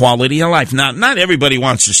cherish their quality of life. Now, not everybody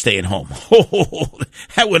wants to stay at home.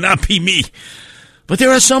 That would not be me. But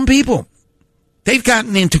there are some people. They've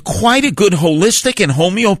gotten into quite a good holistic and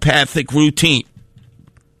homeopathic routine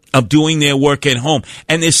of doing their work at home,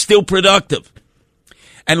 and they're still productive.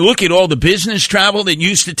 And look at all the business travel that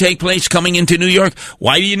used to take place coming into New York.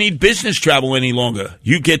 Why do you need business travel any longer?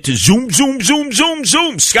 You get to Zoom, Skype.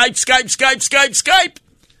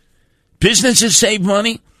 Businesses save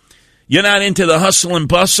money. You're not into the hustle and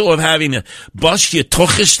bustle of having to bust your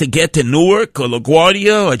tuchus to get to Newark or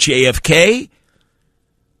LaGuardia or JFK.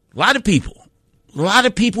 A lot of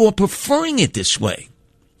people are preferring it this way.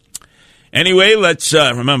 Anyway, let's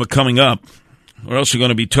remember coming up, we're also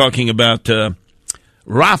going to be talking about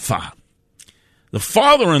Rafa, the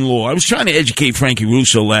father-in-law. I was trying to educate Frankie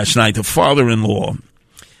Russo last night, the father-in-law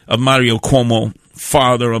of Mario Cuomo,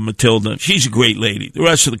 father of Matilda. She's a great lady. The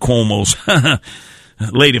rest of the Cuomos,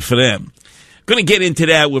 later for them. Going to get into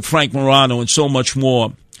that with Frank Morano and so much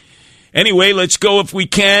more. Anyway, let's go, if we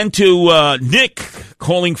can, to Nick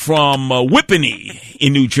calling from Whippany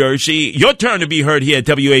in New Jersey. Your turn to be heard here at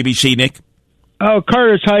WABC, Nick. Oh,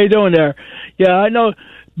 Curtis, how you doing there? Yeah, I know,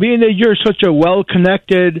 being that you're such a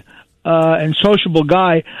well-connected and sociable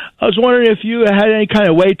guy, I was wondering if you had any kind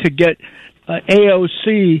of way to get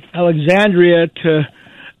AOC, Alexandria, to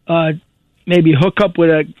maybe hook up with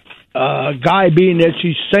a guy, being that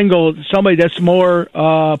she's single, somebody that's more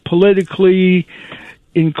politically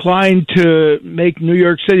inclined to make New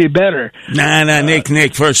York City better. Nah,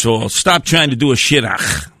 Nick, first of all, stop trying to do a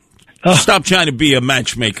shidduch. Stop trying to be a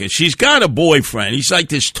matchmaker. She's got a boyfriend. He's like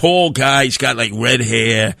this tall guy. He's got like red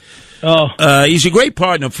hair. He's a great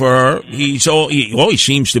partner for her. He always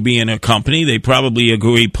seems to be in her company. They probably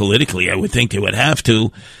agree politically. I would think they would have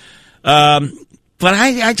to. But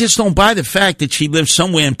I just don't buy the fact that she lives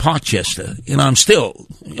somewhere in Parkchester. I'm still,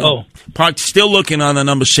 still looking on the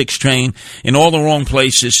number 6 train in all the wrong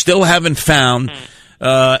places. Still haven't found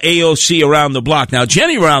AOC around the block. Now,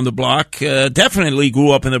 Jenny around the block definitely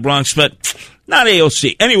grew up in the Bronx, but not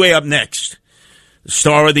AOC. Anyway, up next, the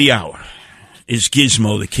star of the hour is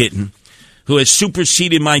Gizmo the kitten, who has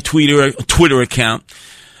superseded my Twitter account.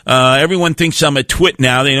 Everyone thinks I'm a twit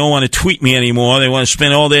now. They don't want to tweet me anymore. They want to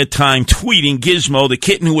spend all their time tweeting Gizmo, the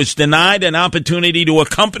kitten who was denied an opportunity to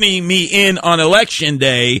accompany me in on Election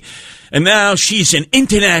Day. And now she's an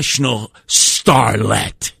international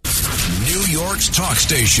starlet. New York's talk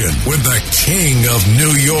station with the king of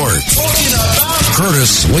New York.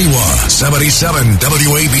 Curtis Sliwa, 77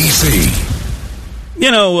 WABC.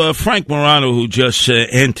 Frank Morano, who just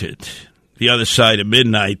entered the other side of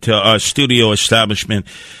midnight, our studio establishment,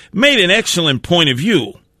 made an excellent point of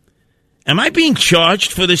view. Am I being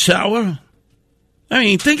charged for this hour? I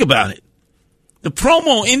mean, think about it. The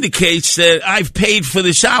promo indicates that I've paid for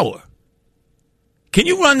this hour. Can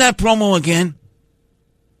you run that promo again?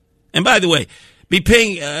 And by the way, be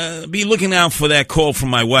looking out for that call from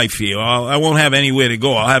my wife here. I won't have anywhere to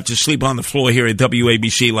go. I'll have to sleep on the floor here at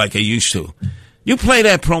WABC like I used to. You play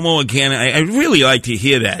that promo again. I really like to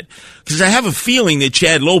hear that because I have a feeling that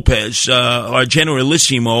Chad Lopez, our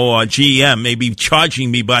Generalissimo, our GM, may be charging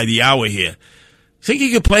me by the hour here. Think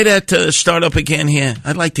you could play that start up again here?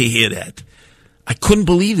 I'd like to hear that. I couldn't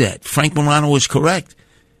believe that. Frank Morano was correct,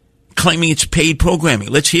 claiming it's paid programming.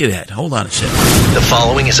 Let's hear that. Hold on a second. The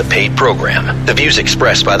following is a paid program. The views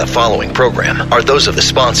expressed by the following program are those of the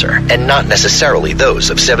sponsor and not necessarily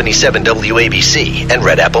those of 77 WABC and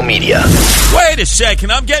Red Apple Media. Wait a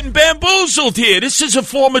second. I'm getting bamboozled here. This is a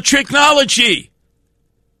form of technology.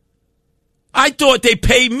 I thought they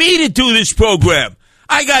paid me to do this program.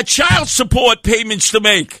 I got child support payments to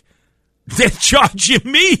make. They're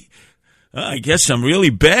charging me. I guess I'm really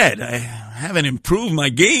bad. I haven't improved my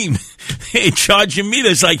game. They're charging me.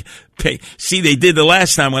 There's like, see, they did the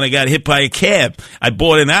last time when I got hit by a cab. I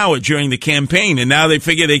bought an hour during the campaign, and now they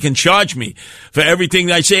figure they can charge me for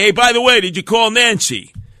everything. I say, hey, by the way, did you call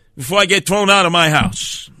Nancy before I get thrown out of my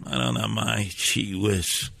house? I don't know, my gee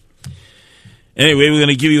whiz. Anyway, we're going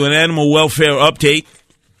to give you an animal welfare update.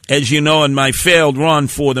 As you know, in my failed run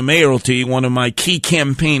for the mayoralty, one of my key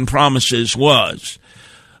campaign promises was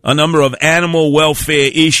a number of animal welfare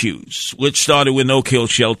issues, which started with no-kill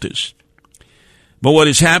shelters. But what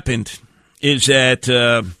has happened is that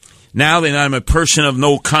now that I'm a person of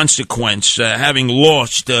no consequence, having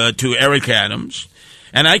lost to Eric Adams,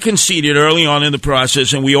 and I conceded early on in the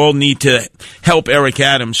process, and we all need to help Eric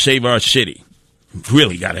Adams save our city.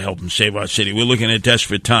 Really got to help him save our city. We're looking at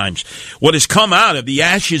desperate times. What has come out of the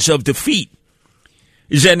ashes of defeat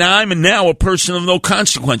is that now I'm now a person of no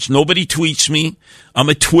consequence. Nobody tweets me. I'm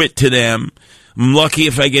a twit to them. I'm lucky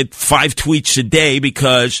if I get 5 tweets a day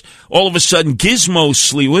because all of a sudden Gizmo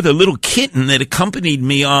Sliwa, the little kitten that accompanied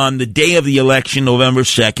me on the day of the election, November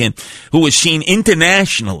 2nd, who was seen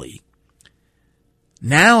internationally,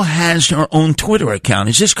 now has her own Twitter account.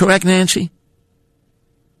 Is this correct, Nancy?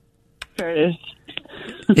 Curtis.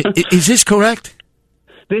 Is this correct?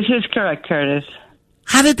 This is correct, Curtis.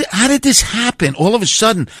 How did this happen? All of a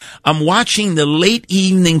sudden, I'm watching the late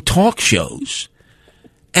evening talk shows,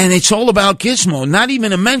 and it's all about Gizmo, not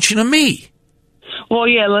even a mention of me. Well,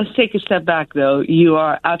 yeah, let's take a step back, though. You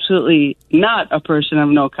are absolutely not a person of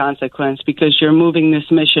no consequence because you're moving this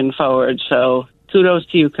mission forward. So kudos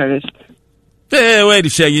to you, Curtis. Hey, wait a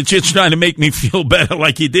second. You're just trying to make me feel better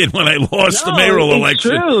like you did when I lost the mayoral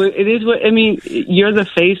election. It's true. It is what, I mean, you're the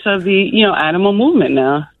face of the, animal movement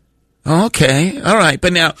now. Okay. All right.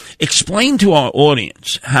 But now explain to our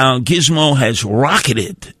audience how Gizmo has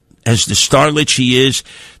rocketed as the starlet she is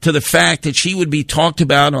to the fact that she would be talked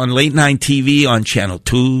about on late night TV on Channel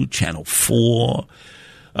 2, Channel 4.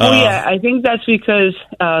 Yeah, I think that's because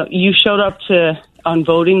you showed up on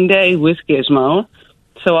voting day with Gizmo.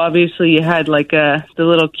 So obviously you had like the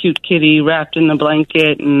little cute kitty wrapped in the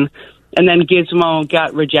blanket, and then Gizmo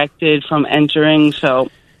got rejected from entering.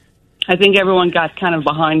 So I think everyone got kind of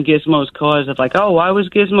behind Gizmo's cause of like, oh, why was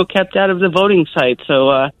Gizmo kept out of the voting site? So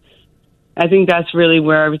I think that's really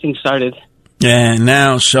where everything started. And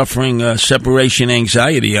now suffering separation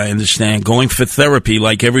anxiety, I understand, going for therapy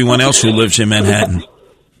like everyone else who lives in Manhattan.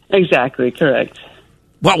 Exactly, correct.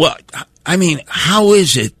 Well, I mean, how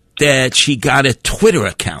is it that she got a Twitter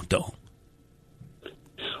account, though?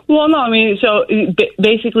 Well, no, I mean, so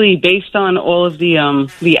basically based on all of the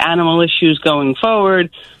animal issues going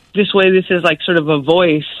forward, this is like sort of a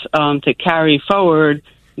voice to carry forward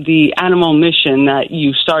the animal mission that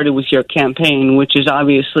you started with your campaign, which is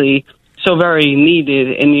obviously so very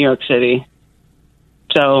needed in New York City.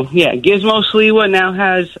 So, yeah, Gizmo Sliwa now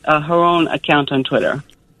has her own account on Twitter.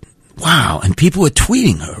 Wow, and people are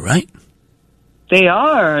tweeting her, right? They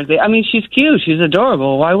are. I mean, she's cute. She's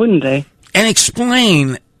adorable. Why wouldn't they? And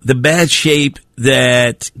explain the bad shape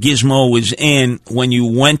that Gizmo was in when you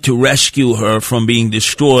went to rescue her from being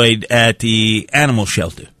destroyed at the animal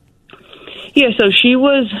shelter. Yeah, so she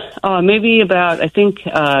was maybe about, I think,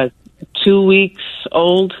 2 weeks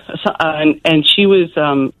old, and she was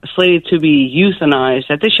slated to be euthanized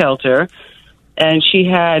at the shelter, and she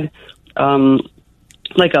had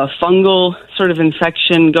like a fungal sort of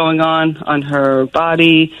infection going on her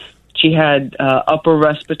body. She had upper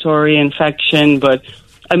respiratory infection, but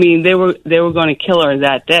I mean, they were going to kill her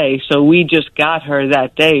that day. So we just got her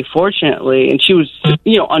that day, fortunately, and she was,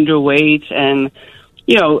 underweight, and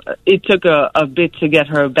it took a bit to get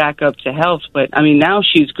her back up to health. But I mean, now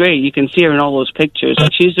she's great. You can see her in all those pictures.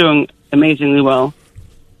 She's doing amazingly well.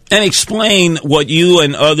 And explain what you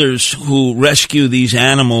and others who rescue these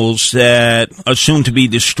animals that are soon to be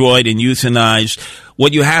destroyed and euthanized,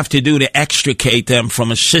 what you have to do to extricate them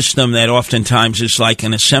from a system that oftentimes is like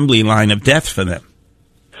an assembly line of death for them.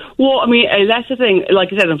 Well, I mean, that's the thing.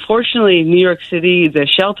 Like I said, unfortunately, New York City, the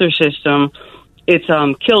shelter system, it's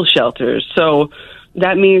kill shelters. So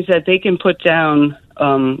that means that they can put down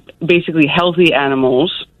basically healthy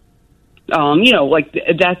animals. Like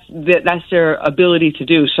that's their ability to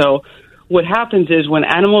do. So what happens is when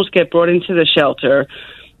animals get brought into the shelter,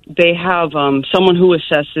 they have someone who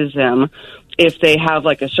assesses them. If they have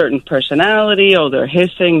like a certain personality, or they're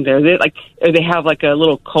hissing, or they have like a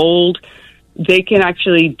little cold, they can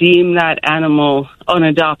actually deem that animal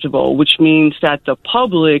unadoptable, which means that the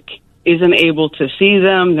public isn't able to see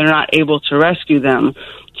them. They're not able to rescue them.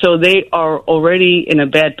 So they are already in a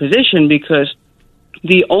bad position because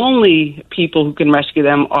the only people who can rescue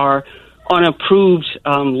them are unapproved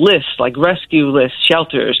lists, like rescue list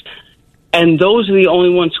shelters. And those are the only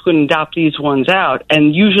ones who can adopt these ones out.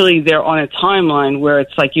 And usually they're on a timeline where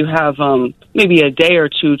it's like you have maybe a day or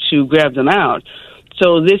two to grab them out.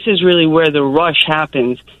 So this is really where the rush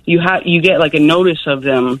happens. You get like a notice of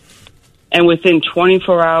them, and within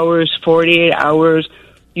 24 hours, 48 hours,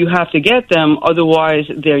 you have to get them. Otherwise,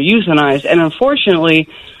 they're euthanized. And unfortunately,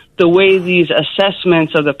 the way these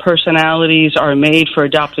assessments of the personalities are made for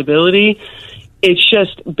adoptability, it's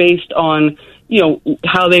just based on,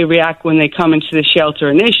 how they react when they come into the shelter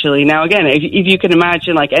initially. Now, again, if you can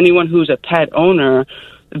imagine, like anyone who's a pet owner,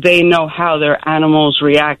 they know how their animals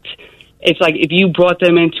react. It's like if you brought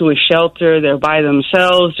them into a shelter, they're by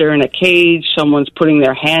themselves, they're in a cage, someone's putting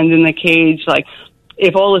their hand in the cage. Like,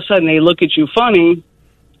 if all of a sudden they look at you funny,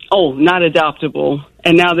 oh, not adoptable.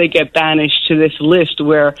 And now they get banished to this list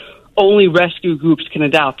where only rescue groups can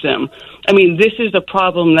adopt them. I mean, this is the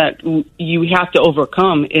problem that you have to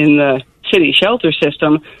overcome in the city shelter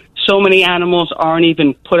system. So many animals aren't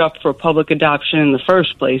even put up for public adoption in the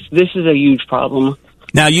first place. This is a huge problem.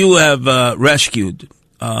 Now, you have rescued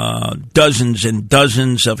dozens and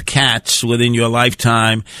dozens of cats within your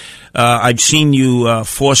lifetime. I've seen you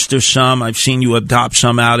foster some. I've seen you adopt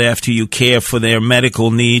some out after you care for their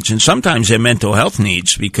medical needs and sometimes their mental health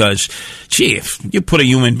needs because, gee, if you put a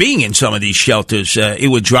human being in some of these shelters, it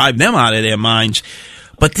would drive them out of their minds.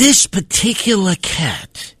 But this particular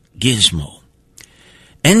cat, Gizmo,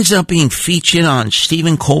 ends up being featured on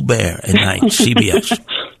Stephen Colbert at night, CBS.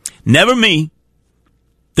 Never me,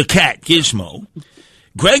 the cat, Gizmo.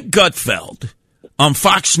 Greg Gutfeld on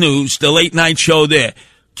Fox News, the late night show there.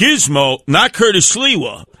 Gizmo, not Curtis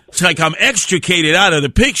Sliwa. It's like I'm extricated out of the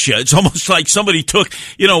picture. It's almost like somebody took,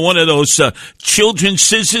 one of those children's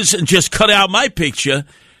scissors and just cut out my picture.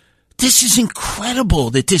 This is incredible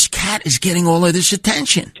that this cat is getting all of this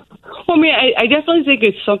attention. Well, I mean, I definitely think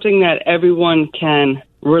it's something that everyone can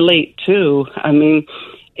relate to. I mean,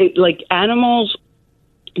 like animals,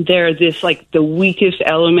 they're this like the weakest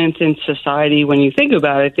element in society. When you think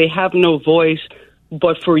about it, they have no voice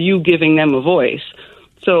but for you giving them a voice.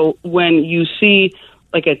 So when you see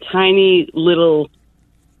like a tiny little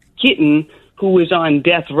kitten who was on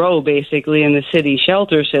death row basically in the city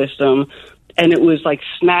shelter system, and it was like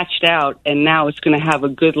snatched out and now it's going to have a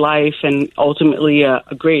good life and ultimately a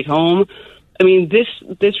great home. I mean,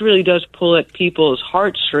 this really does pull at people's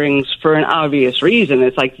heartstrings for an obvious reason.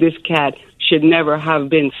 It's like this cat should never have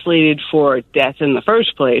been slated for death in the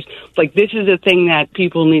first place. Like, this is a thing that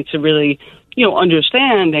people need to really,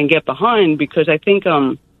 understand and get behind, because I think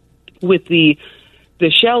with the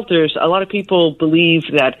shelters, a lot of people believe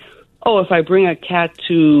that, if I bring a cat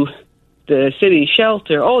to the city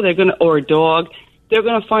shelter, or a dog, they're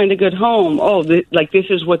going to find a good home. This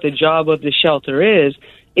is what the job of the shelter is.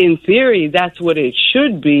 In theory, that's what it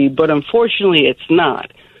should be, but unfortunately it's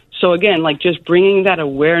not. So again, like just bringing that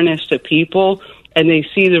awareness to people and they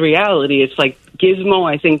see the reality, it's like Gizmo,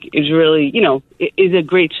 I think, is really, is a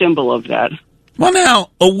great symbol of that. Well, now,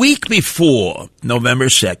 a week before November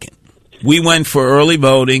 2nd, we went for early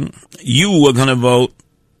voting. You were going to vote.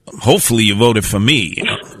 Hopefully you voted for me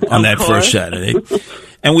on that first Saturday.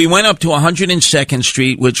 And we went up to 102nd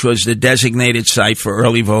Street, which was the designated site for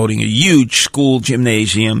early voting, a huge school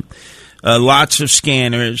gymnasium, lots of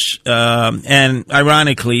scanners. And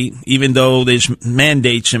ironically, even though there's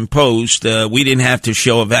mandates imposed, we didn't have to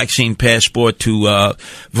show a vaccine passport to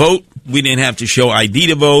vote. We didn't have to show ID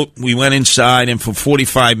to vote. We went inside, and for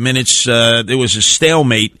 45 minutes, there was a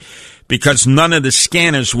stalemate because none of the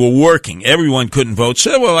scanners were working. Everyone couldn't vote.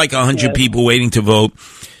 So there were like 100 people waiting to vote.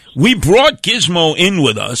 We brought Gizmo in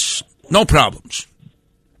with us, no problems.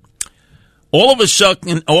 All of a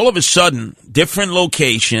sudden, different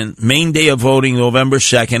location, main day of voting, November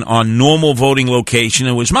 2nd, on normal voting location.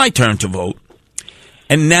 It was my turn to vote.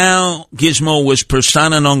 And now Gizmo was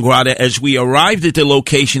persona non grata. As we arrived at the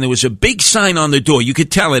location, there was a big sign on the door. You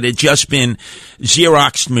could tell it had just been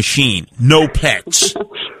Xeroxed machine. No pets.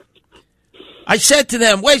 I said to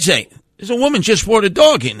them, wait a second. There's a woman just brought a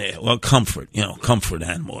dog in there. Well, comfort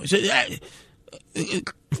animal. I said,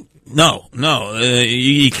 no,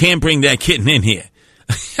 you can't bring that kitten in here.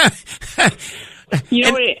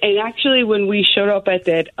 And actually, when we showed up at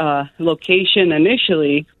that location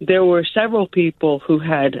initially, there were several people who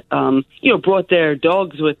had, brought their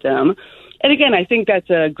dogs with them. And again, I think that's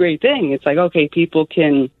a great thing. It's like, okay, people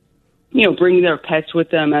can, bring their pets with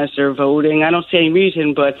them as they're voting. I don't see any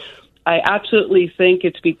reason, but I absolutely think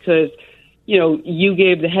it's because, you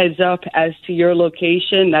gave the heads up as to your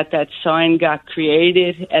location, that sign got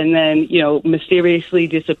created and then, mysteriously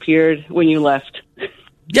disappeared when you left.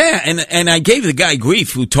 Yeah, and I gave the guy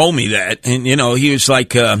grief who told me that, and he was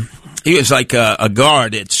like a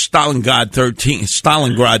guard at Stalingrad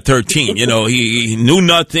 13. He knew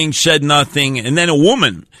nothing, said nothing, and then a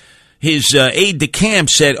woman, his aide de camp,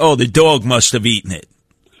 said, "Oh, the dog must have eaten it."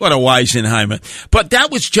 What a Weisenheimer! But that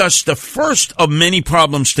was just the first of many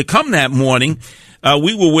problems to come that morning.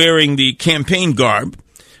 We were wearing the campaign garb.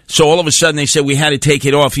 So all of a sudden they said we had to take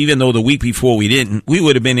it off, even though the week before we didn't. We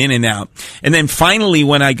would have been in and out. And then finally,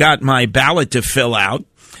 when I got my ballot to fill out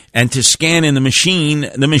and to scan in the machine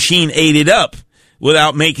ate it up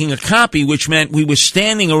without making a copy, which meant we were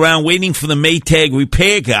standing around waiting for the Maytag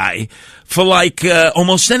repair guy for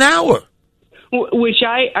almost an hour. Which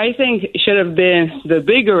I think should have been the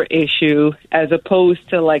bigger issue as opposed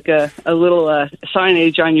to like a little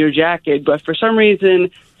signage on your jacket. But for some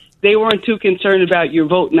reason, they weren't too concerned about your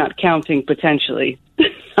vote not counting potentially.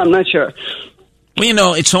 I'm not sure.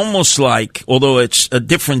 Well, it's almost like, although it's a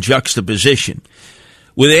different juxtaposition,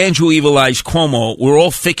 with Andrew Evil Eyes Cuomo, we're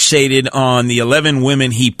all fixated on the 11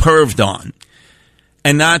 women he perved on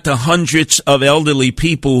and not the hundreds of elderly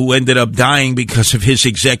people who ended up dying because of his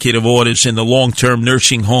executive orders in the long-term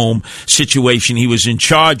nursing home situation he was in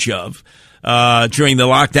charge of during the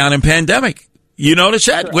lockdown and pandemic. You notice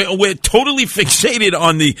that? We're totally fixated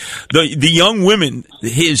on the young women,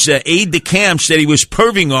 his aide-de-camps that he was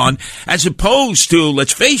perving on, as opposed to,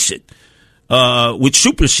 let's face it, which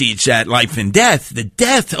supersedes that life and death, the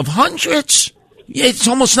death of hundreds. It's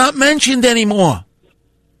almost not mentioned anymore.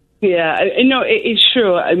 Yeah, it's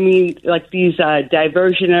true. I mean, like these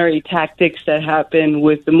diversionary tactics that happen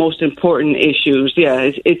with the most important issues.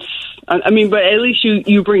 Yeah, but at least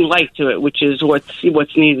you bring light to it, which is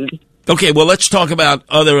what's needed. Okay, well, let's talk about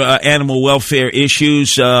other animal welfare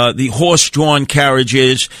issues. The horse-drawn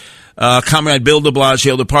carriages. Comrade Bill de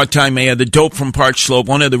Blasio, the part-time mayor, the dope from Park Slope,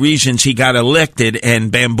 one of the reasons he got elected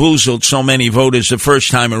and bamboozled so many voters the first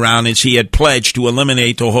time around is he had pledged to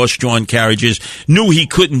eliminate the horse-drawn carriages, knew he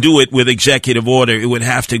couldn't do it with executive order. It would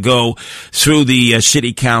have to go through the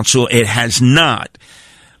city council. It has not.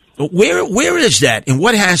 Where is that, and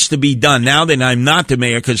what has to be done now that I'm not the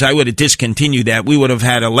mayor? Because I would have discontinued that. We would have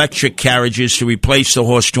had electric carriages to replace the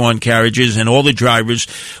horse-drawn carriages, and all the drivers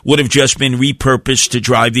would have just been repurposed to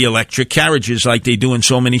drive the electric carriages like they do in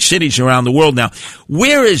so many cities around the world now.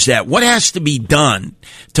 Where is that? What has to be done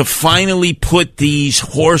to finally put these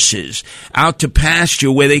horses out to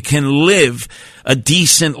pasture where they can live a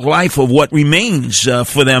decent life of what remains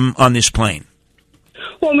for them on this plane?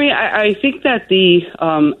 Well, I think that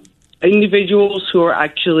the individuals who are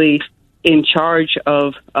actually in charge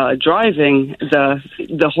of driving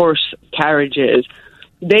the horse carriages,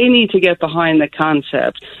 they need to get behind the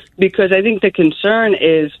concept, because I think the concern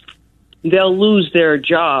is they'll lose their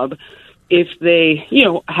job if they,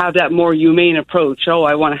 have that more humane approach. Oh,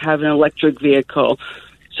 I want to have an electric vehicle.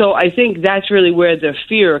 So I think that's really where the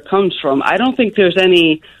fear comes from. I don't think there's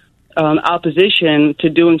any opposition to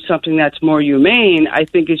doing something that's more humane. I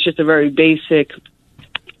think it's just a very basic,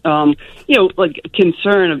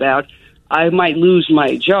 concern about I might lose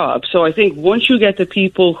my job. So I think once you get the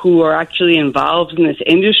people who are actually involved in this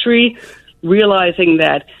industry realizing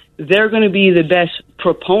that they're going to be the best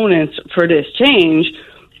proponents for this change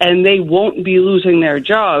and they won't be losing their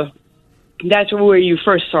job, that's where you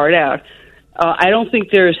first start out. I don't think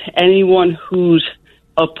there's anyone who's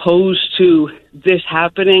opposed to this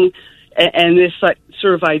happening and this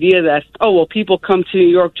sort of idea that, people come to New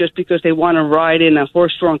York just because they want to ride in a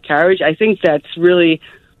horse-drawn carriage. I think that's really,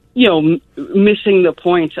 missing the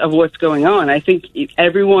point of what's going on. I think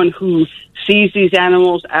everyone who sees these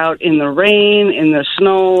animals out in the rain, in the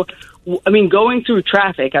snow, going through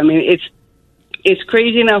traffic, it's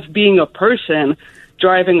crazy enough being a person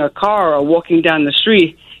driving a car or walking down the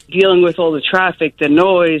street, dealing with all the traffic, the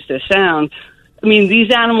noise, the sound. I mean,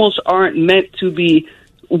 these animals aren't meant to be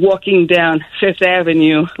walking down Fifth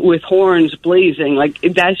Avenue with horns blazing. Like,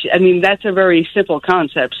 that's a very simple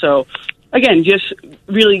concept. So, again, just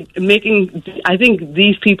really I think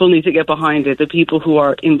these people need to get behind it, the people who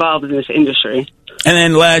are involved in this industry. And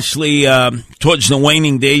then lastly, towards the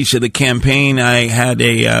waning days of the campaign, I had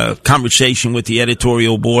a conversation with the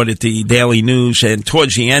editorial board at the Daily News, and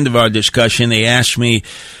towards the end of our discussion, they asked me,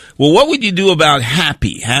 well, what would you do about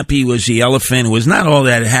Happy? Happy was the elephant who was not all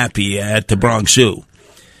that happy at the Bronx Zoo,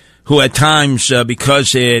 who at times,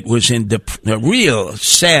 because it was in a real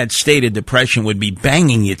sad state of depression, would be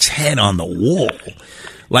banging its head on the wall,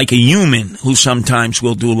 like a human who sometimes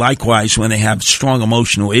will do likewise when they have strong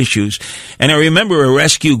emotional issues. And I remember a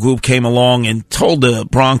rescue group came along and told the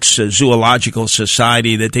Bronx Zoological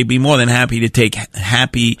Society that they'd be more than happy to take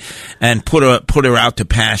Happy and put her out to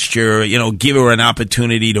pasture, give her an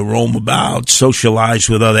opportunity to roam about, socialize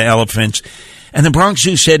with other elephants. And the Bronx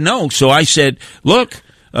Zoo said no. So I said, look,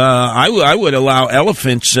 I would allow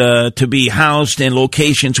elephants to be housed in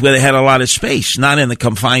locations where they had a lot of space, not in the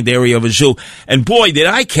confined area of a zoo. And boy, did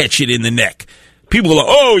I catch it in the neck. People are like,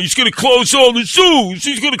 oh, he's going to close all the zoos.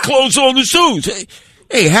 He's going to close all the zoos.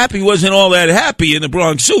 Hey, Happy wasn't all that happy in the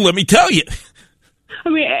Bronx Zoo, let me tell you. I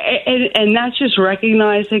mean, and that's just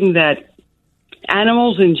recognizing that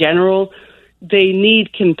animals in general, they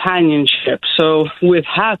need companionship. So with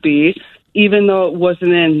Happy, even though it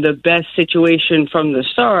wasn't in the best situation from the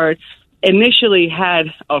start, initially had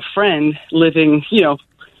a friend living,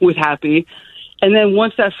 with Happy. And then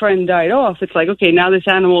once that friend died off, it's like, okay, now this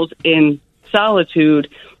animal's in solitude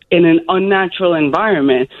in an unnatural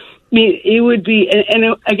environment. I mean, it would be,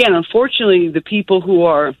 and again, unfortunately, the people who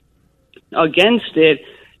are against it,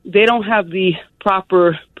 they don't have the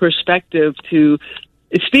proper perspective to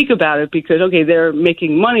speak about it because, okay, they're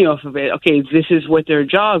making money off of it. Okay, this is what their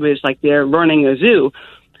job is, like they're running a zoo.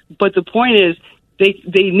 But the point is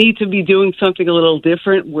they need to be doing something a little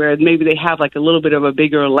different where maybe they have like a little bit of a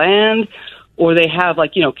bigger land or they have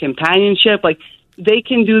like, companionship. Like they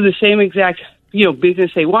can do the same exact,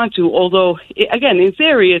 business they want to. Although, again, in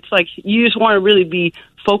theory, it's like you just want to really be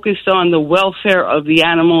focused on the welfare of the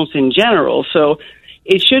animals in general. So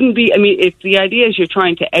it shouldn't be, if the idea is you're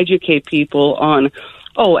trying to educate people on,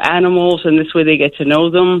 animals, and this way they get to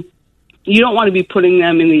know them, you don't want to be putting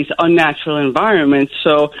them in these unnatural environments.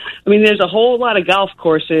 So, there's a whole lot of golf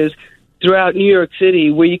courses throughout New York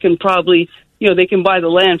City where you can probably, they can buy the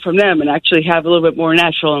land from them and actually have a little bit more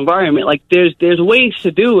natural environment. Like, there's ways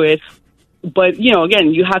to do it, but,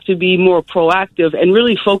 again, you have to be more proactive and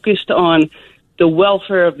really focused on the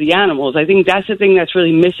welfare of the animals. I think that's the thing that's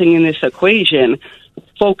really missing in this equation,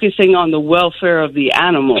 focusing on the welfare of the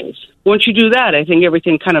animals. Once you do that, I think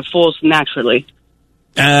everything kind of falls naturally.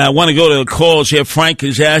 I want to go to the calls here. Frank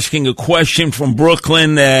is asking a question from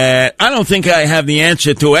Brooklyn that I don't think I have the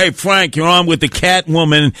answer to. Hey, Frank, you're on with the cat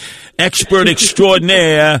woman, expert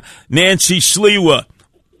extraordinaire, Nancy Sliwa.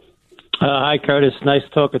 Hi, Curtis. Nice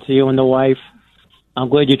talking to you and the wife. I'm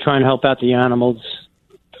glad you're trying to help out the animals.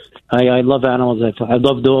 I love animals. I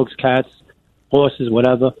love dogs, cats, horses,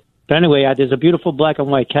 whatever. But anyway, there's a beautiful black and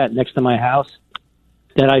white cat next to my house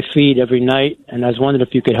that I feed every night, and I was wondering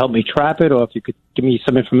if you could help me trap it, or if you could give me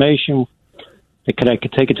some information. I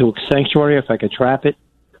could take it to a sanctuary if I could trap it.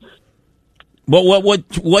 Well,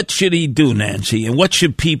 what should he do, Nancy? And what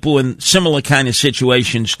should people in similar kind of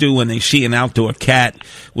situations do when they see an outdoor cat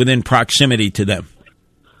within proximity to them?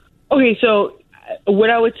 Okay, so what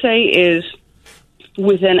I would say is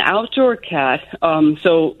with an outdoor cat,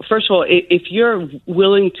 so first of all, if you're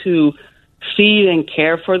willing to feed and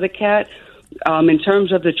care for the cat, in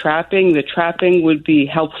terms of the trapping would be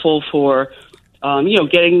helpful for,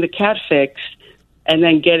 getting the cat fixed and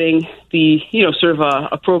then getting the,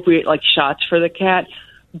 appropriate, shots for the cat.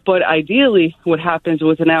 But ideally, what happens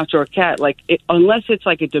with an outdoor cat, unless it's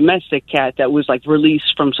like a domestic cat that was,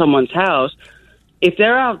 released from someone's house, if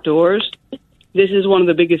they're outdoors, this is one of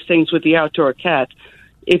the biggest things with the outdoor cat.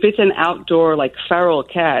 If it's an outdoor, feral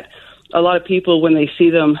cat, a lot of people, when they see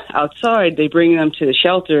them outside, they bring them to the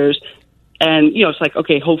shelters. And, it's like,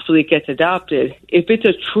 okay, hopefully it gets adopted. If it's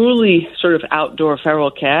a truly sort of outdoor feral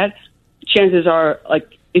cat, chances are,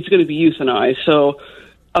 it's going to be euthanized. So,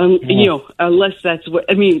 unless that's what,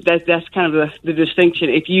 that's kind of the distinction.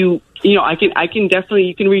 If you can definitely,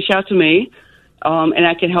 you can reach out to me, and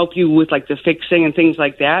I can help you with, the fixing and things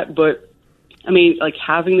like that. But,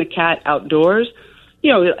 having the cat outdoors,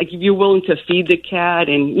 if you're willing to feed the cat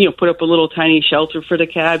and, put up a little tiny shelter for the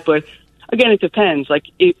cat. But, again, it depends.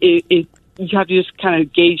 you have to just kind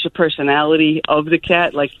of gauge the personality of the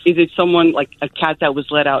cat. Like, is it someone like a cat that was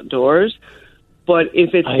let outdoors? But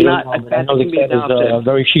if it's not a cat that can be adopted, is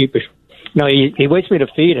very sheepish. No, he waits me to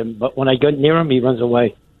feed him, but when I get near him, he runs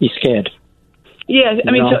away. He's scared. Yeah,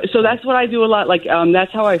 I mean, so that's what I do a lot. Like,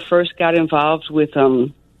 that's how I first got involved with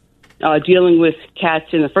dealing with cats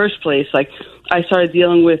in the first place. Like, I started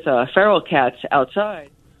dealing with feral cats outside.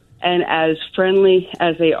 And as friendly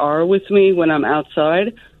as they are with me when I'm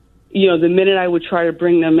outside, the minute I would try to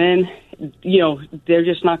bring them in, they're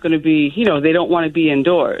just not going to be, they don't want to be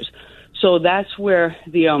indoors. So that's where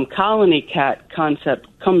the colony cat concept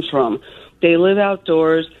comes from. They live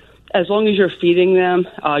outdoors. As long as you're feeding them,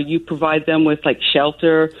 you provide them with, like,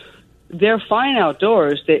 shelter. They're fine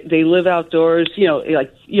outdoors. They live outdoors.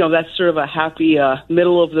 That's sort of a happy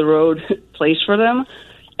middle-of-the-road place for them.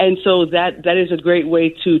 And so that is a great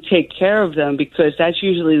way to take care of them, because that's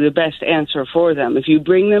usually the best answer for them. If you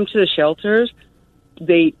bring them to the shelters,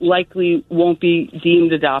 they likely won't be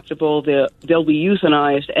deemed adoptable. They'll be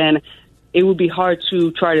euthanized, and it would be hard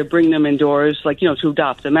to try to bring them indoors, to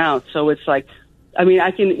adopt them out. So it's like, I mean, I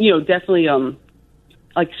can, definitely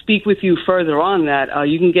speak with you further on that.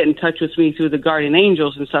 You can get in touch with me through the Guardian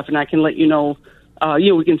Angels and stuff, and I can let you know,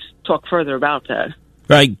 we can talk further about that.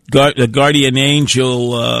 Right, the Guardian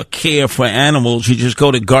Angel care for animals. You just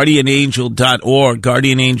go to guardianangel.org,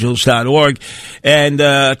 guardianangels.org. And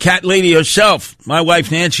Cat Lady herself, my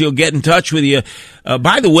wife Nancy, will get in touch with you.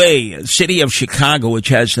 By the way, the city of Chicago, which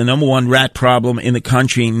has the number one rat problem in the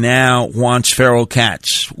country, now wants feral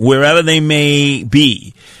cats, wherever they may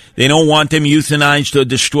be. They don't want them euthanized or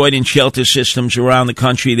destroyed in shelter systems around the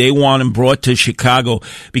country. They want them brought to Chicago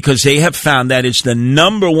because they have found that it's the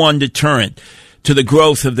number one deterrent to the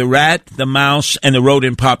growth of the rat, the mouse, and the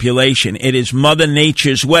rodent population. It is Mother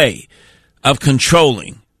Nature's way of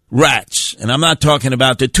controlling rats. And I'm not talking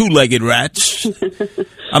about the two-legged rats.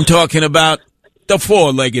 I'm talking about the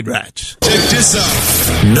four-legged rats. Check this out.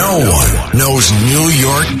 No one knows New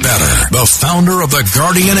York better. The founder of the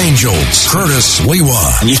Guardian Angels, Curtis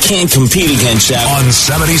Sliwa. And you can't compete against that. On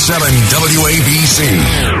 77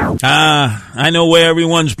 WABC. I know where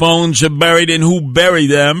everyone's bones are buried and who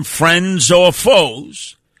buried them, friends or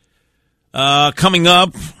foes. Coming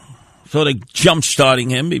up, sort of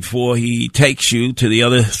jump-starting him before he takes you through the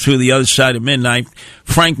other side of midnight.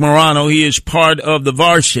 Frank Morano, he is part of the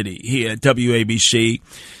varsity here at WABC.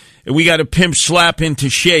 And we got a pimp slap into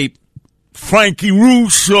shape. Frankie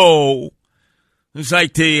Russo, who's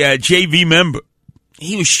like the JV member.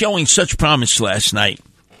 He was showing such promise last night.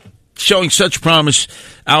 Showing such promise.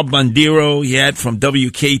 Al Bandero he had from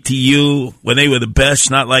WKTU when they were the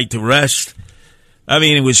best, not like the rest. I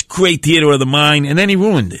mean, it was great theater of the mind, and then he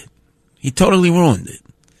ruined it. He totally ruined it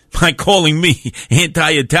by calling me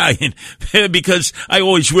anti-Italian because I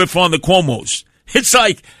always riff on the Cuomos. It's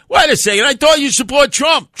like, wait a second, I thought you support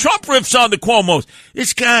Trump. Trump riffs on the Cuomos.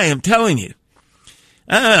 This guy, I'm telling you.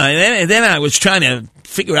 And then I was trying to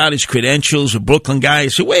figure out his credentials, a Brooklyn guy. I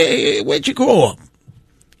said, where'd you grow up?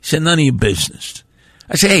 He said, none of your business.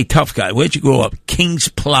 I said, hey, tough guy, where'd you grow up? Kings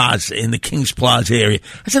Plaza, in the Kings Plaza area.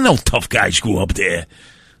 I said, no tough guys grew up there.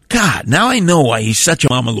 God, now I know why he's such a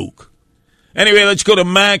Mameluke. Anyway, let's go to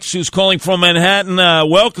Max, who's calling from Manhattan.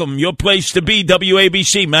 Welcome, your place to be,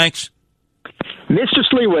 WABC, Max. Mr.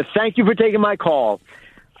 Sliwa, thank you for taking my call.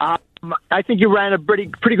 I think you ran a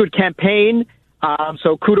pretty good campaign,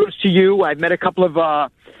 so kudos to you. I've met a couple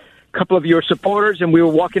of your supporters, and we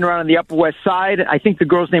were walking around on the Upper West Side. I think the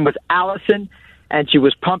girl's name was Allison, and she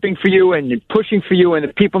was pumping for you and pushing for you, and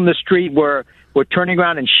the people in the street were turning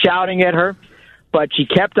around and shouting at her. But she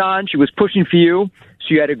kept on. She was pushing for you.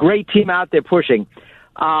 So you had a great team out there pushing.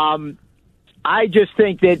 I just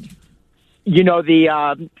think that,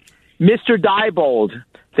 the Mr. Diebold,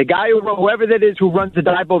 the guy whoever that is who runs the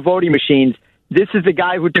Diebold voting machines, this is the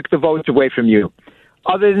guy who took the votes away from you.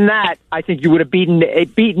 Other than that, I think you would have beaten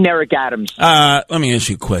Eric Adams. Let me ask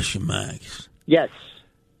you a question, Max. Yes.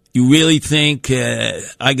 You really think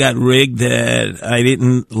I got rigged, that I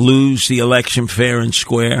didn't lose the election fair and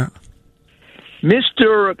square?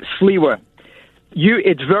 Mr. Sliwa,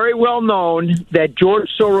 it's very well known that George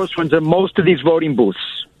Soros runs most of these voting booths,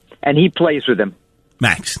 and he plays with them.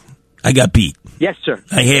 Max, I got beat. Yes, sir.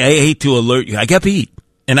 I hate to alert you. I got beat.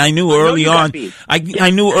 And I knew early on. I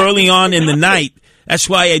knew early on in the night. That's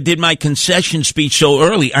why I did my concession speech so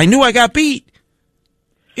early. I knew I got beat.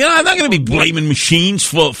 I'm not going to be blaming machines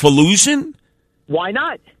for losing. Why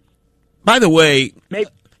not? By the way,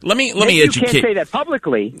 Let me maybe educate. You can't say that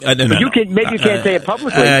publicly. No. Maybe you can't say it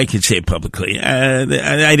publicly. I can say it publicly.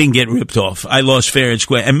 I didn't get ripped off. I lost fair and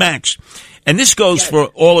square. And Max, and this goes for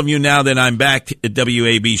all of you now that I'm back at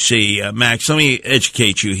WABC. Max, let me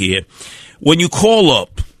educate you here. When you call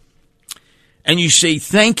up and you say,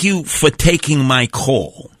 thank you for taking my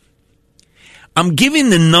call, I'm giving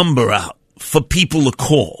the number out for people to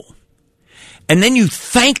call. And then you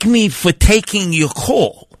thank me for taking your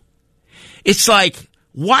call. It's like,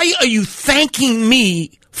 why are you thanking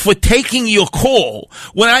me for taking your call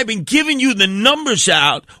when I've been giving you the numbers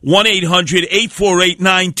out,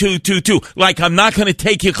 1-800-848-9222, like I'm not going to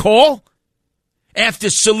take your call? After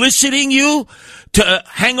soliciting you to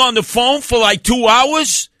hang on the phone for like 2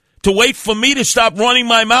 hours to wait for me to stop running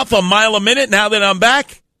my mouth a mile a minute now that I'm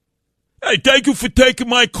back? Hey, thank you for taking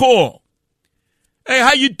my call. Hey,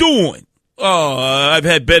 how you doing? Oh, I've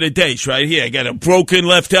had better days right here. I got a broken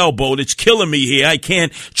left elbow that's killing me here. I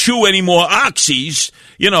can't chew any more oxys.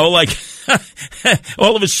 You know, like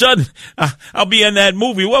all of a sudden I'll be in that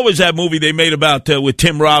movie. What was that movie they made about with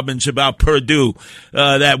Tim Robbins about Purdue,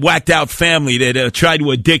 that whacked out family that tried to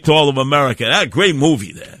addict all of America? That great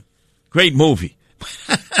movie there. Great movie.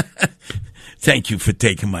 Thank you for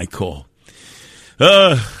taking my call.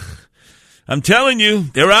 I'm telling you,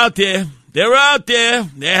 they're out there. They're out there.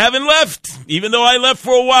 They haven't left. Even though I left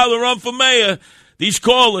for a while to run for mayor, these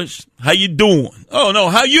callers, how you doing? Oh, no,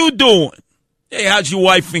 how you doing? Hey, how's your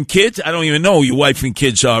wife and kids? I don't even know who your wife and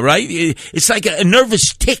kids are, right? It's like a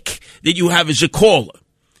nervous tick that you have as a caller.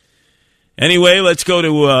 Anyway, let's go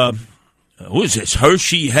to, who is this?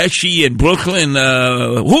 Hershey in Brooklyn.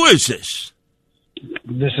 Who is this?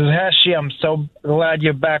 This is Hershey. I'm so glad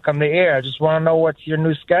you're back on the air. I just want to know what's your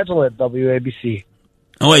new schedule at WABC.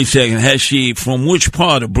 Oh, wait a second, Hershey, from which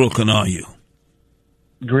part of Brooklyn are you?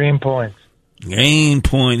 Greenpoint.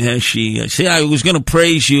 Greenpoint, Hershey. See, I was going to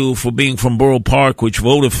praise you for being from Borough Park, which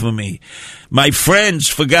voted for me. My friends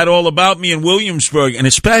forgot all about me in Williamsburg, and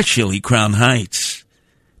especially Crown Heights.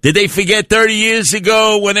 Did they forget 30 years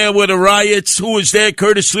ago when there were the riots? Who was there?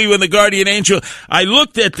 Curtis Sliwa and the Guardian Angel. I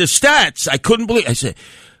looked at the stats. I couldn't believe. I said,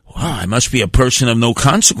 wow, I must be a person of no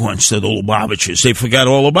consequence to the Lubavitchers. They forgot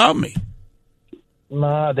all about me.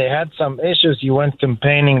 No, they had some issues. You went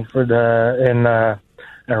campaigning for in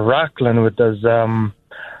Rockland with those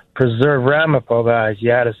Preserve Ramapo guys.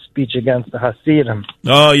 You had a speech against the Hasidim.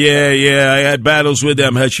 Oh, yeah. I had battles with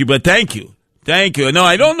them, Hershey, but thank you. No,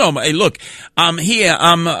 I don't know. Hey, look, I'm here.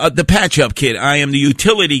 I'm the patch-up kid. I am the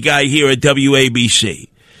utility guy here at WABC.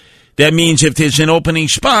 That means if there's an opening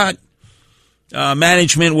spot,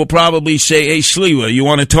 management will probably say, hey, Sliwa, you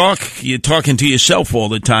want to talk? You're talking to yourself all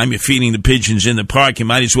the time. You're feeding the pigeons in the park. You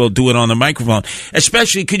might as well do it on the microphone.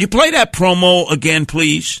 Especially, could you play that promo again,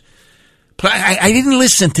 please? I didn't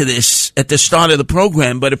listen to this at the start of the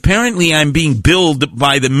program, but apparently I'm being billed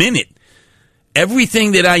by the minute.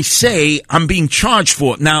 Everything that I say, I'm being charged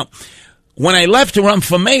for. Now, when I left to run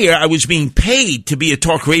for mayor, I was being paid to be a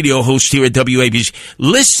talk radio host here at WABC.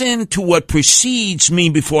 Listen to what precedes me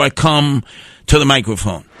before I come to the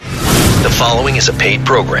microphone. The following is a paid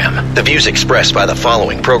program. The views expressed by the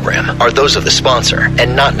following program are those of the sponsor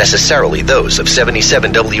and not necessarily those of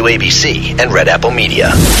 77 WABC and Red Apple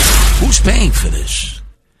Media. Who's paying for this?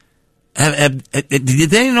 Did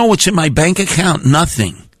they know what's in my bank account?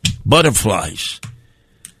 Nothing. Butterflies.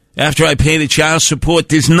 After I pay the child support,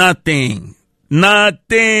 there's nothing.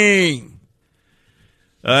 Nothing.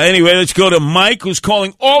 Anyway, let's go to Mike, who's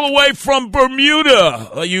calling all the way from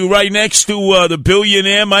Bermuda. Are you right next to the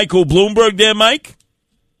billionaire Michael Bloomberg there, Mike?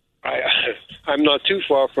 I'm not too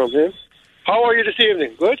far from him. How are you this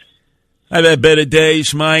evening? Good? I've had better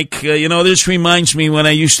days, Mike. This reminds me when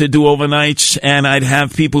I used to do overnights, and I'd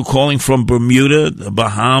have people calling from Bermuda, the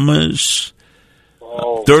Bahamas,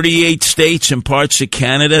 38 states and parts of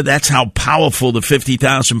Canada. That's how powerful the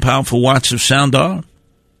 50,000 powerful watts of sound are.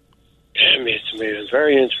 Damn, it's amazing.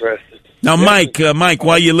 Very interesting. Now, Mike,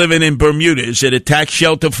 while you're living in Bermuda, is it a tax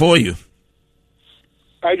shelter for you?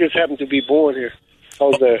 I just happen to be born here.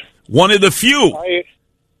 How's that? One of the few.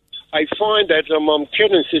 I find that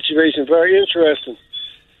kidney situation very interesting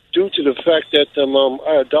due to the fact that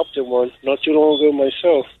I adopted one not too long ago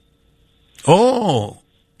myself. Oh,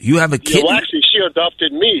 you have a kid? Well, actually, she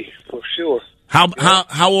adopted me, for sure.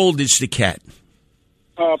 How old is the cat?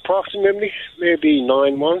 Approximately, maybe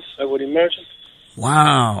 9 months, I would imagine.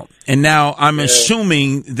 Wow. And now I'm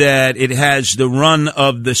assuming that it has the run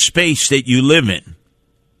of the space that you live in.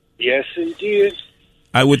 Yes, indeed.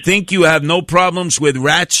 I would think you have no problems with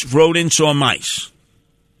rats, rodents, or mice.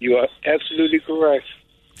 You are absolutely correct.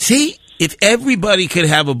 See, If everybody could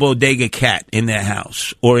have a bodega cat in their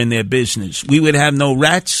house or in their business, we would have no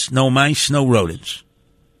rats, no mice, no rodents.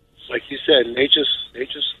 Like you said,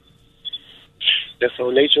 that's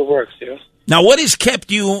how nature works, yeah. Now, what has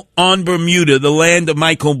kept you on Bermuda, the land of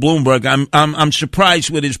Michael Bloomberg? I'm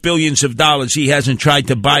surprised with his billions of dollars he hasn't tried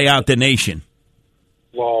to buy out the nation.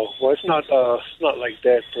 Well, it's not like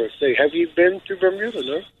that per se. Have you been to Bermuda,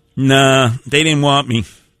 no? Nah, they didn't want me.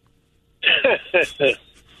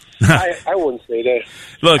 I wouldn't say that.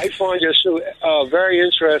 Look, I find your show very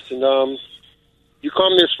interesting. You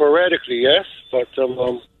come in sporadically, yes, but I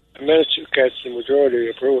managed to catch the majority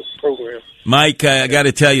of your program. Mike, I got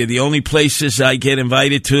to tell you, the only places I get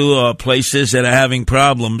invited to are places that are having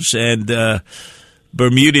problems, and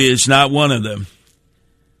Bermuda is not one of them.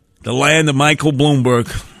 The land of Michael Bloomberg,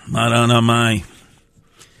 my.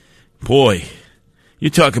 Boy, you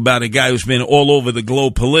talk about a guy who's been all over the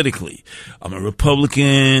globe politically. I'm a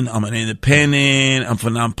Republican, I'm an independent, I'm for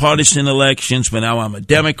nonpartisan elections, but now I'm a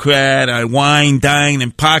Democrat. I wine, dine,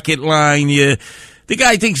 and pocket line you. The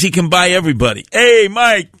guy thinks he can buy everybody. Hey,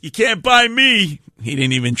 Mike, you can't buy me. He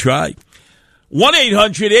didn't even try.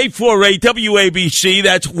 1-800-848-WABC.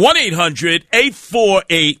 That's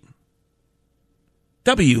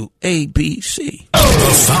 1-800-848-WABC.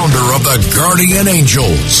 The founder of the Guardian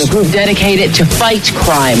Angels. A group dedicated to fight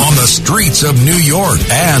crime. On the streets of New York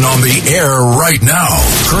and on the air right now.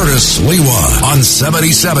 Curtis Sliwa on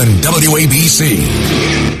 77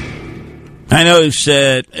 WABC. I notice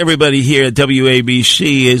that everybody here at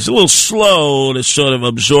WABC is a little slow to sort of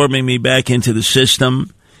absorbing me back into the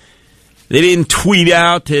system. They didn't tweet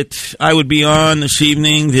out that I would be on this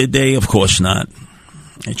evening, did they? Of course not.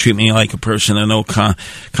 They treat me like a person of no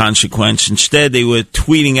consequence. Instead, they were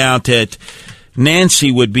tweeting out that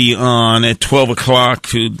Nancy would be on at 12 o'clock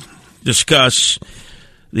to discuss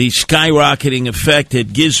the skyrocketing effect that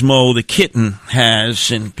Gizmo the kitten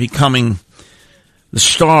has in becoming the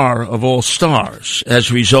star of all stars as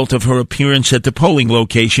a result of her appearance at the polling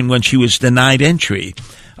location when she was denied entry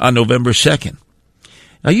on November 2nd.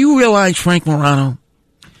 Now, you realize, Frank Morano,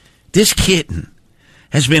 this kitten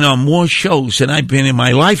has been on more shows than I've been in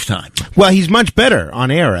my lifetime. Well, he's much better on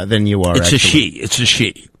air than you are. It's a she.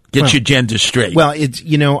 Get your gender straight. Well, it's,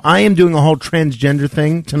 I am doing a whole transgender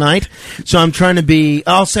thing tonight, so I'm trying to be,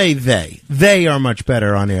 I'll say they. They are much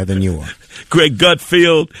better on air than you are. Greg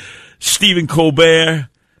Gutfield, Stephen Colbert,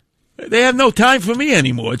 they have no time for me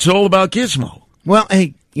anymore. It's all about Gizmo. Well,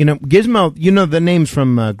 hey, Gizmo, the names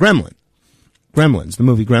from Gremlins, the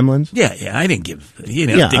movie Gremlins? Yeah, I didn't think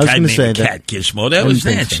I'd name a cat Gizmo. That was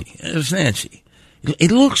Nancy. So. That was Nancy.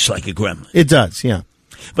 It looks like a gremlin. It does, yeah.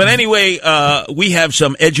 But anyway, we have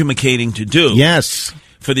some edumacating to do. Yes.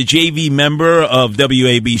 For the JV member of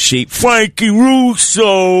WABC, Frankie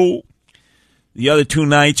Russo. The other two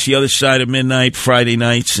nights, the other side of midnight, Friday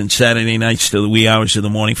nights and Saturday nights till the wee hours of the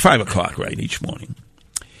morning, 5 o'clock, right, each morning.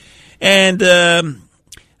 And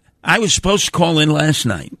I was supposed to call in last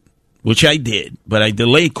night, which I did, but I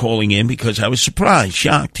delayed calling in because I was surprised,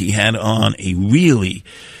 shocked. He had on a really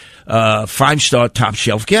 5-star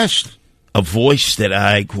top-shelf guest, a voice that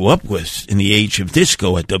I grew up with in the age of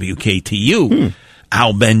disco at WKTU,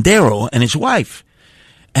 Al Bandero and his wife.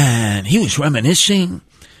 And he was reminiscing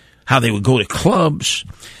how they would go to clubs.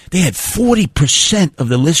 They had 40% of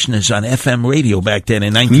the listeners on FM radio back then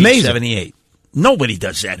in 1978. Amazing. Nobody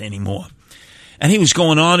does that anymore. And he was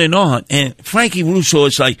going on. And Frankie Russo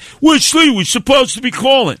is like, which Lee was supposed to be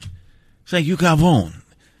calling? It's like, you got an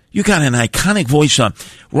iconic voice on.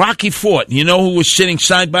 Rocky Fort, you know who was sitting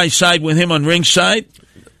side by side with him on ringside?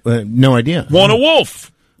 No idea. Warner Wolf.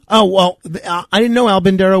 Oh, well, I didn't know Al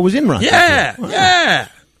Bandero was in Rocky Fort. Yeah.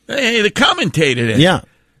 Hey, the commentator there. Yeah.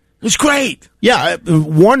 It was great. Yeah,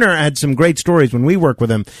 Warner had some great stories when we worked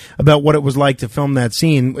with him about what it was like to film that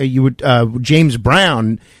scene. James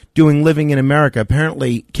Brown, doing Living in America,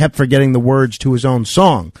 apparently kept forgetting the words to his own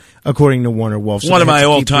song, according to Warner Wolf. So one of my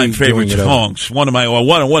all-time favorite songs. One of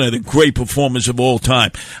the great performers of all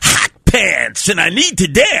time. Hot Pants, and I Need to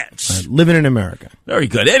Dance. Living in America. Very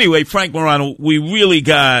good. Anyway, Frank Morano, we really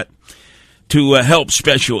got to help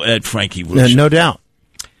Special Ed Frankie Russo. No doubt.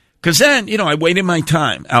 Because then, I waited my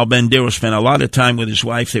time. Al Bandero spent a lot of time with his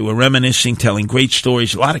wife. They were reminiscing, telling great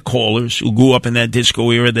stories. A lot of callers who grew up in that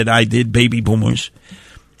disco era that I did, baby boomers.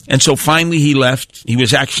 And so finally he left. He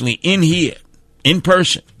was actually in here, in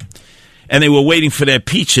person. And they were waiting for their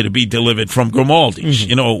pizza to be delivered from Grimaldi's,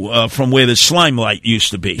 from where the Slime Light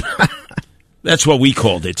used to be. That's what we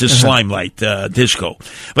called it, the Slime Light disco.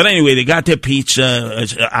 But anyway, they got their pizza,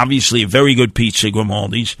 obviously a very good pizza,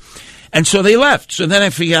 Grimaldi's. And so they left. So then I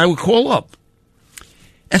figured I would call up.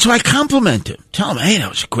 And so I compliment him. Tell him, hey, that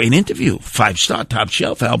was a great interview. 5-star, top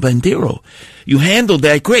shelf, Al Bandero. You handled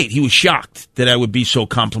that great. He was shocked that I would be so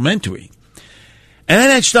complimentary. And then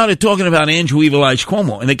I started talking about Andrew Evil Eyes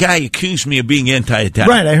Cuomo, and the guy accused me of being anti-Italian.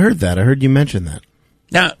 Right, I heard that. I heard you mention that.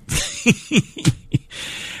 Now,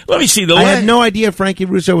 let me see. I had no idea Frankie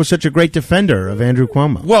Russo was such a great defender of Andrew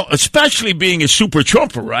Cuomo. Well, especially being a super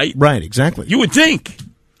Trumper, right? Right, exactly. You would think.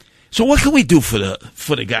 So what can we do for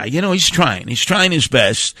the guy? You know, he's trying. He's trying his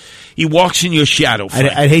best. He walks in your shadow.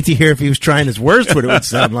 I'd hate to hear if he was trying his worst, what it would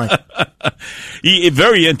sound like. A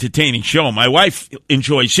very entertaining show. My wife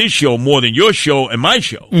enjoys his show more than your show and my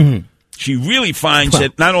show. Mm-hmm. She really finds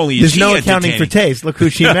that not only is there's he no accounting for taste. Look who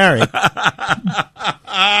she married.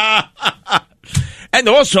 And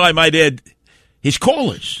also, I might add, his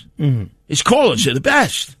callers. Mm-hmm. His callers are the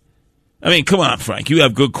best. I mean, come on, Frank. You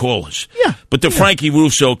have good callers. Yeah. But the Frankie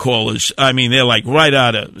Russo callers, I mean, they're like right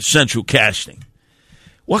out of Central Casting.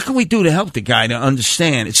 What can we do to help the guy to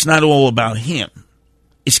understand it's not all about him?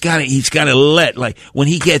 He's got to let, like, when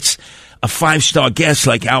he gets a 5-star guest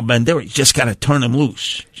like Al Bandera, he's just got to turn him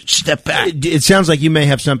loose. Step back. It sounds like you may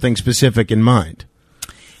have something specific in mind.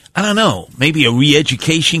 I don't know. Maybe a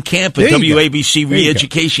re-education camp, a WABC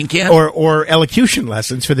re-education camp? Or elocution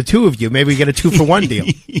lessons for the two of you. Maybe we get a 2-for-1 deal.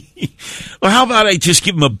 Well, how about I just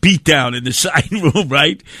give him a beat down in the side room,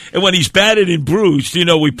 right? And when he's battered and bruised, you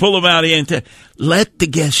know, we pull him out here and let the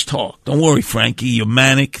guest talk. Don't worry, Frankie. You're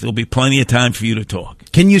manic. There'll be plenty of time for you to talk.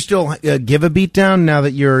 Can you still give a beat down now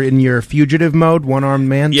that you're in your fugitive mode, one-armed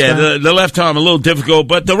man? Yeah, the left arm a little difficult,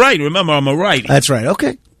 but the right. Remember, I'm a righty. That's right.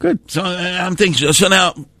 Okay, good. So I'm thinking. So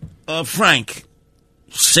now, Frank,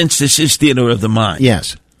 since this is Theater of the Mind,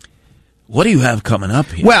 yes. What do you have coming up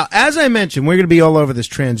here? Well, as I mentioned, we're going to be all over this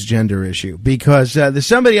transgender issue because there's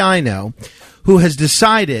somebody I know who has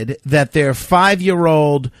decided that their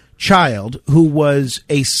 5-year-old child, who was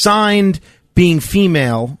assigned being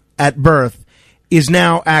female at birth, is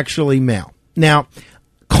now actually male. Now,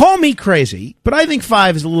 call me crazy, but I think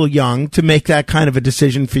 5 is a little young to make that kind of a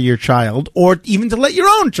decision for your child, or even to let your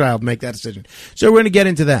own child make that decision. So we're going to get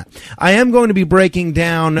into that. I am going to be breaking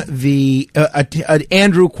down the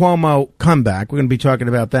Andrew Cuomo comeback. We're going to be talking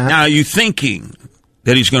about that. Now, are you thinking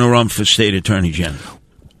that he's going to run for state attorney general?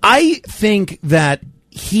 I think that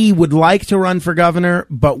he would like to run for governor,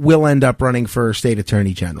 but will end up running for state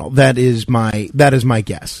attorney general. That is my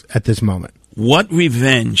guess at this moment. What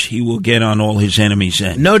revenge he will get on all his enemies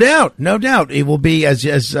then? No doubt, no doubt. It will be,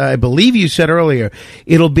 as I believe you said earlier,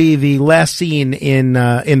 it'll be the last scene in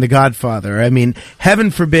The Godfather. I mean,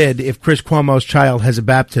 heaven forbid if Chris Cuomo's child has a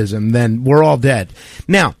baptism, then we're all dead.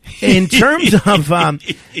 Now, in terms of,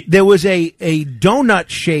 there was a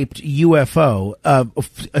donut-shaped UFO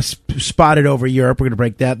spotted over Europe. We're going to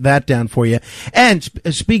break that down for you. And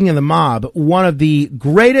speaking of the mob, one of the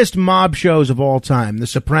greatest mob shows of all time, The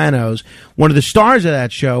Sopranos. One of the stars of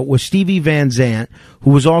that show was Stevie Van Zandt, who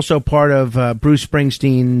was also part of Bruce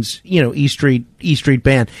Springsteen's, E Street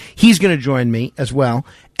Band. He's going to join me as well.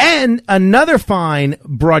 And another fine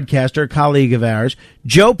broadcaster, colleague of ours,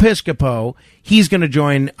 Joe Piscopo, he's going to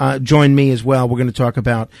join me as well. We're going to talk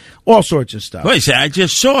about all sorts of stuff. Wait a second, I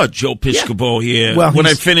just saw Joe Piscopo here when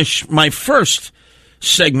I finished my first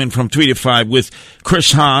segment from 3 to 5 with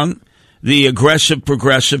Chris Hahn, the aggressive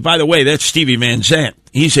progressive. By the way, that's Stevie Van Zandt.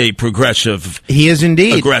 He's a progressive. He is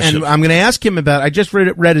indeed. Aggressive. And I'm going to ask him about, I just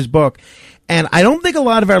read his book, and I don't think a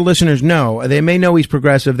lot of our listeners know. They may know he's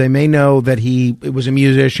progressive. They may know that he was a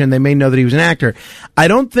musician. They may know that he was an actor. I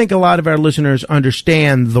don't think a lot of our listeners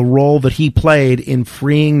understand the role that he played in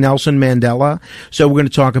freeing Nelson Mandela. So we're going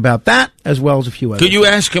to talk about that as well as a few others. Could you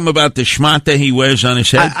ask him about the schmata he wears on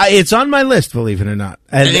his head? It's on my list, believe it or not.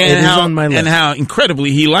 It is on my list. And how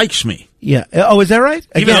incredibly he likes me. Yeah. Oh, is that right?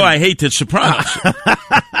 Even though I hate The Sopranos.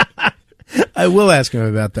 I will ask him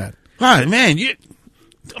about that. All right, man.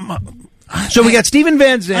 So we got Stephen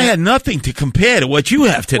Van Zandt. I had nothing to compare to what you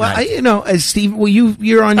have tonight. Well, as Steve,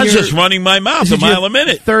 you're on. I was just running my mouth a mile a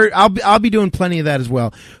minute. I'll be doing plenty of that as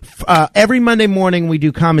well. Every Monday morning we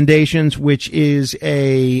do commendations, which is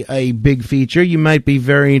a big feature. You might be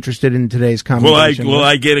very interested in today's commendation. Will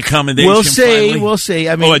I get a commendation? We'll see. Finally? We'll see.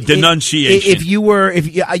 I mean, a denunciation. If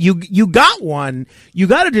you got one, you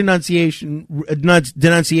got a denunciation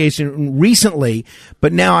recently,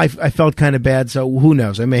 but now I felt kind of bad. So who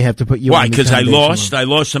knows? I may have to put you. Why? Because I lost. I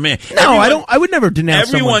lost a man. No, I don't. I would never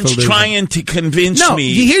denounce. Everyone's trying to convince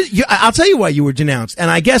me. I'll tell you why you were denounced,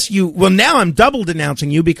 and I guess you. Well, now I'm double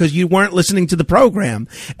denouncing you because you weren't listening to the program,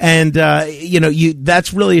 and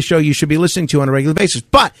that's really a show you should be listening to on a regular basis.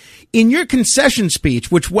 But in your concession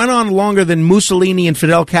speech, which went on longer than Mussolini and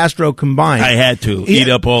Fidel Castro combined, I had to eat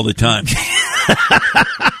up all the time.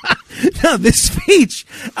 No, this speech,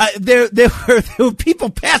 there were people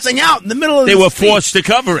passing out in the middle of They the were speech. forced to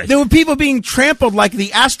cover it. There were people being trampled like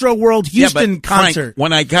the Astro World Houston but Frank, concert.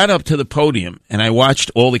 when I got up to the podium and I watched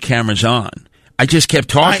all the cameras on, I just kept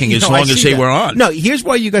talking as long as they were on. No, here's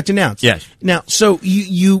why you got denounced. Yes. Now, so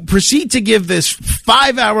you proceed to give this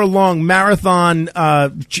 5-hour-long marathon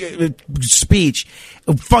speech.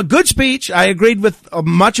 Good speech. I agreed with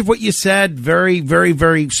much of what you said. Very, very,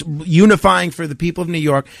 very unifying for the people of New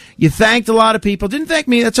York. You thanked a lot of people. Didn't thank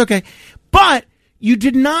me. That's okay. But you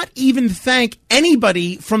did not even thank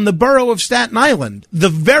anybody from the borough of Staten Island, the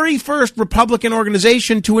very first Republican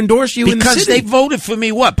organization to endorse you in the city. Because they voted for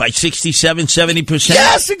me, what, by 67, 70%?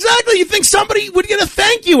 Yes, exactly. You think somebody would get a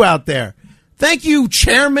thank you out there. Thank you,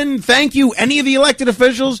 Chairman. Thank you, any of the elected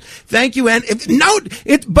officials. Thank you. And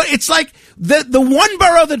but it's like the one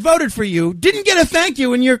borough that voted for you didn't get a thank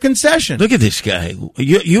you in your concession. Look at this guy.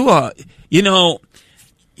 You are,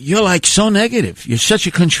 you're like so negative. You're such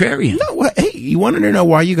a contrarian. No, hey, you wanted to know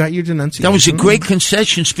why you got your denunciation. That was a great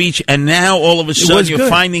concession speech, and now all of a sudden you're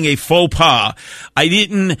finding a faux pas. I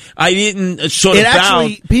didn't sort of bow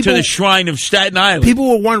to the shrine of Staten Island. People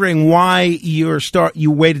were wondering why you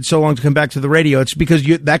waited so long to come back to the radio. It's because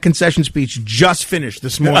that concession speech just finished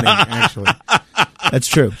this morning, actually. That's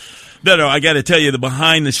true. No, I got to tell you the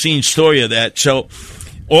behind-the-scenes story of that. So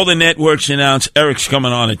all the networks announced Eric's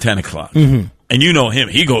coming on at 10 o'clock. Mm-hmm. And you know him.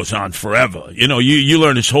 He goes on forever. You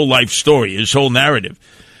learn his whole life story, his whole narrative.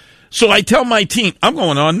 So I tell my team, I'm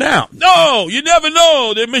going on now. No, you never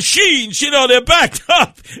know. The machines, they're backed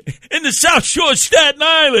up in the South Shore of Staten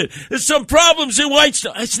Island. There's some problems in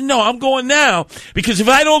Whitestone. I said, no, I'm going now. Because if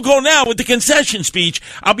I don't go now with the concession speech,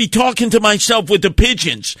 I'll be talking to myself with the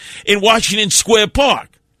pigeons in Washington Square Park.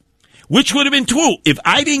 Which would have been true. If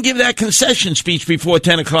I didn't give that concession speech before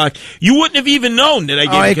 10 o'clock, you wouldn't have even known that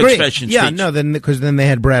I gave a concession speech. Yeah, no, because then they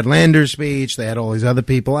had Brad Lander's speech. They had all these other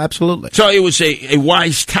people. Absolutely. So it was a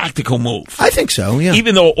wise tactical move. I think so, yeah.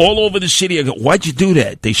 Even though all over the city, I go, why'd you do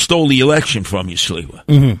that? They stole the election from you, Sliwa.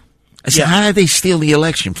 Mm-hmm. I said, how did they steal the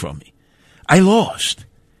election from me? I lost.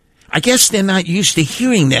 I guess they're not used to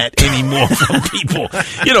hearing that anymore from people.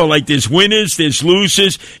 Like there's winners, there's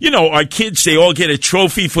losers. Our kids, they all get a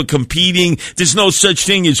trophy for competing. There's no such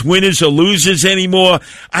thing as winners or losers anymore.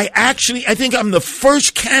 I think I'm the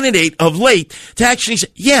first candidate of late to actually say,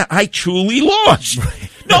 yeah, I truly lost. Right.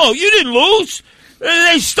 No, you didn't lose.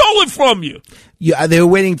 They stole it from you. Yeah, they were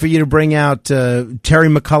waiting for you to bring out Terry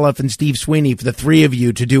McAuliffe and Steve Sweeney, for the three of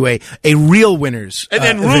you to do a real winners. And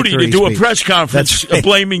then Rudy to do speech. A press conference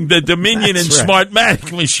blaming the Dominion and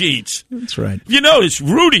Smartmatic machines. That's right. You notice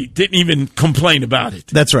Rudy didn't even complain about it.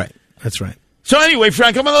 That's right. So anyway,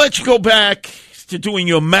 Frank, I'm going to let you go back to doing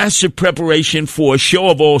your massive preparation for a show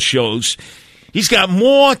of all shows. He's got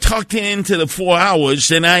more tucked into the 4 hours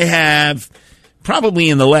than I have probably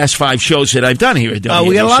in the last 5 shows that I've done here at WABC.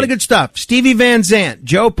 We got a lot of good stuff. Stevie Van Zandt,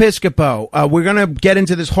 Joe Piscopo. We're going to get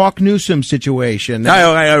into this Hawk Newsom situation.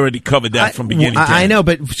 I already covered that from beginning to end. I know,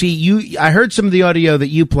 but see, I heard some of the audio that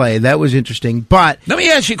you played. That was interesting. But let me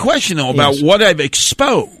ask you a question, though, about what I've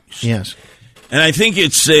exposed. Yes. And I think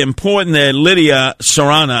it's important that Lydia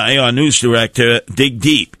Serrana, our news director, dig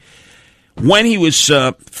deep. When he was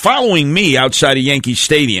following me outside of Yankee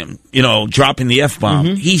Stadium, dropping the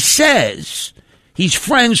F-bomb, he says he's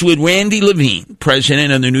friends with Randy Levine,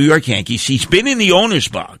 president of the New York Yankees. He's been in the owner's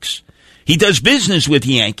box. He does business with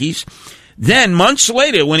the Yankees. Then, months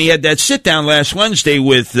later, when he had that sit-down last Wednesday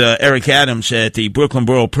with Eric Adams at the Brooklyn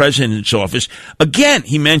Borough President's office, again,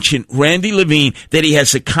 he mentioned Randy Levine, that he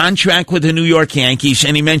has a contract with the New York Yankees,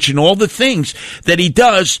 and he mentioned all the things that he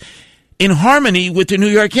does in harmony with the New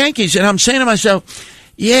York Yankees. And I'm saying to myself,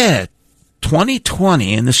 yeah,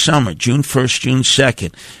 2020 in the summer, June 1st, June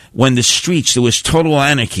 2nd, when there was total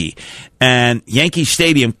anarchy, and Yankee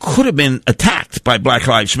Stadium could have been attacked by Black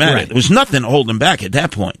Lives Matter. Right. There was nothing holding back at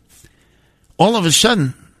that point. All of a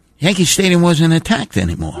sudden, Yankee Stadium wasn't attacked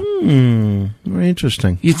anymore. Very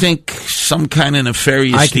interesting. You think some kind of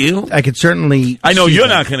nefarious deal? I could certainly. I know you're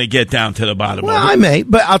not going to get down to the bottom of it. I may,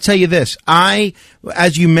 but I'll tell you this.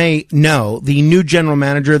 As you may know, the new general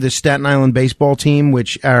manager of the Staten Island baseball team,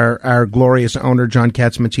 which our glorious owner, John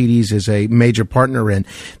Katzmatidis, is a major partner in,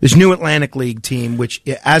 this new Atlantic League team, which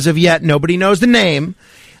as of yet, nobody knows the name.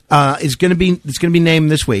 It's going to be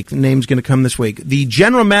named this week. The name's going to come this week. The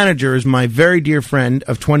general manager is my very dear friend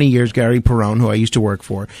of 20 years, Gary Perrone, who I used to work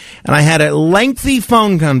for. And I had a lengthy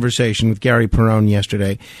phone conversation with Gary Perrone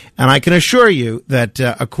yesterday. And I can assure you that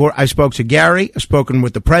I spoke to Gary. I've spoken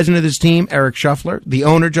with the president of his team, Eric Shuffler, the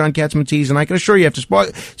owner, John Katzmatidis, and I can assure you, after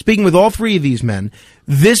speaking with all three of these men,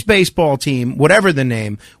 this baseball team, whatever the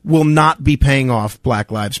name, will not be paying off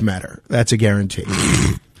Black Lives Matter. That's a guarantee.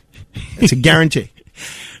 It's a guarantee.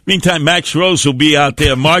 Meantime, Max Rose will be out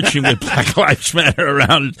there marching with Black Lives Matter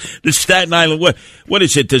around the Staten Island. What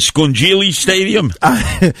is it, the Scungili Stadium?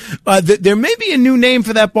 There may be a new name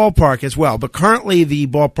for that ballpark as well, but currently the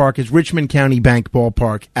ballpark is Richmond County Bank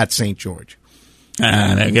Ballpark at St. George. We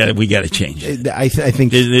got to change it. I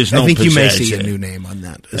think there's no I think you may see there. a new name on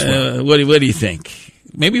that as well. What do you think?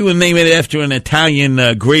 Maybe we'll name it after an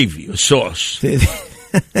Italian gravy or sauce. Maybe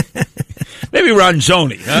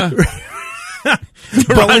Ronzoni, huh?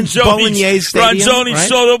 Bolognese Stadium, Ronzoni right?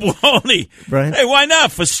 soda bologna. Right. Hey, why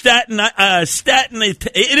not? For Staten,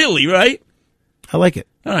 Italy, right? I like it.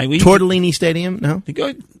 All right. Tortellini Stadium, no?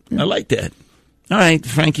 Good. I like that. All right,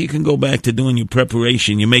 Frank, you can go back to doing your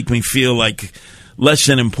preparation. You make me feel like less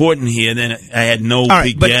than important here than I had no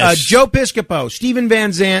big guess. Joe Piscopo, Stephen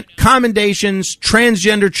Van Zandt, commendations,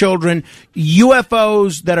 transgender children,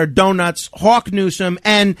 UFOs that are donuts, Hawk Newsom,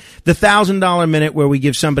 and the $1,000 minute where we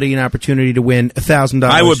give somebody an opportunity to win $1,000.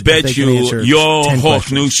 I would bet you your Hawk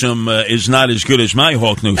questions. Newsom is not as good as my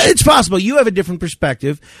Hawk Newsom. It's possible. You have a different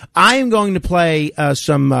perspective. I am going to play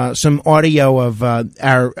some audio of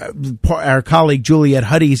our colleague Juliet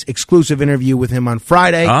Huddy's exclusive interview with him on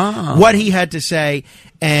Friday. What he had to say.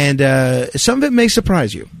 And some of it may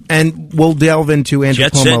surprise you. And we'll delve into Andrew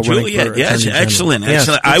Cuomo running for Yes, Attorney excellent. General.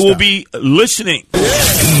 Excellent. Yes, I will be listening.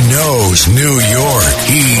 He knows New York.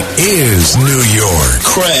 He is New York.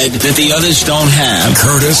 Cred that the others don't have.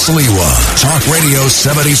 Curtis Sliwa, Talk Radio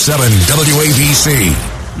 77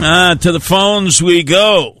 WABC. To the phones we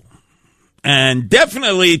go. And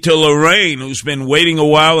definitely to Lorraine, who's been waiting a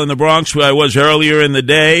while in the Bronx, where I was earlier in the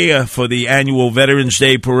day for the annual Veterans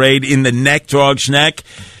Day Parade in the Dog's Neck,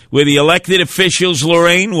 where the elected officials,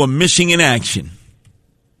 Lorraine, were missing in action.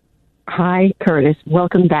 Hi, Curtis.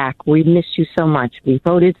 Welcome back. We missed you so much. We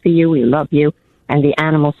voted for you. We love you. And the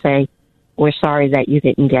animals say, we're sorry that you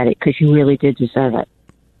didn't get it because you really did deserve it.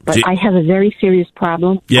 But I have a very serious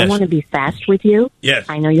problem. Yes. I want to be fast with you. Yes.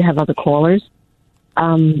 I know you have other callers.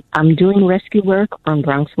 I'm doing rescue work on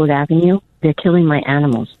Bronxwood Avenue. They're killing my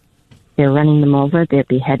animals. They're running them over. They're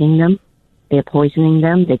beheading them. They're poisoning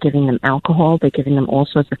them. They're giving them alcohol. They're giving them all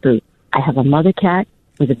sorts of food. I have a mother cat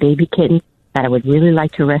with a baby kitten that I would really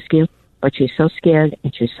like to rescue, but she's so scared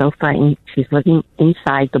and she's so frightened. She's living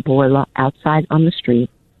inside the boiler outside on the street.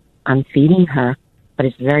 I'm feeding her, but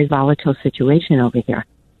it's a very volatile situation over here.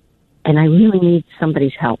 And I really need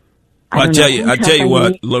somebody's help. I'll tell you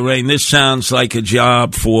what, Lorraine, this sounds like a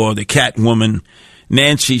job for the cat woman,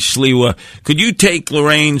 Nancy Sliwa. Could you take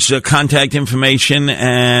Lorraine's contact information,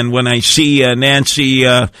 and when I see Nancy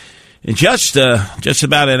in just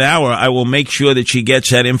about an hour, I will make sure that she gets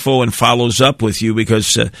that info and follows up with you,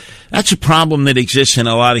 because that's a problem that exists in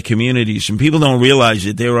a lot of communities, and people don't realize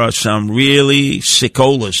that there are some really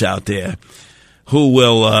sickolas out there who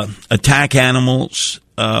will attack animals,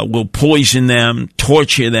 will poison them,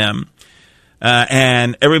 torture them.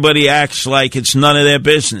 And everybody acts like it's none of their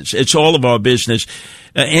business. It's all of our business.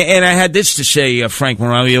 And I had this to say, Frank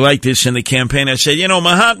Morano, you like this in the campaign. I said,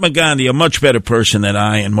 Mahatma Gandhi, a much better person than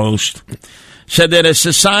I and most, said that a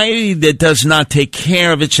society that does not take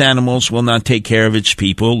care of its animals will not take care of its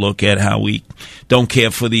people. Look at how we don't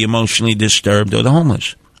care for the emotionally disturbed or the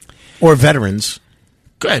homeless. Or veterans.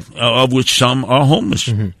 Good, of which some are homeless.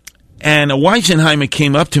 Mm-hmm. And Weisenheimer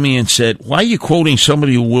came up to me and said, why are you quoting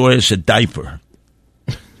somebody who wears a diaper?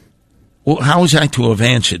 Well, how was I to have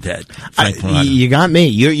answered that? You got me.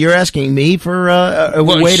 You're asking me for a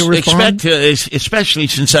way to respond? Especially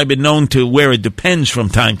since I've been known to wear it depends from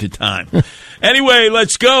time to time. Anyway,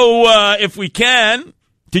 let's go, if we can,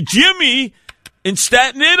 to Jimmy in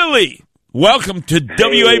Staten, Italy. Welcome to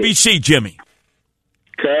WABC, Jimmy.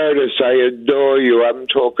 Curtis, I adore you. I've been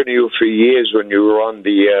talking to you for years when you were on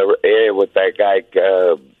the air with that guy,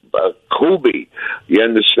 Kubi. You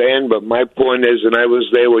understand? But my point is, and I was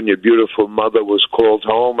there when your beautiful mother was called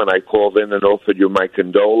home, and I called in and offered you my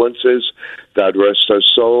condolences. God rest her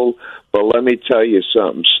soul. But let me tell you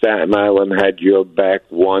something. Staten Island had your back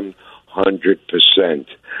 100%. 100%.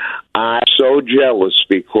 I'm so jealous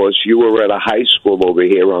because you were at a high school over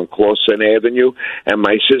here on Clawson Avenue, and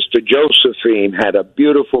my sister Josephine had a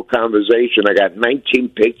beautiful conversation. I got 19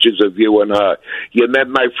 pictures of you and her. You met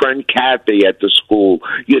my friend Kathy at the school.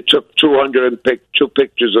 You took 200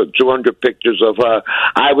 pictures of her.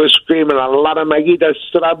 I was screaming, "A lot of Magida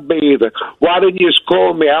Strabir. Why didn't you just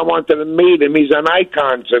call me? I wanted to meet him. He's an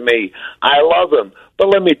icon to me. I love him." But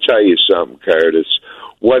let me tell you something, Curtis.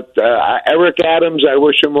 Eric Adams, I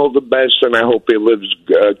wish him all the best, and I hope he lives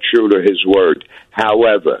true to his word.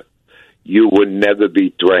 However, you would never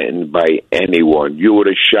be threatened by anyone. You would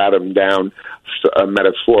have shot him down,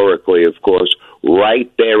 metaphorically, of course,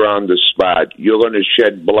 right there on the spot. You're going to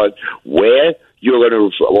shed blood where? You're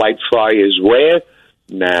going to light fires where?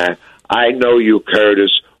 Nah, I know you,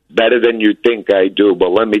 Curtis, better than you think I do, but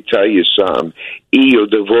let me tell you something. Io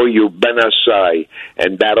devo you benasai,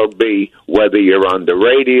 and that'll be whether you're on the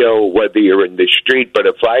radio, whether you're in the street, but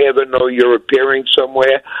if I ever know you're appearing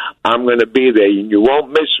somewhere, I'm going to be there, and you won't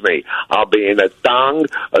miss me. I'll be in a thong,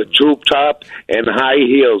 a tube top, and high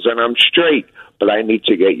heels, and I'm straight, but I need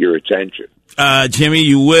to get your attention. Jimmy,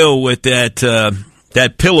 you will with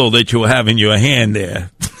that pillow that you have in your hand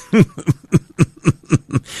there.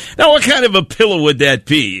 Now, what kind of a pillow would that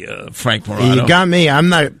be, Frank Morano? You got me. I'm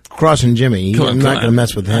not crossing Jimmy. I'm not going to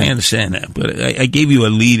mess with him. I understand that, but I gave you a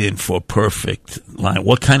lead-in for a perfect line.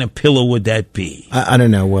 What kind of pillow would that be? I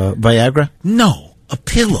don't know. Viagra? No, a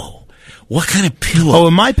pillow. What kind of pillow?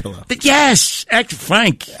 Oh, my pillow. Yes,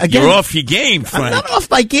 Frank. Again, you're off your game, Frank. I'm not off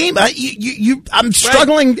my game. I'm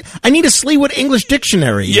struggling. I need a Sliwa English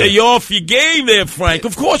dictionary. Yeah, you're off your game there, Frank.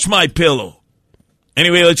 Of course, my pillow.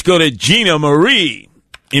 Anyway, let's go to Gina Marie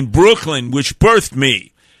in Brooklyn, which birthed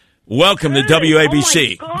me. Welcome to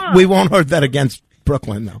WABC. Oh we won't hold that against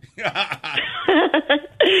Brooklyn, though.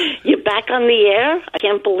 You're back on the air? I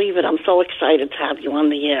can't believe it. I'm so excited to have you on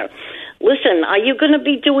the air. Listen, are you going to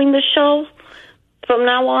be doing the show from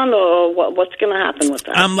now on, or what's going to happen with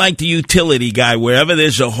that? I'm like the utility guy. Wherever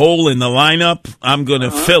there's a hole in the lineup, I'm going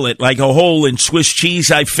to fill it. Like a hole in Swiss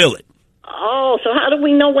cheese, I fill it. Oh, so how do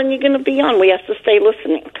we know when you're going to be on? We have to stay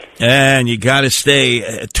listening. And you got to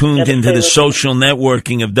stay tuned into the social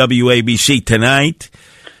networking of WABC. Tonight,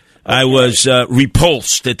 I was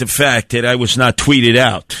repulsed at the fact that I was not tweeted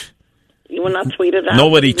out. You were not tweeted out?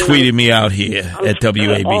 Nobody tweeted me out here at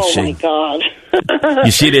WABC. Oh, my God.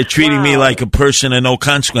 You see, they're treating me like a person of no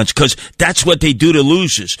consequence because that's what they do to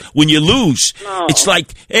losers. When you lose, it's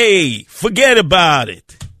like, hey, forget about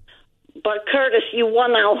it. But, Curtis, you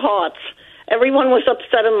won our hearts. Everyone was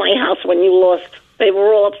upset in my house when you lost. They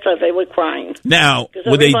were all upset. They were crying. Now,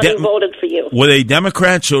 were they voted for you? Were they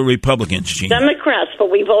Democrats or Republicans, Gina? Democrats,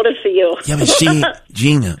 but we voted for you. Yeah, but see,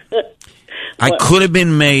 Gina, I could have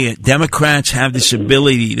been mayor. Democrats have this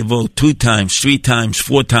ability to vote 2 times, 3 times,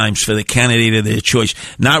 4 times for the candidate of their choice,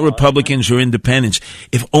 not Republicans or independents.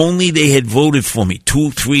 If only they had voted for me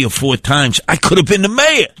 2, 3, or 4 times, I could have been the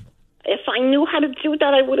mayor. If I knew how to do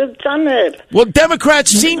that, I would have done it. Well, Democrats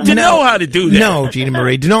seem to know how to do that. No, Gina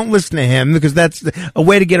Marie, don't listen to him because that's a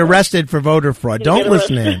way to get arrested for voter fraud. Don't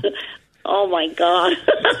listen to him. Oh, my God.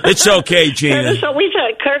 It's okay, Gina.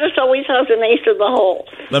 Curtis always has an ace in the hole.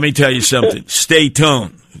 Let me tell you something. Stay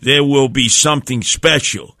tuned. There will be something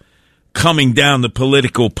special coming down the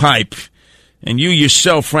political pipe. And you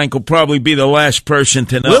yourself, Frank, will probably be the last person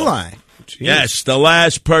to know. Will I? Jeez. Yes, the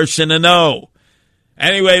last person to know.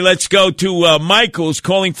 Anyway, let's go to Michael's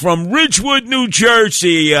calling from Ridgewood, New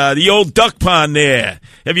Jersey, the old duck pond there.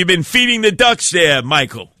 Have you been feeding the ducks there,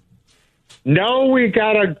 Michael? No, we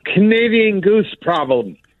got a Canadian goose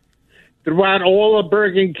problem throughout all of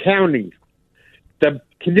Bergen County. The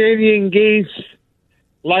Canadian geese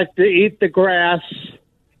like to eat the grass,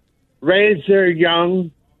 raise their young,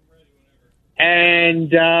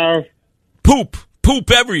 and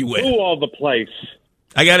poop everywhere. Poo all the place.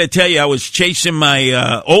 I got to tell you, I was chasing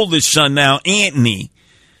my oldest son now, Anthony.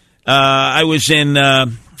 I was in,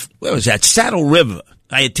 where was that? Saddle River.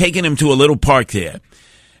 I had taken him to a little park there.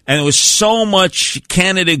 And there was so much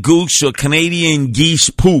Canada goose or Canadian geese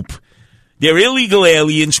poop. They're illegal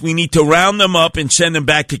aliens. We need to round them up and send them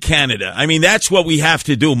back to Canada. I mean, that's what we have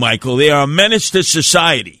to do, Michael. They are a menace to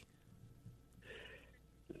society.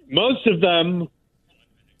 Most of them,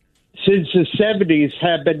 since the 70s,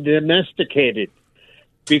 have been domesticated.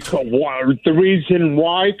 Because the reason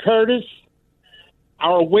why, Curtis,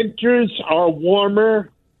 our winters are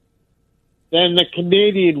warmer than the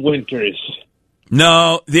Canadian winters.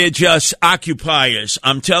 No, they're just occupiers.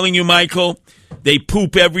 I'm telling you, Michael, they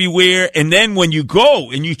poop everywhere. And then when you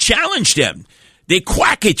go and you challenge them, they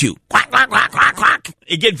quack at you. Quack, quack, quack, quack, quack.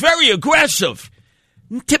 They get very aggressive.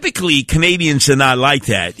 Typically, Canadians are not like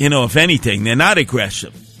that. If anything, they're not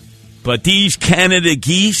aggressive. But these Canada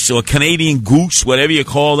geese or Canadian goose, whatever you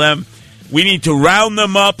call them, we need to round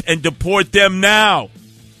them up and deport them now.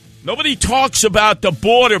 Nobody talks about the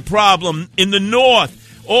border problem in the north.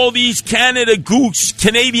 All these Canada goose,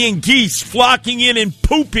 Canadian geese flocking in and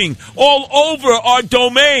pooping all over our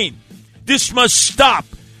domain. This must stop,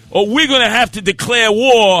 or we're going to have to declare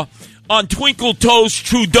war on Twinkle Toes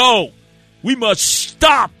Trudeau. We must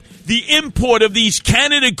stop the import of these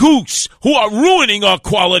Canada goose who are ruining our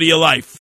quality of life.